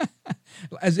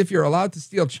 As if you're allowed to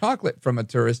steal chocolate from a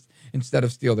tourist instead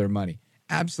of steal their money.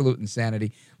 Absolute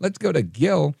insanity. Let's go to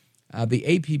Gil. The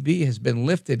APB has been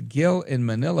lifted. Gil in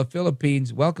Manila,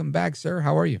 Philippines. Welcome back, sir.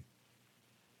 How are you?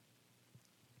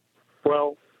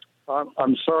 Well,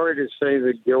 I'm sorry to say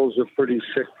that Gil's a pretty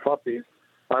sick puppy.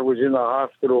 I was in the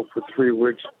hospital for 3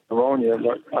 weeks with pneumonia,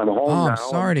 but I'm home now. I'm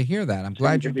sorry to hear that. I'm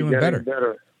glad you're doing better.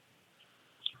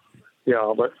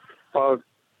 Yeah, but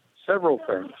several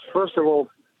things. First of all,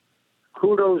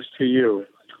 kudos to you.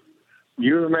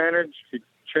 You managed to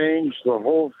change the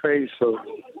whole face of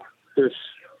this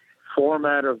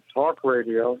format of talk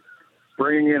radio,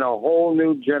 bringing in a whole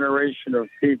new generation of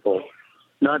people,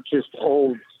 not just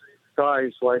old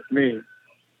guys like me,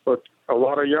 but a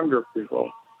lot of younger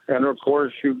people. And of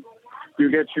course, you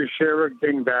get your share of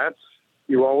dingbats.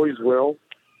 You always will,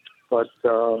 but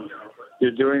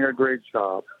you're doing a great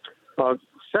job.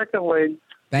 Secondly,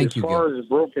 as far as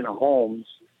broken homes,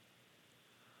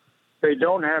 they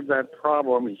don't have that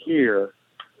problem here.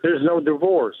 There's no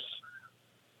divorce.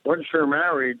 Once you're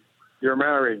married, you're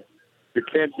married. You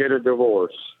can't get a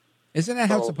divorce. Isn't that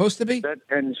how it's supposed to be? That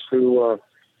tends to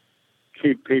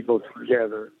keep people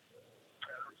together.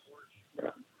 Yeah.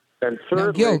 And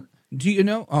thirdly, now, Gil, do you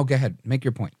know? Oh, go ahead. Make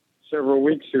your point. Several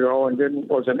weeks ago, and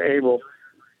wasn't able.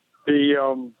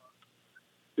 The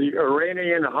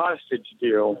Iranian hostage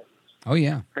deal. Oh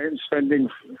yeah. And spending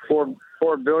 $4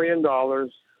 billion to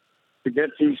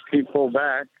get these people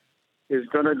back is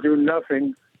going to do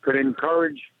nothing. Could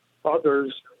encourage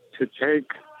others to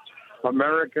take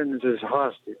Americans as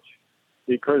hostage,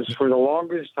 because for the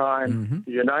longest time,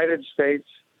 the United States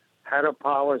had a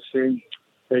policy: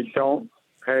 they don't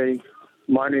pay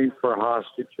money for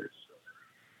hostages.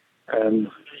 And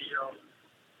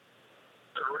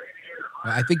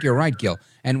I think you're right, Gil.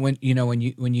 And when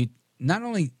you not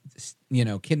only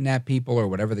kidnap people or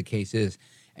whatever the case is,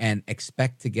 and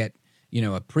expect to get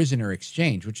a prisoner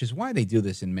exchange, which is why they do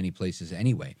this in many places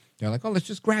anyway. They're like, oh, let's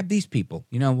just grab these people.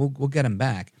 We'll get them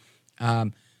back.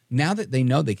 Now that they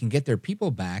know they can get their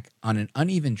people back on an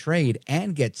uneven trade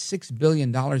and get $6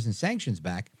 billion in sanctions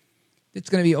back, it's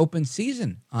going to be open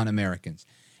season on Americans.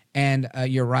 And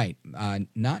you're right.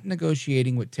 Not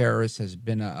negotiating with terrorists has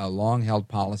been a long-held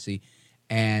policy.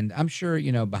 And I'm sure,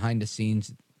 behind the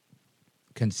scenes,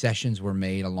 concessions were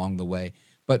made along the way.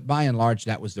 But by and large,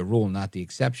 that was the rule, not the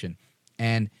exception.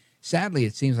 And sadly,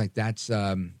 it seems like that's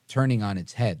turning on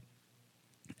its head.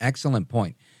 Excellent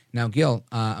point. Now, Gil,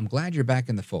 I'm glad you're back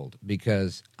in the fold,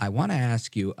 because I want to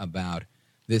ask you about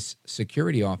this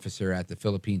security officer at the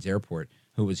Philippines airport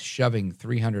who was shoving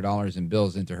 $300 in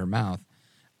bills into her mouth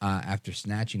after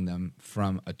snatching them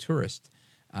from a tourist,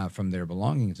 from their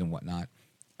belongings and whatnot.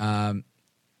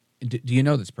 Do you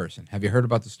know this person? Have you heard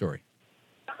about the story?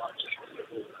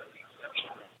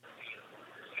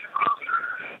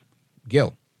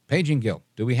 Gil, paging Gil.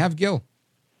 Do we have Gil?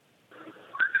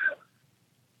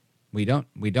 We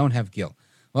don't have Gil.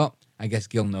 Well, I guess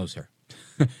Gil knows her.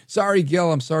 Sorry,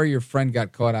 Gil. I'm sorry your friend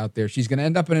got caught out there. She's going to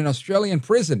end up in an Australian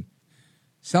prison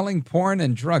selling porn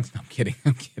and drugs. No, I'm kidding.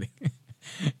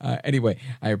 Anyway,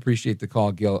 I appreciate the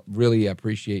call, Gil. Really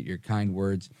appreciate your kind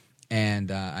words,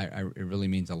 and it really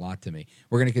means a lot to me.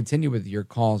 We're going to continue with your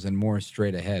calls and more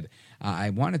straight ahead.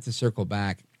 I wanted to circle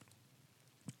back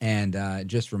and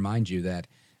just remind you that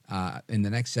in the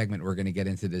next segment, we're going to get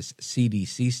into this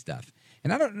CDC stuff.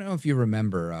 And I don't know if you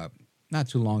remember, not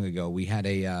too long ago, we had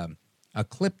a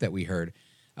clip that we heard.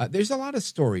 There's a lot of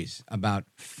stories about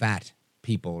fat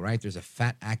people, right? There's a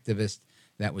fat activist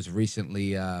that was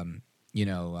recently,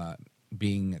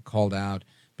 being called out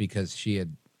because she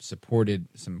had supported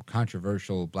some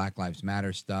controversial Black Lives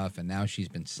Matter stuff, and now she's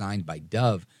been signed by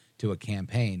Dove to a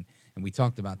campaign. And we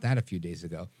talked about that a few days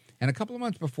ago. And a couple of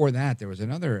months before that, there was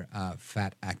another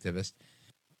fat activist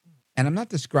And I'm not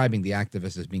describing the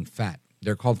activists as being fat.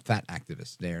 They're called fat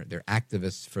activists. They're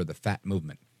activists for the fat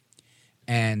movement.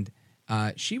 And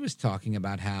she was talking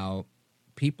about how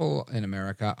people in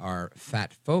America are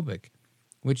fat phobic,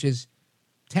 which is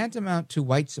tantamount to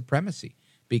white supremacy,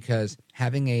 because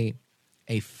having a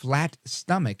flat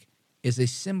stomach is a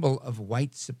symbol of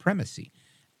white supremacy.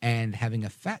 And having a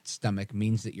fat stomach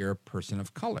means that you're a person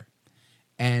of color.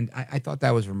 And I thought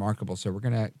that was remarkable. So we're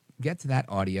going to get to that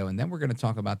audio, and then we're going to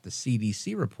talk about the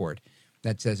CDC report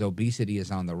that says obesity is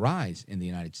on the rise in the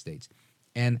United States.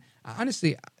 And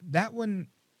honestly, that one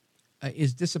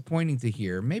is disappointing to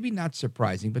hear. Maybe not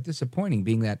surprising, but disappointing,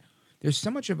 being that there's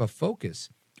so much of a focus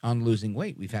on losing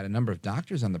weight. We've had a number of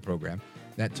doctors on the program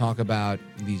that talk about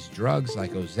these drugs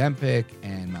like Ozempic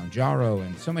and Mounjaro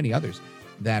and so many others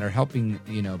that are helping,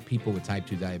 people with type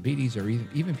 2 diabetes, or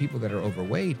even people that are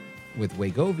overweight with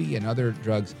Wegovy and other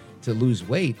drugs to lose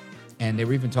weight. And they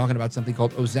were even talking about something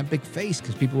called Ozempic Face,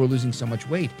 because people were losing so much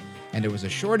weight. And there was a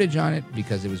shortage on it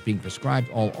because it was being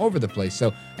prescribed all over the place.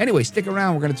 So anyway, stick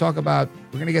around. We're going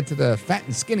to get to the fat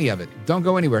and skinny of it. Don't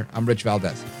go anywhere. I'm Rich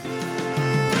Valdez.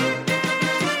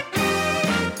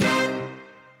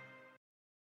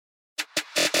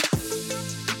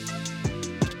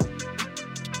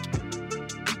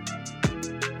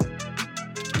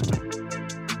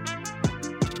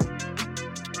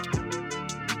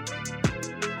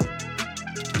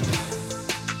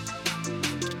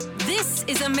 This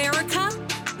is America.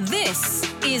 This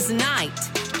is Night.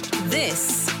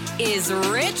 This is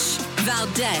Rich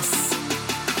Valdez.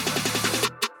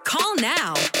 Call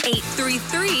now,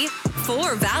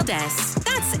 833-4-VALDEZ.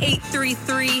 That's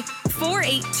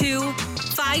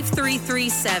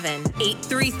 833-482-5337.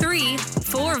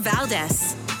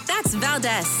 833-4-VALDEZ. That's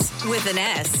Valdez with an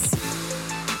S.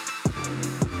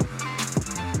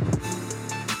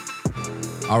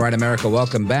 All right, America,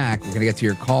 welcome back. We're going to get to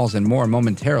your calls and more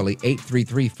momentarily.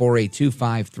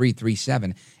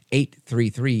 833-482-5337,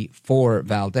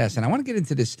 833-4-VALDEZ. And I want to get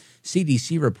into this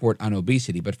CDC report on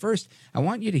obesity. But first, I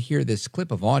want you to hear this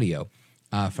clip of audio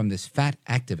from this fat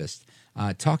activist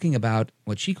talking about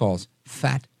what she calls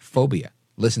fat phobia.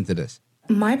 Listen to this.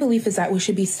 My belief is that we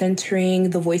should be centering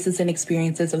the voices and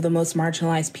experiences of the most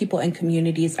marginalized people and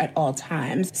communities at all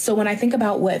times. So when I think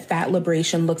about what fat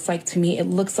liberation looks like to me, it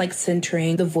looks like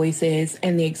centering the voices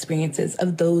and the experiences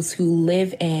of those who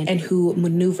live in and who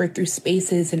maneuver through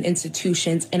spaces and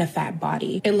institutions in a fat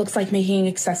body. It looks like making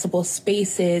accessible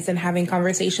spaces and having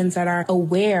conversations that are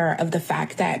aware of the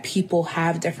fact that people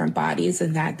have different bodies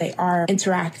and that they are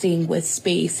interacting with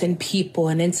space and people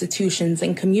and institutions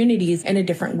and communities in a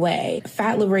different way.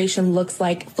 Fat liberation looks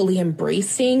like fully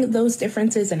embracing those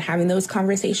differences and having those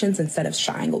conversations instead of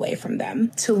shying away from them.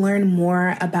 To learn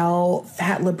more about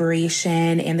fat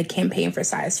liberation and the campaign for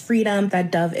size freedom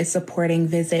that Dove is supporting,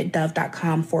 visit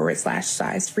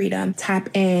dove.com/size freedom.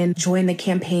 Tap in, join the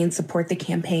campaign, support the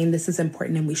campaign. This is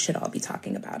important and we should all be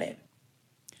talking about it.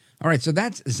 All right, so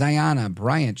that's Zayana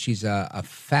Bryant. She's a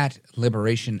fat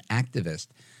liberation activist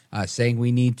saying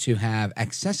we need to have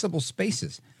accessible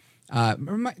spaces.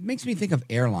 Makes me think of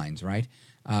airlines, right?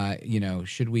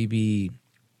 Should be,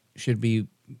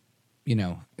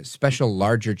 special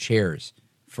larger chairs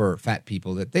for fat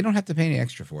people that they don't have to pay any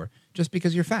extra for just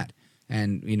because you're fat.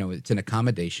 And, it's an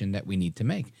accommodation that we need to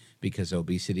make because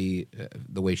obesity,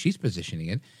 the way she's positioning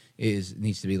it,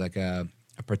 needs to be like a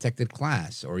protected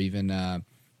class or even a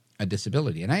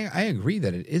disability. And I agree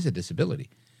that it is a disability.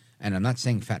 And I'm not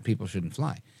saying fat people shouldn't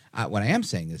fly. What I am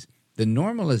saying is the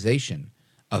normalization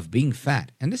of being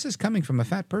fat, and this is coming from a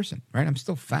fat person, right? I'm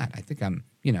still fat. I think I'm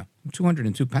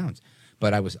 202 pounds,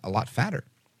 but I was a lot fatter.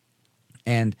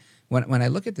 And when I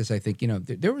look at this, I think,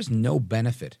 there was no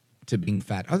benefit to being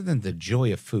fat other than the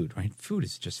joy of food, right? Food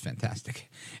is just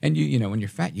fantastic. And when you're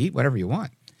fat, you eat whatever you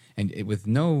want. And with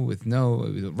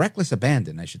reckless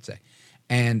abandon, I should say.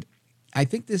 And I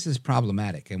think this is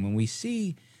problematic. And when we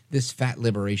see this fat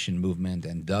liberation movement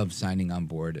and Dove signing on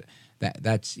board,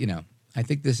 that's I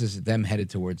think this is them headed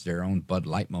towards their own Bud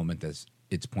Light moment, as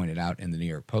it's pointed out in the New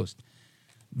York Post.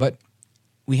 But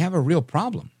we have a real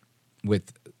problem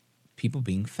with people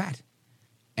being fat.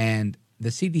 And the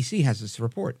CDC has this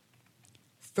report.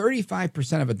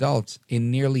 35% of adults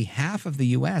in nearly half of the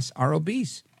U.S. are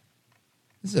obese.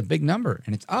 This is a big number,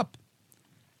 and it's up.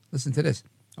 Listen to this.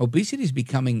 Obesity is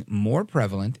becoming more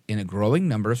prevalent in a growing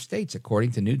number of states,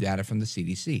 according to new data from the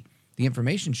CDC. The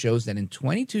information shows that in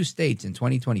 22 states in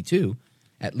 2022,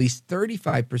 at least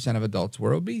 35% of adults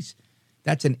were obese.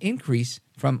 That's an increase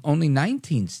from only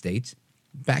 19 states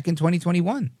back in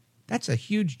 2021. That's a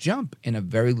huge jump in a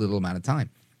very little amount of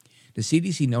time. The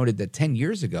CDC noted that 10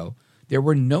 years ago, there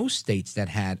were no states that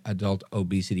had adult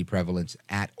obesity prevalence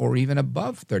at or even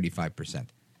above 35%.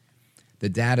 The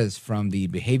data is from the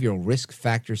Behavioral Risk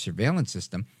Factor Surveillance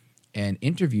System, an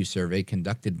interview survey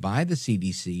conducted by the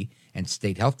CDC and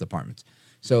state health departments.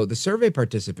 So the survey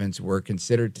participants were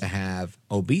considered to have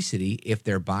obesity if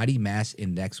their body mass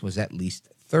index was at least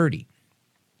 30.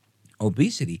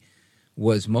 Obesity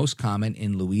was most common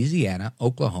in Louisiana,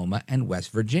 Oklahoma, and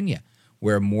West Virginia,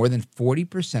 where more than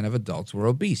 40% of adults were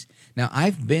obese. Now,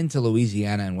 I've been to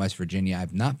Louisiana and West Virginia.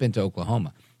 I've not been to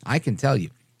Oklahoma. I can tell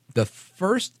you, the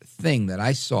first thing that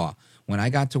I saw when I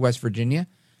got to West Virginia,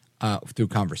 through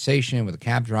conversation with a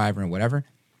cab driver and whatever,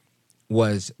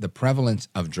 was the prevalence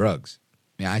of drugs.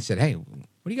 I said, hey, what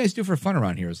do you guys do for fun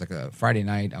around here? It was like a Friday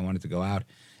night. I wanted to go out.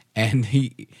 And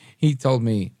he told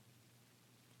me,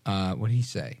 what did he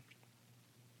say?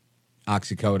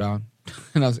 Oxycodone.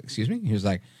 And I was like, excuse me? He was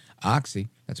like, Oxy.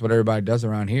 That's what everybody does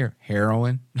around here.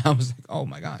 Heroin. And I was like, oh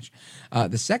my gosh.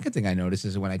 The second thing I noticed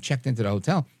is when I checked into the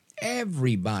hotel,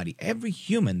 everybody, every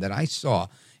human that I saw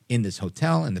in this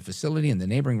hotel, in the facility, in the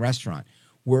neighboring restaurant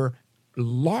were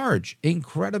large,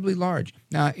 incredibly large.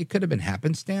 Now, it could have been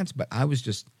happenstance, but I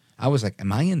was like,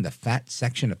 am I in the fat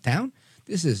section of town?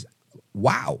 This is,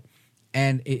 wow.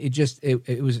 And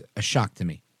it was a shock to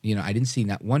me. I didn't see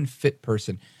not one fit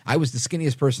person. I was the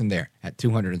skinniest person there at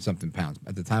 200 and something pounds.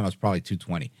 At the time, I was probably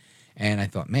 220. And I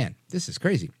thought, man, this is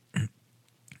crazy.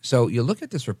 So you look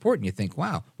at this report and you think,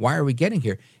 wow, why are we getting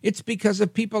here? It's because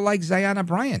of people like Zayana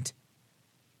Bryant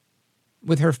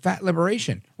with her fat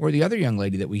liberation, or the other young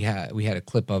lady that we had a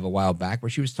clip of a while back where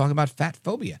she was talking about fat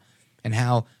phobia and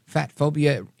how fat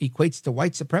phobia equates to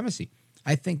white supremacy.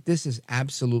 I think this is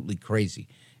absolutely crazy.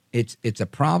 It's a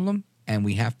problem, and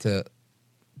we have to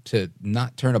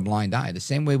not turn a blind eye. The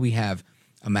same way we have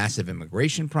a massive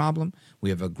immigration problem,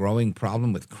 we have a growing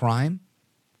problem with crime.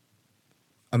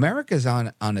 America's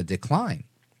on a decline,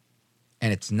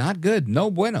 and it's not good. No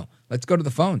bueno. Let's go to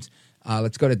the phones.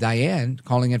 Let's go to Diane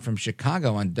calling in from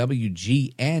Chicago on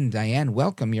WGN. Diane,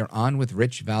 welcome. You're on with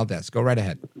Rich Valdez. Go right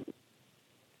ahead.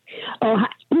 Oh,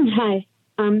 hi.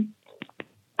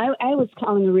 I was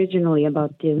calling originally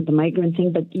about the migrant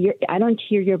thing, but I don't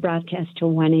hear your broadcast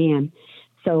till 1 a.m.,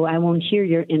 so I won't hear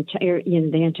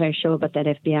the entire show about that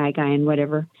FBI guy and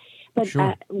whatever. But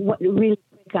sure. Really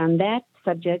quick on that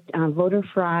subject, voter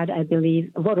fraud, I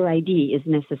believe, voter ID is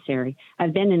necessary.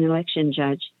 I've been an election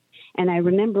judge, and I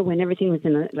remember when everything was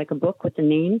in a book with the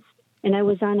names, and I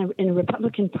was in a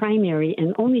Republican primary,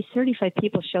 and only 35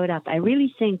 people showed up. I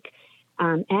really think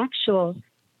actual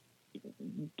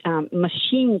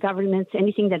machine governments,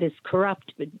 anything that is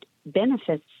corrupt,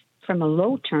 benefits from a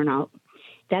low turnout.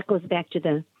 That goes back to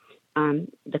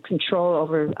the control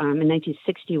over in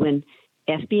 1960 when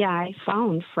FBI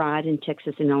found fraud in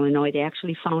Texas and Illinois. They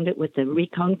actually found it with the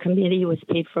recount committee. It was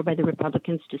paid for by the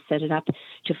Republicans to set it up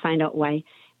to find out why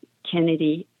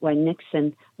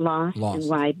Nixon lost. And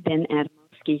why Ben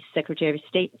Adamowski, Secretary of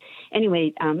State.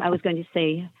 Anyway, I was going to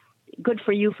say, good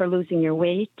for you for losing your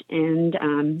weight, and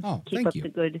keep up the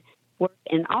good work.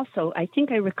 And also, I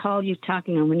think I recall you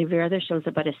talking on one of your other shows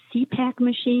about a CPAC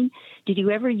machine. Did you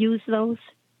ever use those?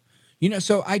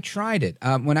 So I tried it.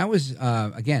 When I was,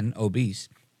 again, obese,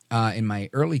 in my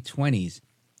early 20s,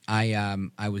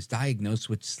 I was diagnosed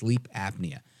with sleep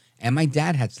apnea. And my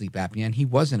dad had sleep apnea, and he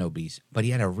wasn't obese, but he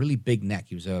had a really big neck.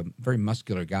 He was a very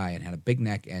muscular guy and had a big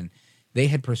neck, and they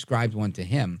had prescribed one to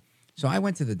him. So I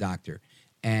went to the doctor,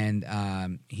 and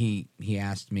he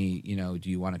asked me, do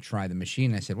you want to try the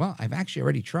machine? And I said, well, I've actually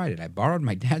already tried it. I borrowed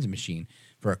my dad's machine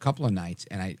for a couple of nights,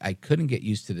 and I couldn't get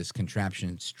used to this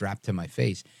contraption strapped to my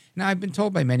face. Now, I've been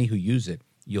told by many who use it,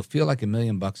 you'll feel like $1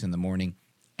 million in the morning,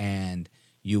 and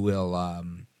you will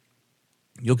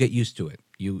you'll get used to it.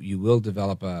 You will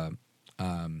develop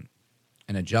an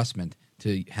adjustment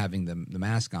to having the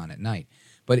mask on at night.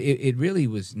 But it really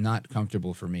was not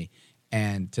comfortable for me.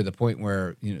 And to the point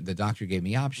where the doctor gave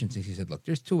me options, and he said, look,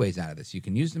 there's two ways out of this. You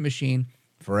can use the machine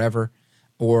forever,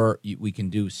 or we can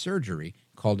do surgery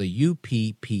called a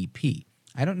UPPP.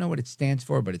 I don't know what it stands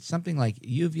for, but it's something like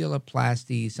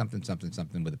uvuloplasty,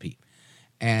 something with a P.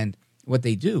 And what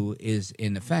they do is,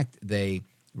 in effect, they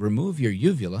remove your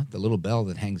uvula, the little bell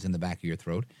that hangs in the back of your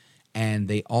throat, and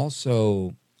they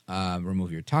also remove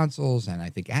your tonsils and I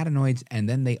think adenoids, and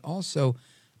then they also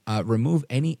remove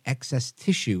any excess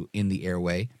tissue in the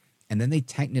airway, and then they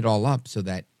tighten it all up so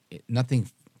that nothing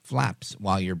flaps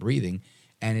while you're breathing,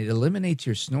 and it eliminates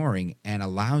your snoring and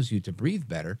allows you to breathe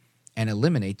better and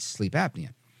eliminates sleep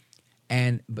apnea.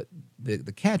 But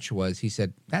the catch was, he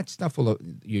said, that stuff your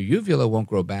uvula won't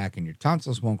grow back and your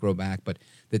tonsils won't grow back, but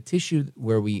the tissue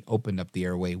where we opened up the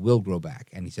airway will grow back.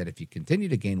 And he said, if you continue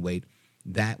to gain weight,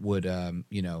 that would,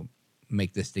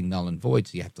 make this thing null and void.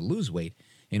 So you have to lose weight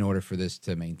in order for this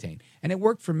to maintain. And it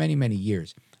worked for many, many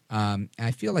years.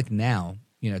 I feel like now,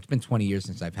 it's been 20 years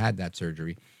since I've had that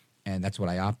surgery, and that's what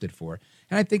I opted for.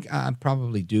 And I think I'm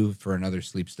probably due for another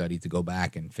sleep study to go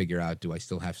back and figure out, do I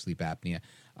still have sleep apnea,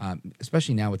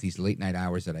 especially now with these late night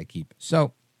hours that I keep.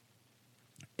 So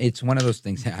it's one of those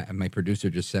things. My producer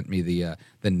just sent me the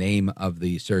name of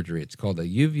the surgery. It's called a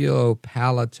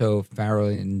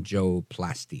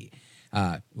uvulopalatopharyngoplasty.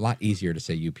 A lot easier to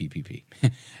say UPPP.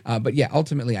 But yeah,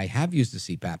 ultimately I have used the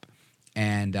CPAP,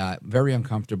 and very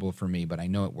uncomfortable for me, but I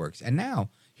know it works. And now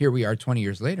here we are 20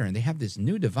 years later, and they have this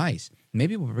new device.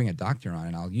 Maybe we'll bring a doctor on,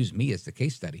 and I'll use me as the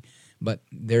case study. But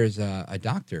there's a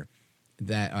doctor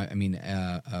that,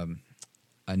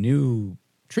 a new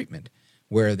treatment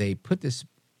where they put this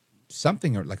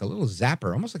something or like a little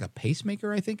zapper, almost like a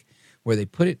pacemaker, I think, where they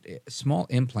put a small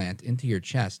implant into your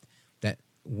chest that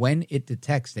when it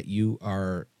detects that you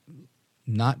are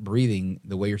not breathing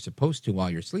the way you're supposed to while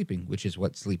you're sleeping, which is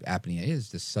what sleep apnea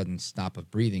is, the sudden stop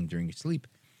of breathing during your sleep,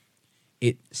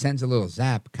 it sends a little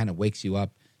zap, kind of wakes you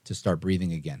up to start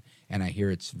breathing again. And I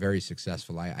hear it's very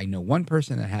successful. I know one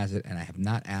person that has it, and I have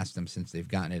not asked them since they've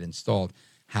gotten it installed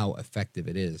how effective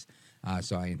it is.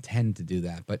 So I intend to do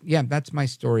that. But yeah, that's my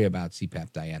story about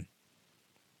CPAP, Diane.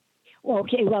 Well,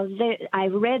 okay. Well, I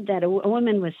read that a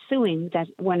woman was suing that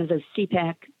one of those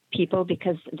CPAP people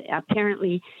because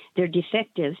apparently they're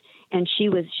defective, and she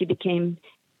became,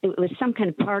 it was some kind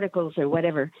of particles or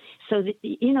whatever. So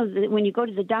when you go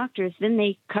to the doctors, then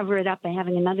they cover it up by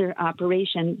having another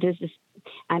operation. There's this.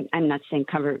 I'm not saying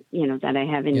cover, that I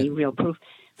have any real proof.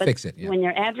 But fix it. Yeah. When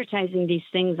they're advertising these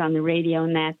things on the radio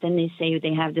and that, then they say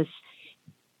they have this.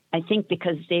 I think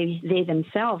because they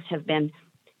themselves have been,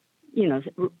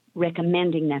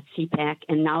 recommending that CPAP,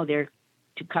 and now they're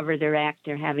to cover their act.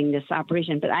 They're having this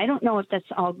operation, but I don't know if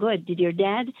that's all good. Did your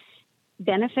dad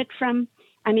benefit from?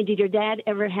 I mean, did your dad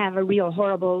ever have a real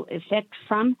horrible effect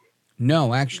from?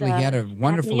 No, actually, he had a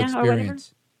wonderful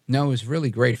experience. No, it was really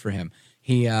great for him.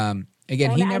 He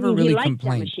he never really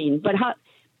complained. That machine, but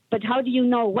how do you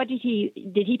know? What did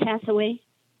he pass away?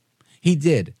 He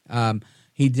did.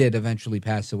 He did eventually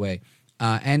pass away.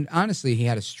 And honestly, he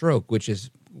had a stroke, which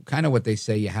is kind of what they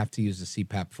say you have to use the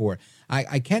CPAP for.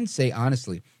 I can say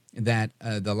honestly that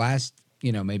the last,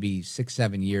 maybe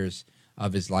 6-7 years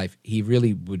of his life, he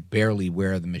really would barely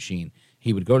wear the machine.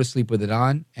 He would go to sleep with it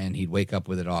on, and he'd wake up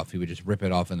with it off. He would just rip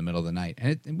it off in the middle of the night.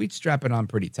 And we'd strap it on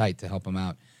pretty tight to help him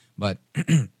out. But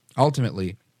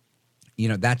ultimately,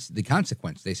 that's the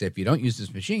consequence. They say if you don't use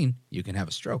this machine, you can have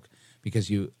a stroke because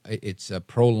it's a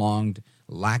prolonged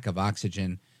lack of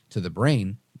oxygen to the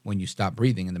brain when you stop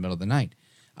breathing in the middle of the night.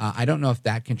 I don't know if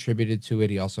that contributed to it.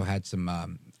 He also had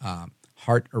some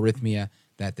heart arrhythmia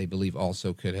that they believe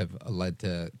also could have led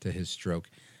to his stroke.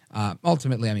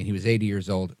 Ultimately, he was 80 years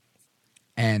old,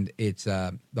 and it's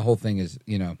the whole thing is,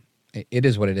 it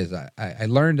is what it is. I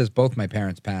learned as both my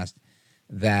parents passed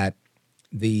that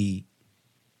the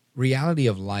reality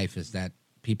of life is that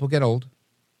people get old,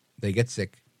 they get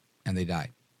sick, and they die.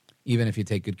 Even if you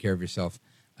take good care of yourself,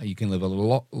 you can live a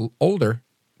little older,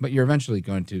 but you're eventually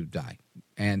going to die.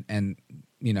 And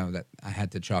that I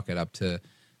had to chalk it up to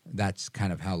that's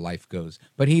kind of how life goes.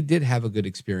 But he did have a good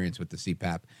experience with the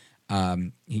CPAP.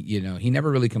 He never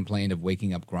really complained of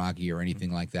waking up groggy or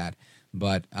anything like that.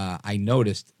 But I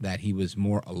noticed that he was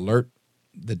more alert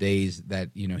the days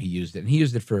that, he used it. And he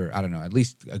used it for, I don't know, at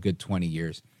least a good 20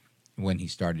 years when he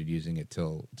started using it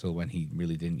till when he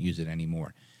really didn't use it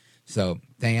anymore. So,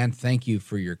 Diane, thank you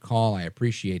for your call. I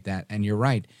appreciate that. And you're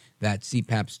right, that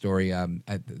CPAP story,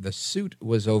 the suit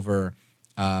was over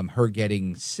her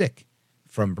getting sick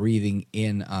from breathing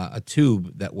in a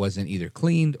tube that wasn't either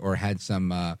cleaned or had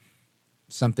something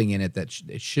in it that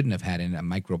it shouldn't have had in it, a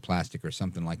microplastic or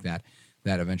something like that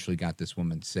eventually got this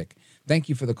woman sick. Thank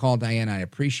you for the call, Diane. I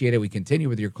appreciate it. We continue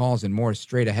with your calls and more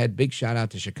straight ahead. Big shout out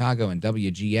to Chicago and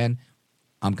WGN.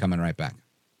 I'm coming right back.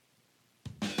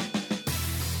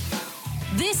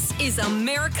 This is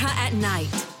America at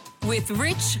Night with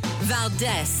Rich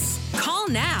Valdez. Call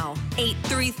now,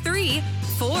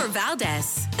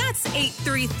 833-4-VALDEZ. That's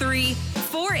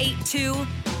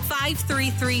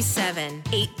 833-482-5337.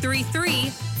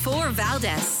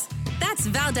 833-4-VALDEZ. That's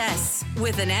Valdez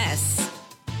with an S.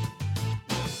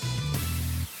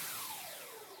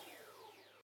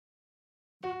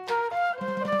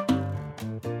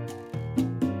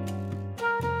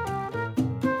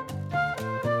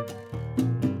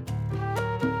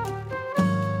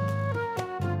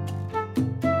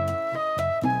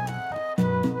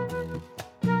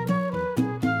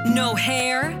 No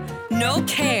hair, no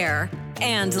care.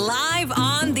 and live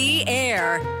on the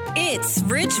air. It's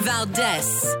Rich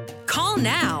Valdez. Call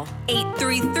now,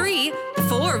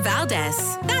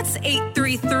 833-4-VALDEZ. That's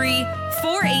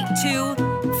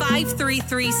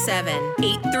 833-482-5337.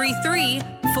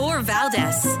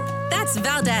 833-4-VALDEZ. That's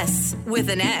Valdez with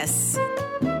an S.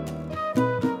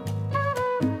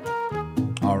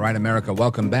 All right, America,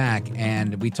 welcome back.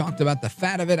 And we talked about the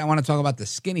fat of it. I want to talk about the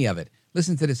skinny of it.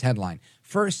 Listen to this headline.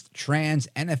 First trans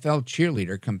NFL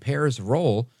cheerleader compares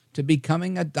role to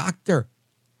becoming a doctor.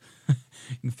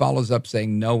 And follows up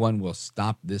saying, no one will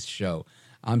stop this show.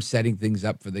 I'm setting things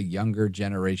up for the younger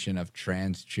generation of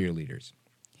trans cheerleaders.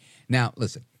 Now,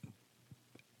 listen,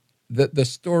 the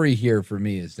story here for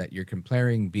me is that you're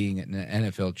comparing being an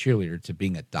NFL cheerleader to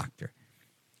being a doctor.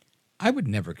 I would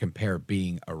never compare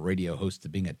being a radio host to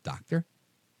being a doctor.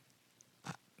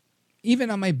 Even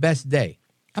on my best day,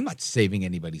 I'm not saving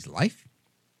anybody's life.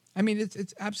 I mean,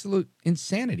 it's absolute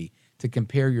insanity to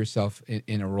compare yourself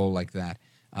in a role like that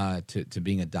to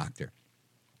being a doctor.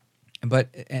 But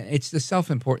it's the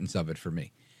self-importance of it for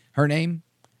me. Her name,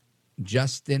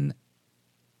 Justine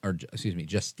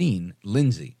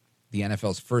Lindsay, the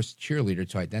NFL's first cheerleader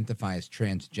to identify as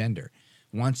transgender,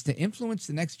 wants to influence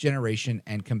the next generation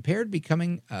and compared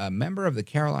becoming a member of the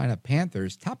Carolina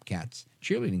Panthers Top Cats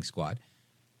cheerleading squad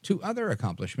to other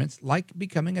accomplishments like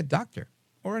becoming a doctor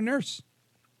or a nurse,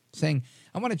 saying,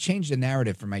 I want to change the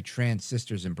narrative for my trans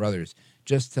sisters and brothers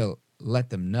just to let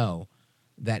them know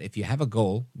that if you have a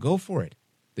goal, go for it,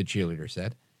 the cheerleader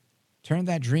said. Turn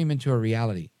that dream into a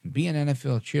reality and be an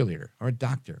NFL cheerleader or a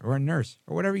doctor or a nurse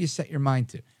or whatever you set your mind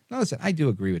to. Now, listen, I do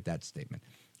agree with that statement.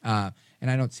 And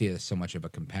I don't see it as so much of a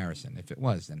comparison. If it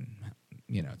was, then,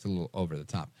 it's a little over the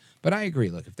top. But I agree.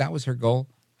 Look, if that was her goal,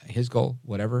 his goal,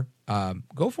 whatever,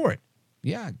 go for it.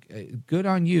 Yeah, good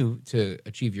on you to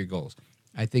achieve your goals.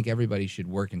 I think everybody should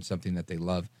work in something that they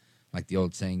love. Like the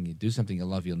old saying, you do something you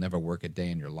love, you'll never work a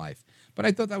day in your life. But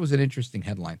I thought that was an interesting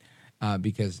headline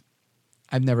because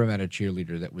I've never met a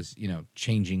cheerleader that was,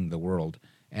 changing the world.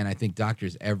 And I think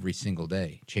doctors every single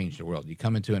day change the world. You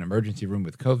come into an emergency room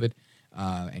with COVID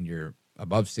and you're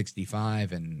above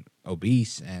 65 and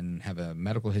obese and have a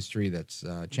medical history that's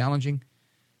challenging,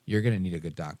 you're going to need a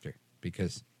good doctor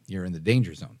because you're in the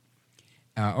danger zone.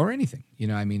 Or anything.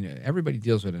 Everybody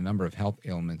deals with a number of health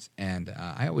ailments, and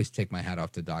I always take my hat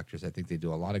off to doctors. I think they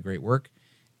do a lot of great work,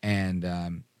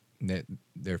 and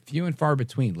they're few and far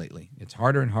between lately. It's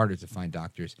harder and harder to find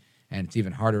doctors, and it's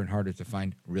even harder and harder to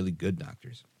find really good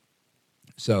doctors.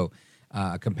 So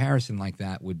a comparison like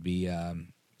that would be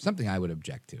something I would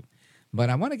object to. But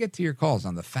I want to get to your calls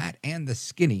on the fat and the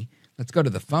skinny. Let's go to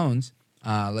the phones.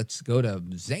 Let's go to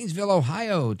Zanesville,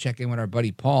 Ohio. Check in with our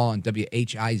buddy Paul on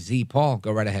WHIZ. Paul,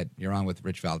 go right ahead. You're on with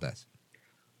Rich Valdez.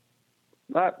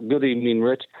 Good evening,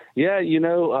 Rich. Yeah,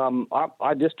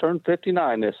 I just turned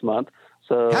 59 this month.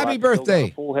 So happy birthday!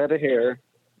 Got a full head of hair.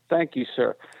 Thank you,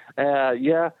 sir.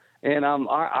 Yeah, and I'm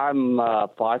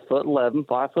 5'11",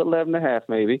 5'11 and a half,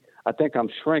 maybe. I think I'm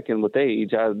shrinking with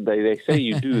age. They say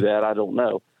you do that. I don't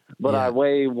know, but yeah. I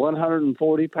weigh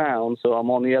 140 pounds, so I'm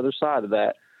on the other side of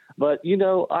that. But,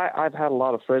 I've had a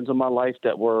lot of friends in my life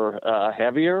that were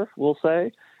heavier, we'll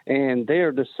say, and they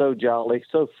are just so jolly,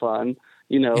 so fun.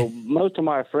 Most of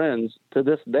my friends to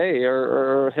this day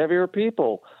are heavier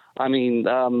people. I mean,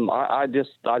 I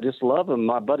just love them.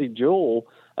 My buddy Joel,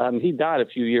 he died a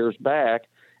few years back,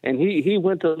 and he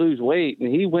went to lose weight,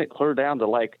 and he went clear down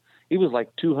to he was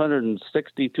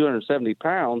 260, 270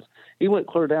 pounds. He went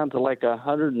clear down to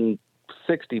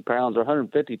 160 pounds or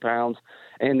 150 pounds.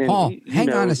 And then Paul,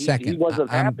 hang on a second.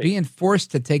 I'm being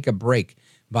forced to take a break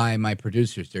by my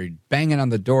producers. They're banging on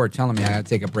the door telling me I got to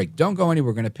take a break. Don't go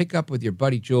anywhere. We're going to pick up with your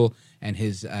buddy Jewel and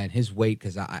his weight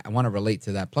because I want to relate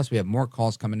to that. Plus, we have more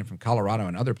calls coming in from Colorado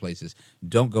and other places.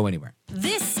 Don't go anywhere.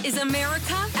 This is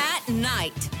America at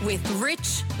Night with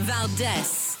Rich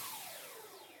Valdez.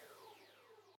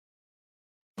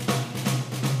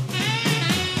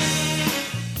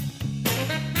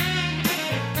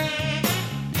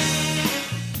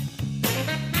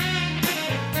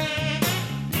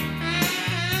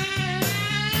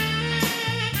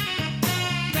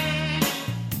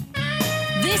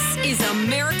 This is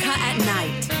America at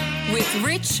Night with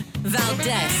Rich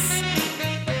Valdez.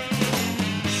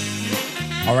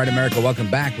 All right, America, welcome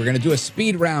back. We're going to do a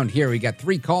speed round here. We got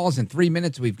 3 calls in 3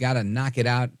 minutes. We've got to knock it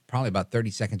out, probably about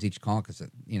 30 seconds each call because,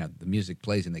 the music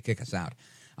plays and they kick us out.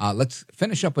 Let's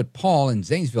finish up with Paul in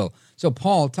Zanesville. So,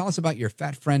 Paul, tell us about your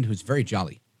fat friend who's very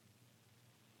jolly.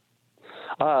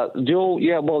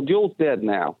 Joel's dead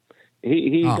now.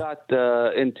 He got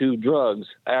into drugs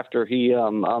after he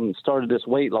started this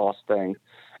weight loss thing.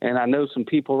 And I know some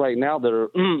people right now that are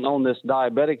on this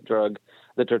diabetic drug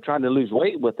that they're trying to lose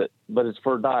weight with it, but it's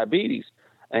for diabetes.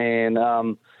 And,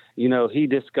 he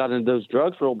just got into those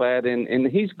drugs real bad, and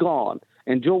he's gone.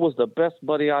 And Joel was the best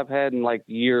buddy I've had in like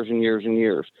years and years and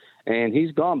years. And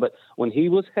he's gone. But when he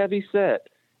was heavy set,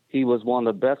 he was one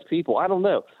of the best people. I don't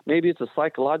know. Maybe it's a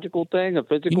psychological thing, a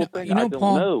physical thing. I don't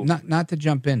Paul, know. Not to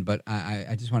jump in, but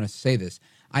I just want to say this.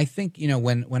 I think,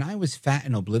 when I was fat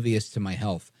and oblivious to my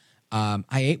health, I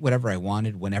ate whatever I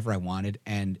wanted, whenever I wanted.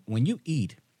 And when you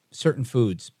eat certain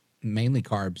foods, mainly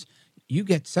carbs, you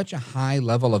get such a high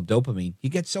level of dopamine. You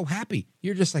get so happy.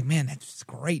 You're just like, man, that's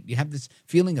great. You have this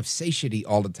feeling of satiety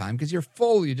all the time because you're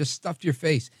full. You just stuffed your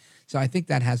face. So I think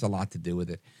that has a lot to do with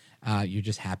it. You're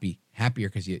just happier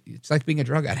because it's like being a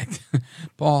drug addict.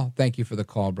 Paul, thank you for the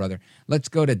call, brother. Let's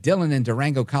go to Dylan in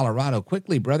Durango, Colorado.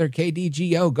 Quickly, brother,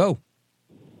 KDGO, go.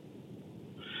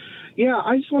 Yeah,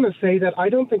 I just want to say that I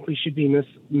don't think we should be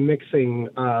mixing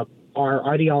our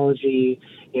ideology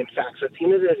and facts. At the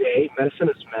end of the day, medicine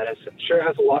is medicine. Sure, it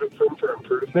has a lot of room for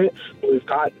improvement, but we've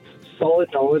got solid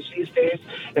knowledge these days.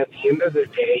 At the end of the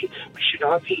day, we should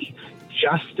not be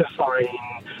justifying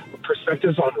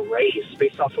perspectives on race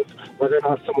based off of whether or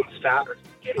not someone's fat or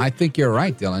skinny. I think you're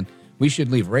right, Dylan. We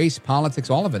should leave race, politics,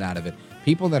 all of it out of it.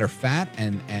 People that are fat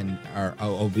and are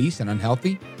obese and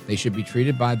unhealthy, they should be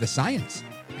treated by the science,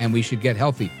 and we should get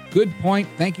healthy. Good point.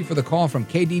 Thank you for the call from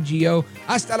KDGO.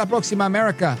 Hasta la próxima,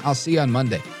 America. I'll see you on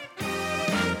Monday.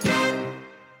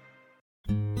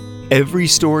 Every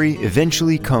story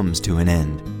eventually comes to an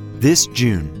end. This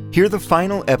June, hear the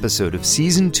final episode of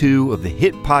Season 2 of the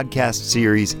hit podcast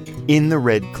series In the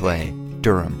Red Clay,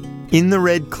 Durham. In the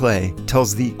Red Clay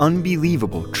tells the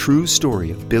unbelievable true story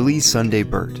of Billy Sunday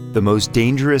Burt, the most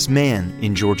dangerous man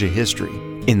in Georgia history.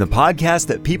 In the podcast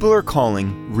that people are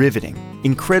calling riveting,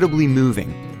 incredibly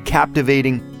moving,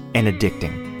 captivating, and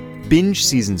addicting. Binge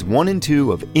Seasons 1 and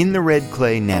 2 of In the Red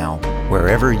Clay now,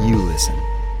 wherever you listen.